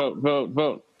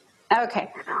 Vote.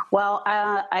 Okay. Well,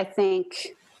 I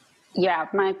think, yeah,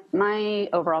 my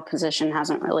overall position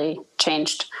hasn't really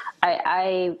changed.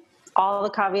 I all the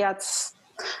caveats,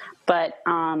 but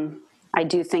I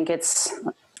do think it's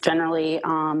generally.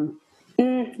 I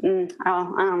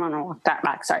don't want to walk that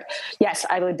back. Sorry. Yes,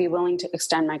 I would be willing to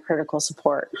extend my critical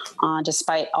support,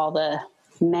 despite all the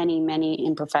many, many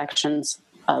imperfections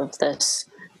of this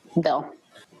bill.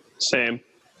 Same.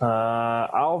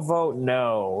 I'll vote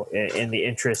no in the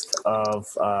interest of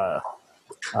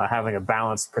having a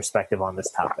balanced perspective on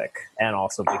this topic, and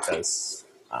also because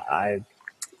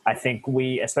I think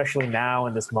we, especially now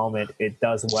in this moment, it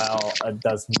does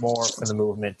more for the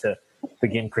movement to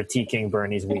begin critiquing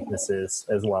Bernie's weaknesses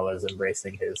as well as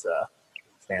embracing his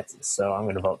stances. So I'm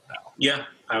going to vote no. Yeah,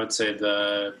 I would say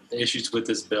the issues with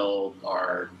this bill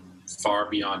are far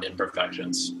beyond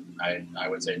imperfections. I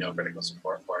would say no critical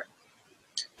support for it.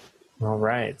 All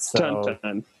right. So,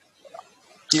 dun.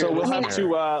 So we'll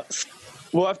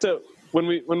have to when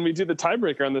we do the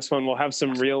tiebreaker on this one, we'll have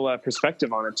some real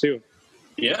perspective on it too.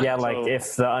 Yeah, like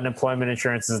if the unemployment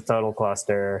insurance is a total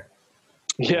cluster.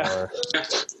 Yeah.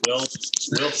 We'll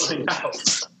find out.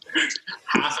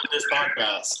 Half of this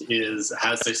podcast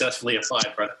has successfully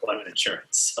applied for unemployment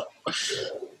insurance. So.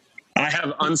 I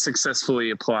have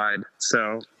unsuccessfully applied,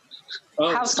 so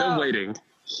still waiting.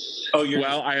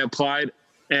 Well, I applied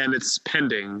and it's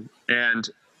pending, and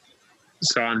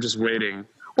so I'm just waiting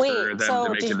for them to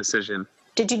make a decision.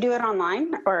 Did you do it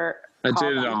online or? I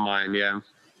did it online. Yeah.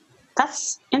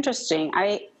 That's interesting.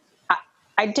 I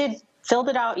filled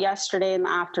it out yesterday in the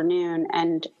afternoon,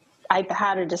 and I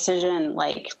had a decision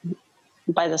like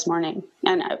by this morning,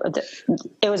 and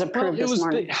it was approved this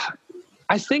morning.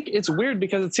 I think it's weird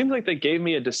because it seems like they gave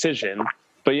me a decision,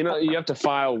 but you have to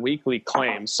file weekly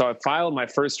claims. So I filed my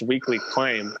first weekly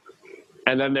claim,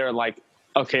 and then they're like,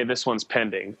 okay, this one's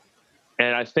pending.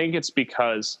 And I think it's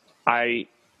because I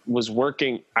was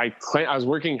working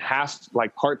half,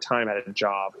 like, part-time at a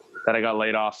job that I got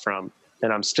laid off from,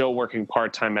 and I'm still working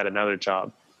part-time at another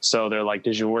job. So they're like,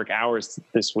 did you work hours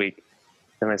this week?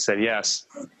 And I said, yes.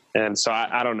 And so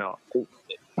I don't know.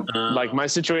 Like, my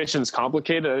situation's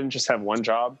complicated. I didn't just have one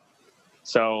job.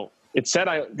 So it said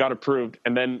I got approved.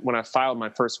 And then when I filed my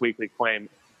first weekly claim,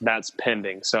 that's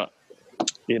pending. So,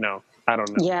 I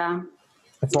don't know. Yeah.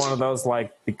 It's one of those,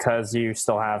 like, because you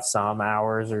still have some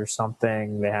hours or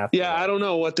something, they have to, Yeah, I don't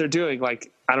know what they're doing.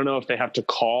 Like, I don't know if they have to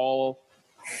call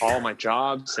all my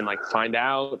jobs and, like, find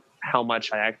out how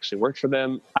much I actually worked for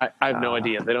them. I have no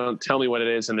idea. They don't tell me what it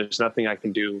is, and there's nothing I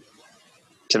can do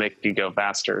to make it go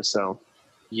faster. So,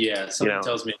 Yeah, something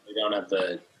tells me they don't have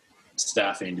the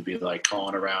staffing to be like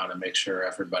calling around and make sure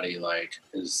everybody like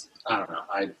is. I don't know.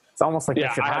 it's almost like they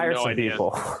should I have hire no some idea.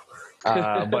 people.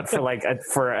 But for like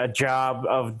for a job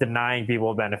of denying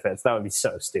people benefits, that would be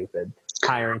so stupid.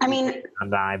 Hiring people to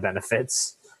deny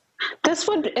benefits. This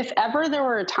would, if ever there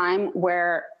were a time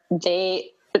where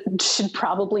they should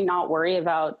probably not worry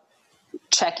about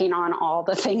checking on all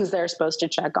the things they're supposed to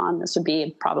check on, this would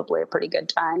be probably a pretty good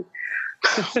time.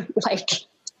 Like,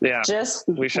 just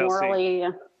we shall morally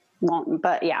won't,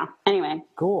 but yeah, anyway.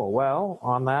 Cool. Well,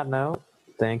 on that note,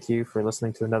 thank you for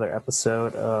listening to another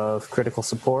episode of Critical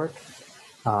Support.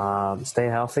 Stay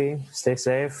healthy, stay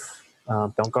safe,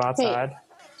 don't go outside.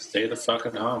 Stay the fuck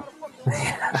at home.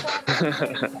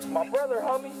 My brother,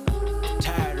 homie.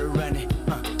 Tired of running,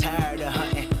 tired of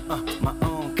hunting, my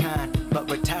own kind, but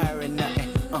retiring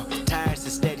nothing. Tires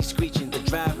are steady screeching, the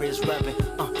driver is rubbing,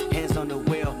 hands on the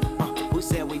wheel. Who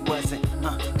said we wasn't?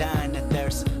 Dying of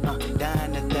thirst,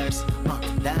 dying of thirst,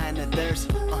 dying of thirst.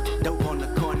 Dope on the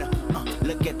corner,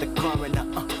 look at the coroner.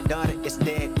 Daughter is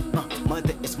dead,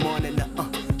 mother is mourning.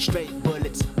 Straight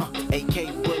bullets,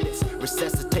 AK bullets.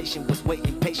 Resuscitation was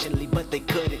waiting patiently, but they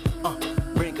couldn't.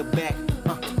 Bring her back.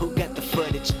 Who got the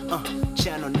footage?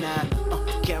 Channel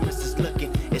 9. Cameras is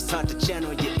looking. It's hard to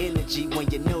channel your energy when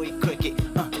you know it crooked.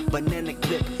 Banana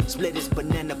clip, split his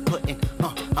banana pudding.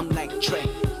 I'm like Trey.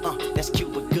 That's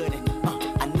Cuba Gooding.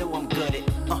 I know I'm good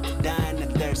at dying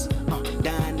of thirst.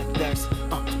 Dying of thirst.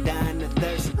 Dying of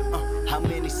thirst. How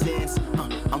many sins?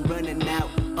 I'm running out.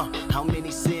 How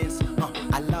many sins?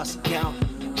 I lost count.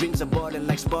 Dreams are boarding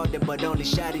like Spartan, but only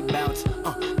shoddy bounce.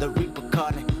 The Reaper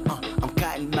calling. I'm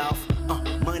cotton mouth.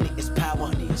 Money is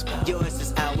power. Yours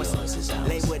is ours.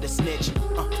 Lay with a snitch.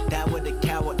 Die with a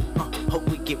coward. Hope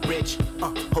we get rich.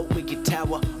 Hope we get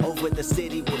tower over the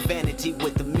city with vanity,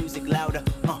 with the music louder.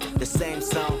 The same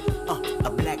song. A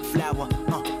black flower.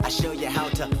 I show you how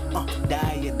to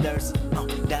die your thirst.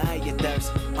 Die your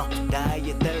thirst. Die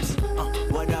your thirst.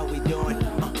 What are we doing?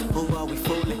 Who are we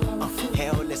fooling?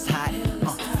 Hell is hot.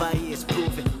 Fire is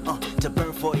proven to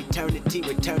burn for eternity.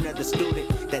 Return of the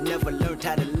student that never learned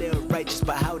how to live righteous,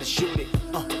 but how to shoot it.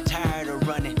 Tired of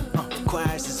running.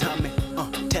 Choirs is humming.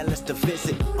 Tell us to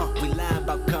visit. We lie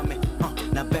about coming.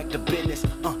 Now back to business.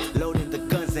 Loading the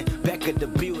guns and back of the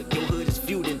Buick. Your hood is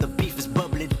feuding. The beef is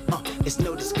bubbling. It's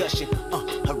no discussion.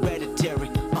 Hereditary.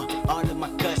 All of my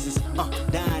cousins.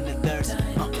 Dying of thirst.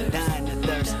 Dying of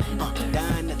thirst.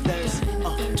 Dying of thirst.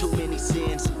 Too many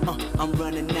sins. I'm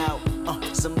running out.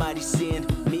 Somebody send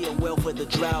me a well for the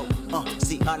drought.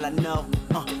 See, all I know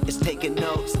is taking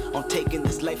notes on taking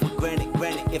this life for granted.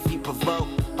 Granted, if you provoke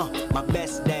my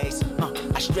best days,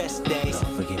 I stress days.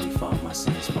 Forgive me for all my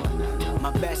sins, for I not know.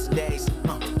 My best days,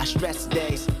 I stress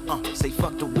days. Say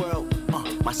fuck the world,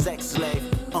 my sex slave.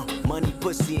 Money,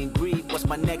 pussy, and greed. What's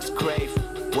my next crave?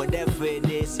 Whatever it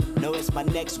is, no, it's my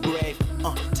next grave.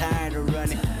 Tired of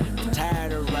running,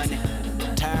 tired of running,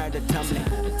 tired of tumbling,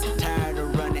 tired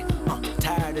of running.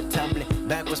 Tired of tumbling.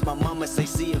 Backwards, my mama say,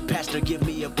 see a pastor, give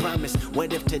me a promise.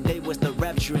 What if today was the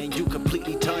rapture and you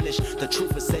completely tarnished? The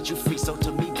truth will set you free, so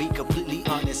to me, be completely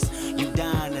honest. You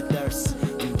dying of thirst,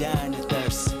 you dying of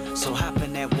thirst. So hop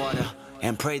in that water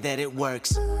and pray that it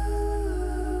works.